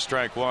back. There's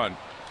strike 1.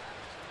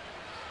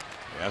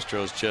 The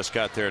Astros just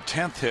got their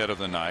 10th hit of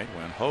the night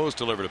when Hose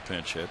delivered a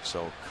pinch hit.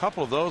 So a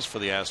couple of those for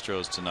the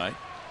Astros tonight.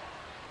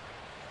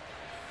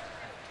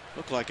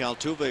 Looked like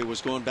Altuve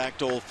was going back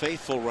to Old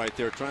Faithful right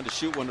there, trying to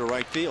shoot one to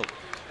right field.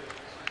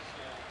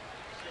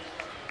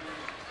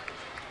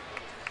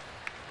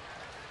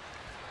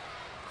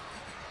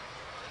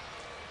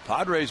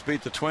 Padres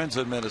beat the Twins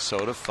in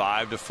Minnesota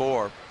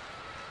 5-4.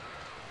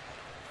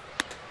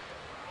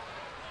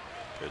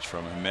 Pitch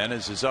from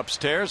Jimenez is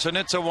upstairs, and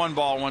it's a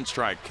 1-ball,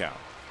 1-strike count.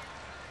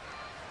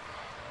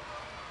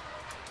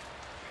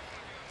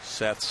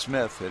 Seth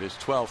Smith hit his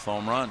 12th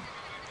home run.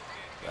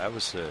 That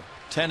was a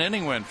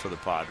 10-inning win for the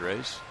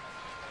Padres.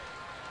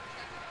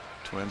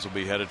 Twins will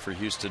be headed for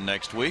Houston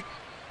next week.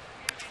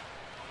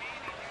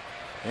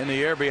 In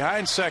the air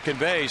behind second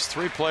base,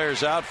 3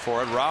 players out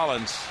for it.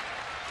 Rollins.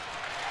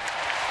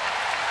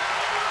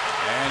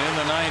 And in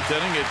the 9th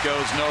inning, it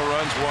goes no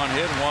runs, 1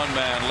 hit, 1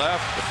 man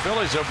left. The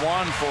Phillies have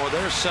won for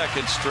their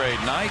 2nd straight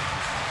night.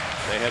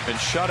 They had been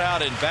shut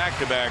out in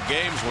back-to-back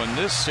games when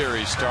this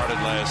series started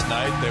last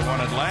night. They won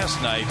it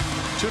last night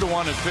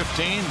 2-1 in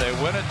 15. They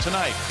win it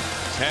tonight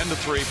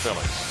 10-3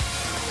 Phillies.